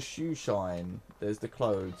store. It's the shoe shine. There's the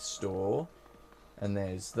clothes store. And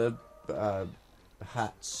there's the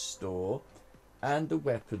hat store. And the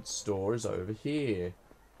weapons store is over here.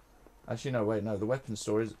 Actually, no, wait, no. The weapons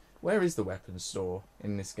store is... Where is the weapons store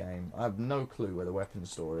in this game? I have no clue where the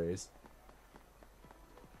weapons store is.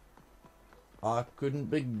 I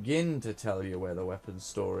couldn't begin to tell you where the weapons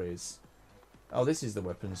store is. Oh, this is the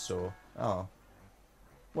weapons store. Oh.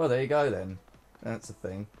 Well, there you go then. That's a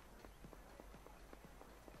thing.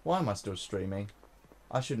 Why am I still streaming?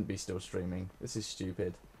 I shouldn't be still streaming. This is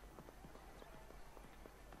stupid.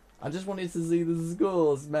 I just wanted to see the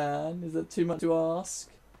scores, man. Is that too much to ask?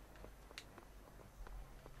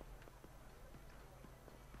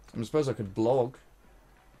 I suppose I could blog.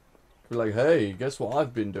 Be like, hey, guess what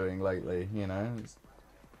I've been doing lately? You know, it's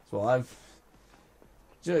what I've...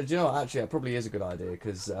 Do you know what? Actually, that probably is a good idea,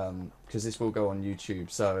 because this will go on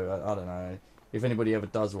YouTube, so I don't know. If anybody ever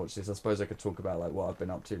does watch this, I suppose I could talk about like what I've been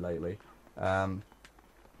up to lately. In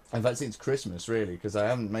fact, since Christmas, really, because I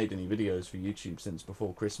haven't made any videos for YouTube since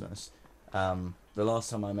before Christmas. The last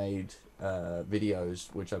time I made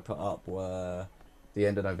videos, which I put up, were the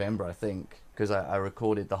end of November, I think, because I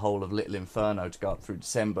recorded the whole of Little Inferno to go up through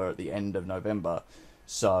December at the end of November.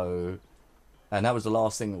 So, and that was the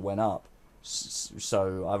last thing that went up.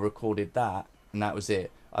 So I recorded that, and that was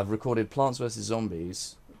it. I've recorded Plants vs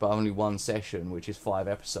Zombies, but only one session, which is 5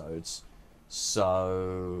 episodes.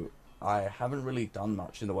 So I haven't really done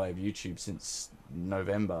much in the way of YouTube since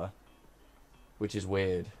November, which is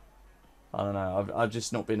weird. I don't know. I've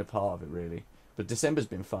just not been a part of it really. But December's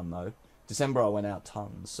been fun though. December I went out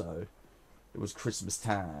tons, so it was Christmas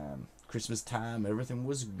time. Christmas time, everything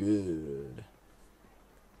was good.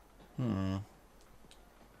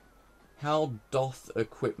 How doth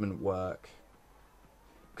equipment work?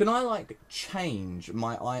 Can I, like, change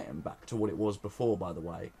my item back to what it was before, by the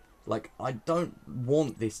way? Like, I don't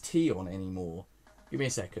want this tea on anymore. Give me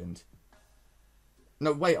a second.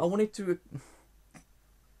 No, wait, I wanted to...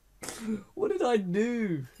 What did I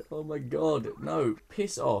do? Oh my god. No,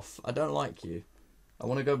 piss off. I don't like you. I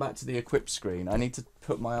want to go back to the equip screen. I need to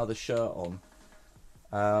put my other shirt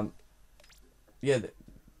on. Yeah,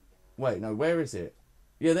 wait, no, where is it?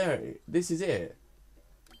 Yeah, there. This is it.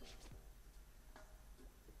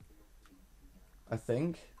 I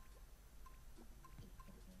think.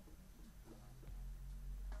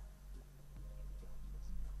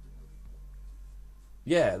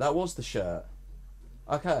 Yeah, that was the shirt.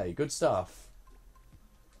 Okay, good stuff.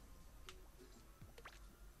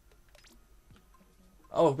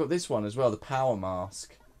 Oh, I've got this one as well, the power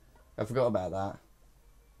mask. I forgot about that.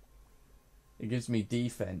 It gives me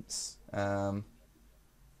defense.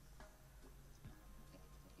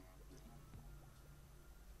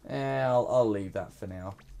 Yeah, I'll leave that for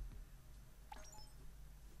now.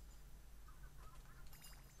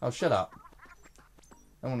 Oh, shut up.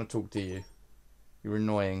 I want to talk to you. You're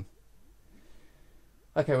annoying.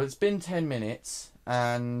 Okay, well, it's been 10 minutes,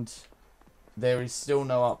 and there is still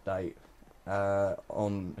no update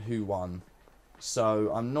on who won.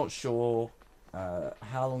 So, I'm not sure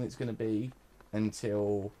how long it's going to be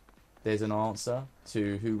until there's an answer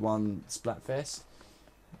to who won Splatfest.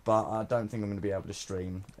 But I don't think I'm going to be able to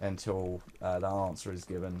stream until that answer is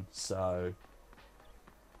given. So,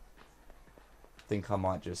 I think I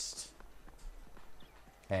might just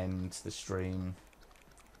end the stream.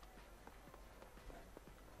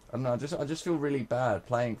 I don't know, I just feel really bad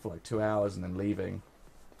playing for like 2 hours and then leaving.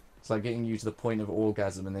 It's like getting you to the point of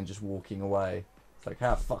orgasm and then just walking away. It's like,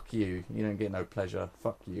 fuck you. You don't get no pleasure.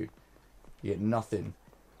 Fuck you. You get nothing.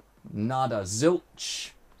 Nada.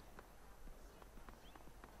 Zilch.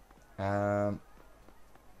 Son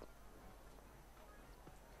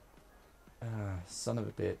of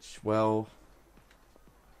a bitch. Well,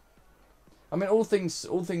 I mean, all things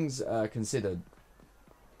considered,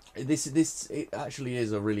 it actually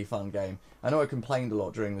is a really fun game. I know I complained a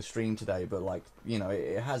lot during the stream today, but like, you know,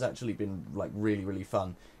 it has actually been like really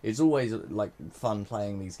fun. It's always like fun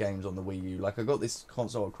playing these games on the Wii U. Like, I got this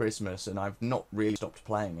console at Christmas and I've not really stopped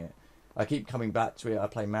playing it. I keep coming back to it. I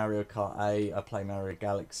play Mario Kart 8, I play Mario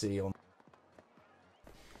Galaxy on...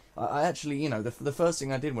 I actually, you know, the first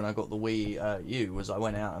thing I did when I got the Wii U was I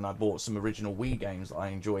went out and I bought some original Wii games that I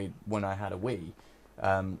enjoyed when I had a Wii.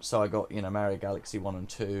 So I got, you know, Mario Galaxy 1 and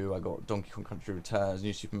 2, I got Donkey Kong Country Returns,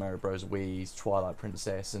 New Super Mario Bros. Wii, Twilight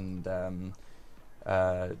Princess, and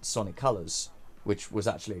Sonic Colors, which was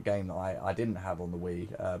actually a game that I didn't have on the Wii,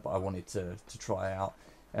 but I wanted to try out.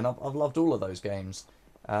 And I've loved all of those games.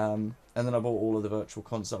 And then I bought all of the Virtual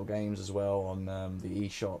Console games as well on the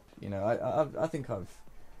eShop. You know, I think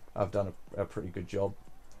I've done a pretty good job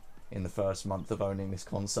in the first month of owning this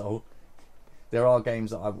console. There are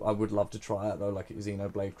games that I would love to try out though, like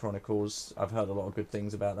Xenoblade Chronicles. I've heard a lot of good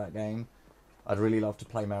things about that game. I'd really love to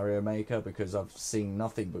play Mario Maker because I've seen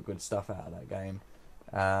nothing but good stuff out of that game.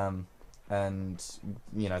 And,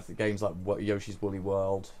 you know, the games like Yoshi's Woolly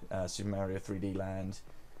World, Super Mario 3D Land,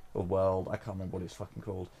 or World, I can't remember what it's fucking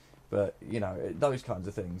called. But, you know, those kinds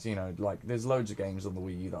of things, you know, like, there's loads of games on the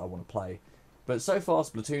Wii U that I want to play. But so far,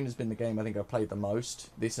 Splatoon has been the game I think I've played the most.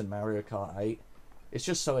 This and Mario Kart 8. It's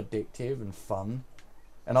just so addictive and fun.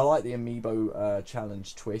 And I like the Amiibo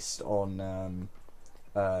challenge twist on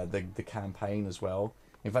the campaign as well.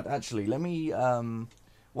 In fact, actually, let me,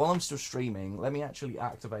 while I'm still streaming, let me actually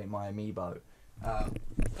activate my Amiibo.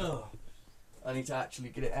 I need to actually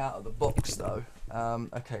get it out of the box though.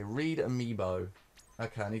 Okay, read Amiibo.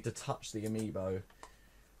 Okay, I need to touch the Amiibo.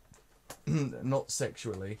 Not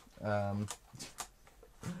sexually.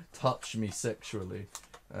 Touch me sexually.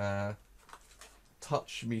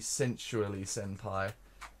 Touch me sensually, senpai.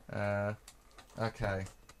 Okay.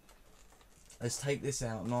 Let's take this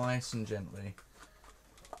out nice and gently.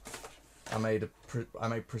 I made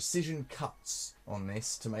precision cuts on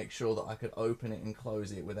this to make sure that I could open it and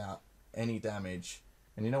close it without any damage.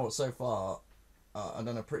 And you know what? So far, I've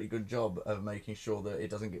done a pretty good job of making sure that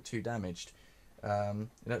it doesn't get too damaged.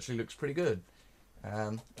 It actually looks pretty good.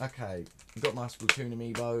 Okay, got my Splatoon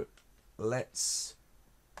amiibo. Let's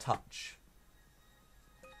touch.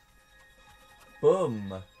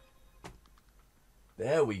 Boom.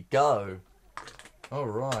 There we go. All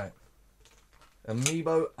right.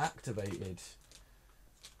 Amiibo activated.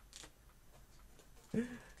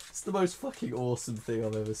 It's the most fucking awesome thing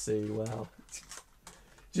I've ever seen. Wow.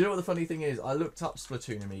 Do you know what the funny thing is? I looked up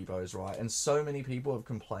Splatoon amiibos, right? And so many people have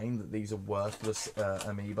complained that these are worthless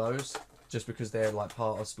amiibos just because they're like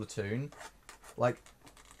part of Splatoon. Like,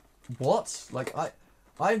 what? Like,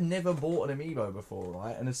 I've never bought an amiibo before,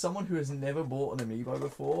 right? And as someone who has never bought an amiibo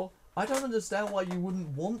before, I don't understand why you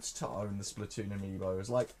wouldn't want to own the Splatoon amiibos.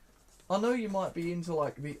 Like, I know you might be into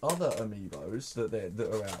like the other amiibos that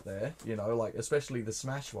are out there, you know, like especially the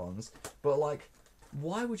Smash ones, but like,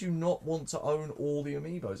 why would you not want to own all the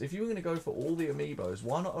amiibos? If you were going to go for all the amiibos,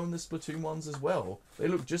 why not own the Splatoon ones as well? They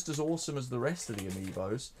look just as awesome as the rest of the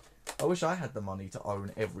amiibos. I wish I had the money to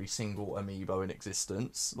own every single amiibo in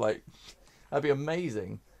existence. Like, that'd be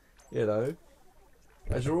amazing, you know.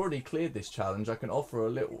 As you already cleared this challenge, I can offer a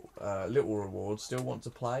little reward. Still want to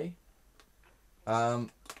play?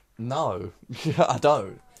 No, I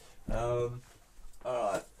don't.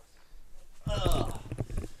 Alright.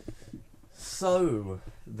 So,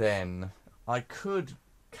 then, I could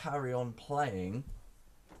carry on playing,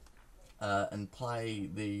 and play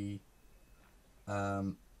the,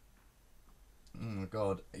 oh my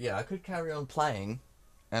god, yeah, I could carry on playing,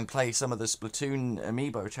 and play some of the Splatoon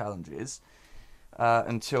amiibo challenges,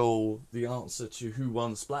 until the answer to who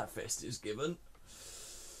won Splatfest is given.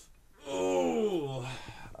 Oh,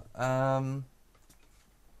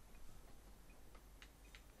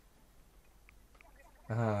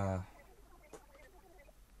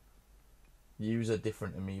 use a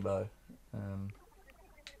different amiibo.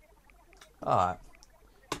 Alright.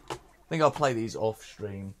 I think I'll play these off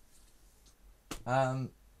stream.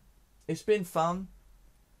 It's been fun.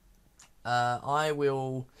 I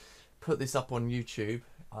will put this up on YouTube.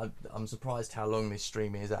 I'm surprised how long this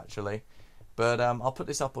stream is actually. But I'll put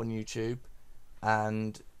this up on YouTube,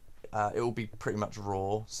 and it will be pretty much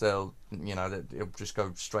raw. So, you know, it'll just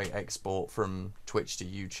go straight export from Twitch to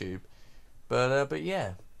YouTube. But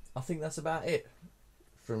yeah. I think that's about it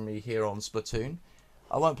from me here on Splatoon.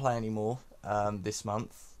 I won't play anymore this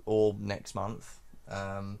month or next month.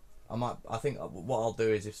 I think what I'll do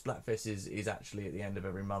is, if Splatfest is actually at the end of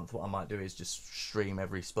every month, what I might do is just stream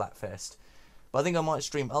every Splatfest. But I think I might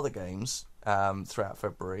stream other games throughout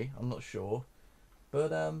February. I'm not sure,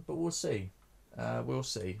 but we'll see. We'll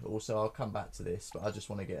see. Also, I'll come back to this, but I just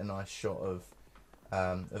want to get a nice shot of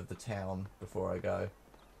the town before I go.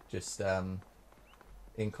 Just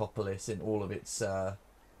Inkopolis in all of its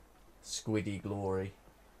squiddy glory.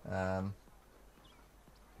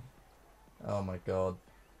 Oh my god.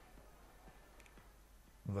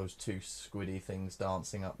 Those two squiddy things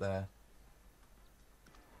dancing up there.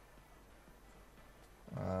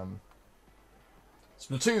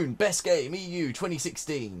 Splatoon, best game, EU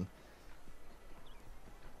 2016.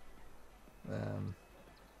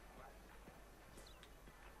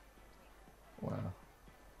 Wow.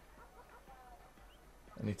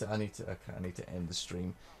 I need to end the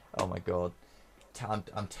stream. Oh my god.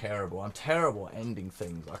 I'm terrible. I'm terrible at ending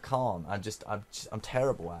things. I can't. I'm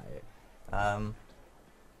terrible at it.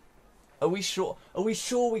 Are we sure? Are we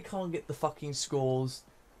sure we can't get the fucking scores?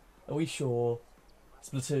 Are we sure?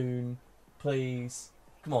 Splatoon, please.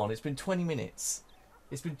 Come on, it's been 20 minutes.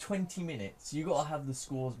 It's been 20 minutes. You gotta have the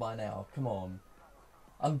scores by now. Come on.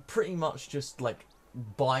 I'm pretty much just like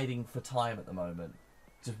biding for time at the moment.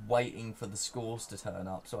 Just waiting for the scores to turn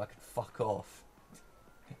up so I can fuck off.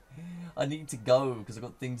 I need to go because I've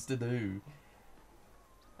got things to do.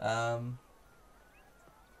 I'm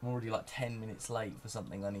already like 10 minutes late for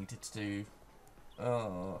something I needed to do.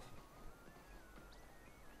 Oh.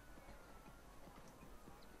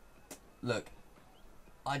 Look,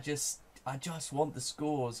 I just want the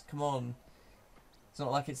scores. Come on. It's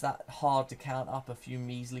not like it's that hard to count up a few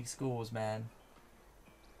measly scores, man.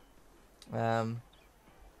 I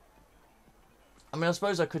mean, I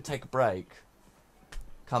suppose I could take a break.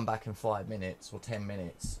 Come back in 5 minutes or 10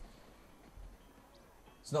 minutes.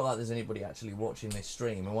 It's not like there's anybody actually watching this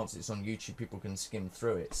stream, and once it's on YouTube, people can skim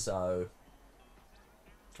through it, so...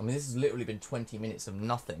 I mean, this has literally been 20 minutes of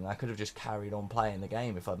nothing. I could have just carried on playing the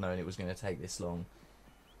game if I'd known it was going to take this long.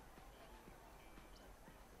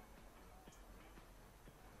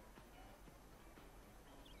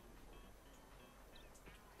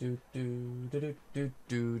 Do do do do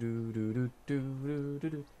do do do do do do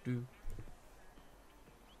do do.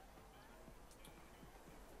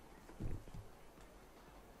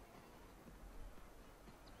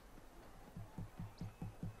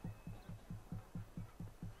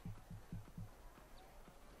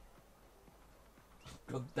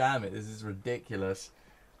 God damn it, this is ridiculous.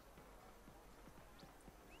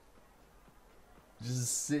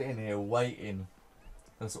 Just sitting here waiting.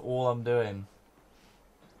 That's all I'm doing.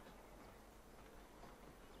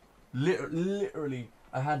 Literally,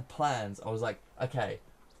 I had plans. I was like, okay,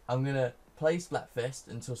 I'm going to play Splatfest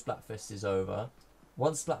until Splatfest is over.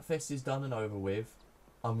 Once Splatfest is done and over with,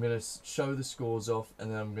 I'm going to show the scores off,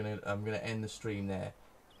 and then I'm going to end the stream there.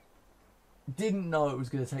 Didn't know it was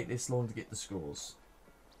going to take this long to get the scores.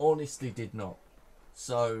 Honestly did not.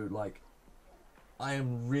 So, like, I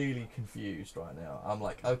am really confused right now. I'm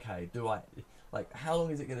like, okay, how long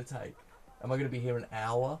is it going to take? Am I going to be here an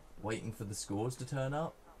hour waiting for the scores to turn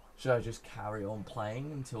up? Should I just carry on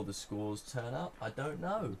playing until the scores turn up? I don't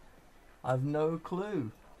know. I've no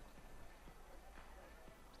clue.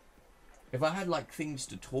 If I had, like, things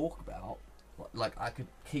to talk about, like, I could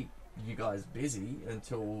keep you guys busy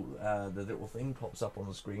until the little thing pops up on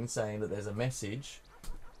the screen saying that there's a message.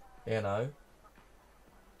 You know.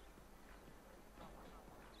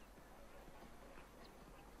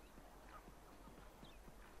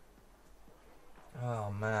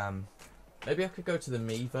 Oh man, maybe I could go to the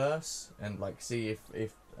Miiverse and like see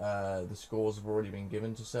if the scores have already been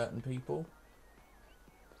given to certain people.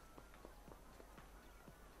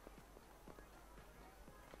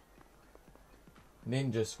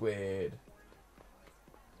 Ninja Squid.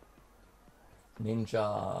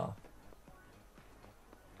 Ninja.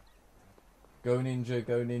 Go Ninja,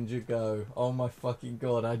 go Ninja, go. Oh my fucking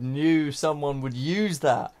god, I knew someone would use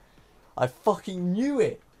that. I fucking knew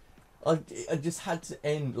it. I just had to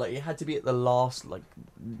end, like, it had to be at the last, like,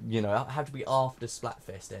 you know, it had to be after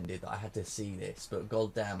Splatfest ended that I had to see this. But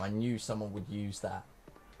goddamn, I knew someone would use that.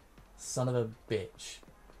 Son of a bitch.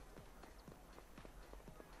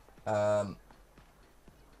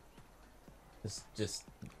 There's just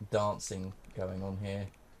dancing going on here.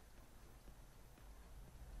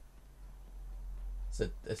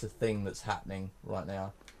 It's a thing that's happening right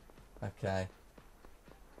now. Okay.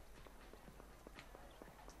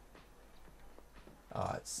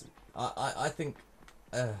 I think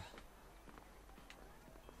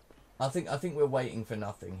we're waiting for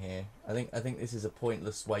nothing here. I think this is a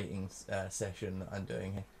pointless waiting session that I'm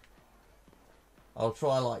doing here. I'll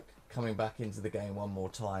try like coming back into the game one more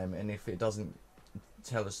time, and if it doesn't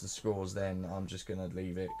tell us the scores, then I'm just gonna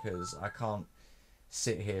leave it because I can't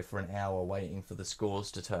sit here for an hour waiting for the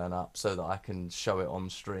scores to turn up so that I can show it on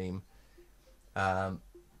stream.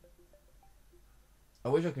 I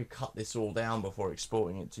wish I could cut this all down before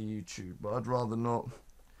exporting it to YouTube, but I'd rather not.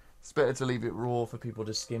 It's better to leave it raw for people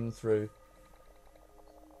to skim through.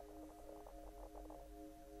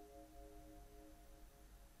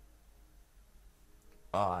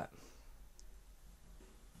 Alright.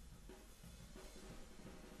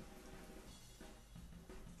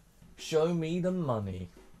 Show me the money.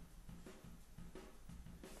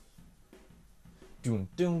 Doom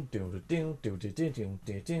doom doom doom doom doom doom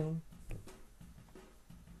doom doom.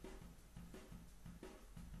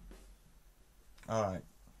 Alright.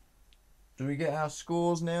 Do we get our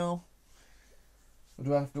scores now? Or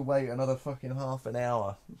do I have to wait another fucking half an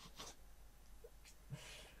hour?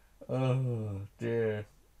 Oh dear.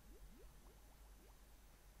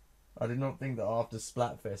 I did not think that after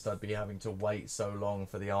Splatfest I'd be having to wait so long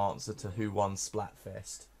for the answer to who won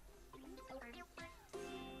Splatfest.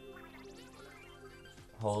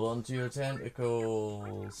 Hold on to your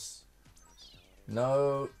tentacles.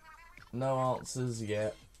 No answers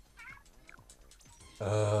yet.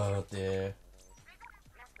 Oh dear.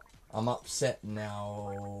 I'm upset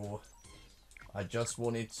now. I just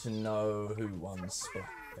wanted to know who won Splatfest.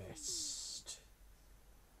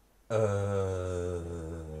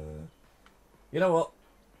 You know what?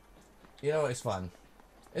 You know what? It's fine.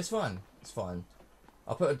 It's fine. It's fine.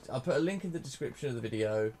 I'll put a link in the description of the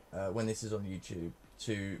video when this is on YouTube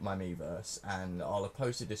to my Miiverse, and I'll have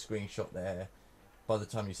posted a screenshot there by the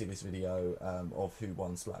time you see this video of who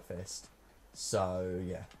won Splatfest. So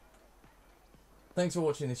yeah. Thanks for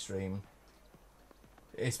watching this stream.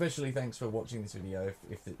 Especially thanks for watching this video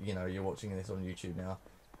if you know you're watching this on YouTube now.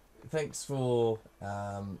 Thanks for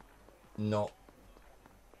not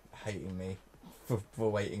hating me for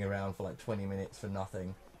waiting around for like 20 minutes for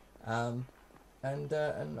nothing. And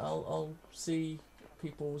I'll see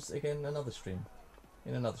people's again another stream.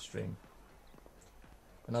 In another stream.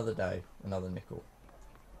 Another day, another nickel.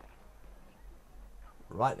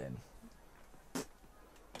 Right then.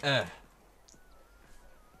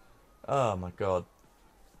 Oh my god.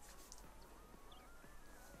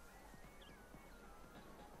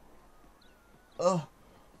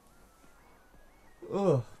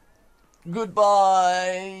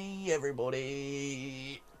 Goodbye,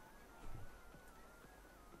 everybody.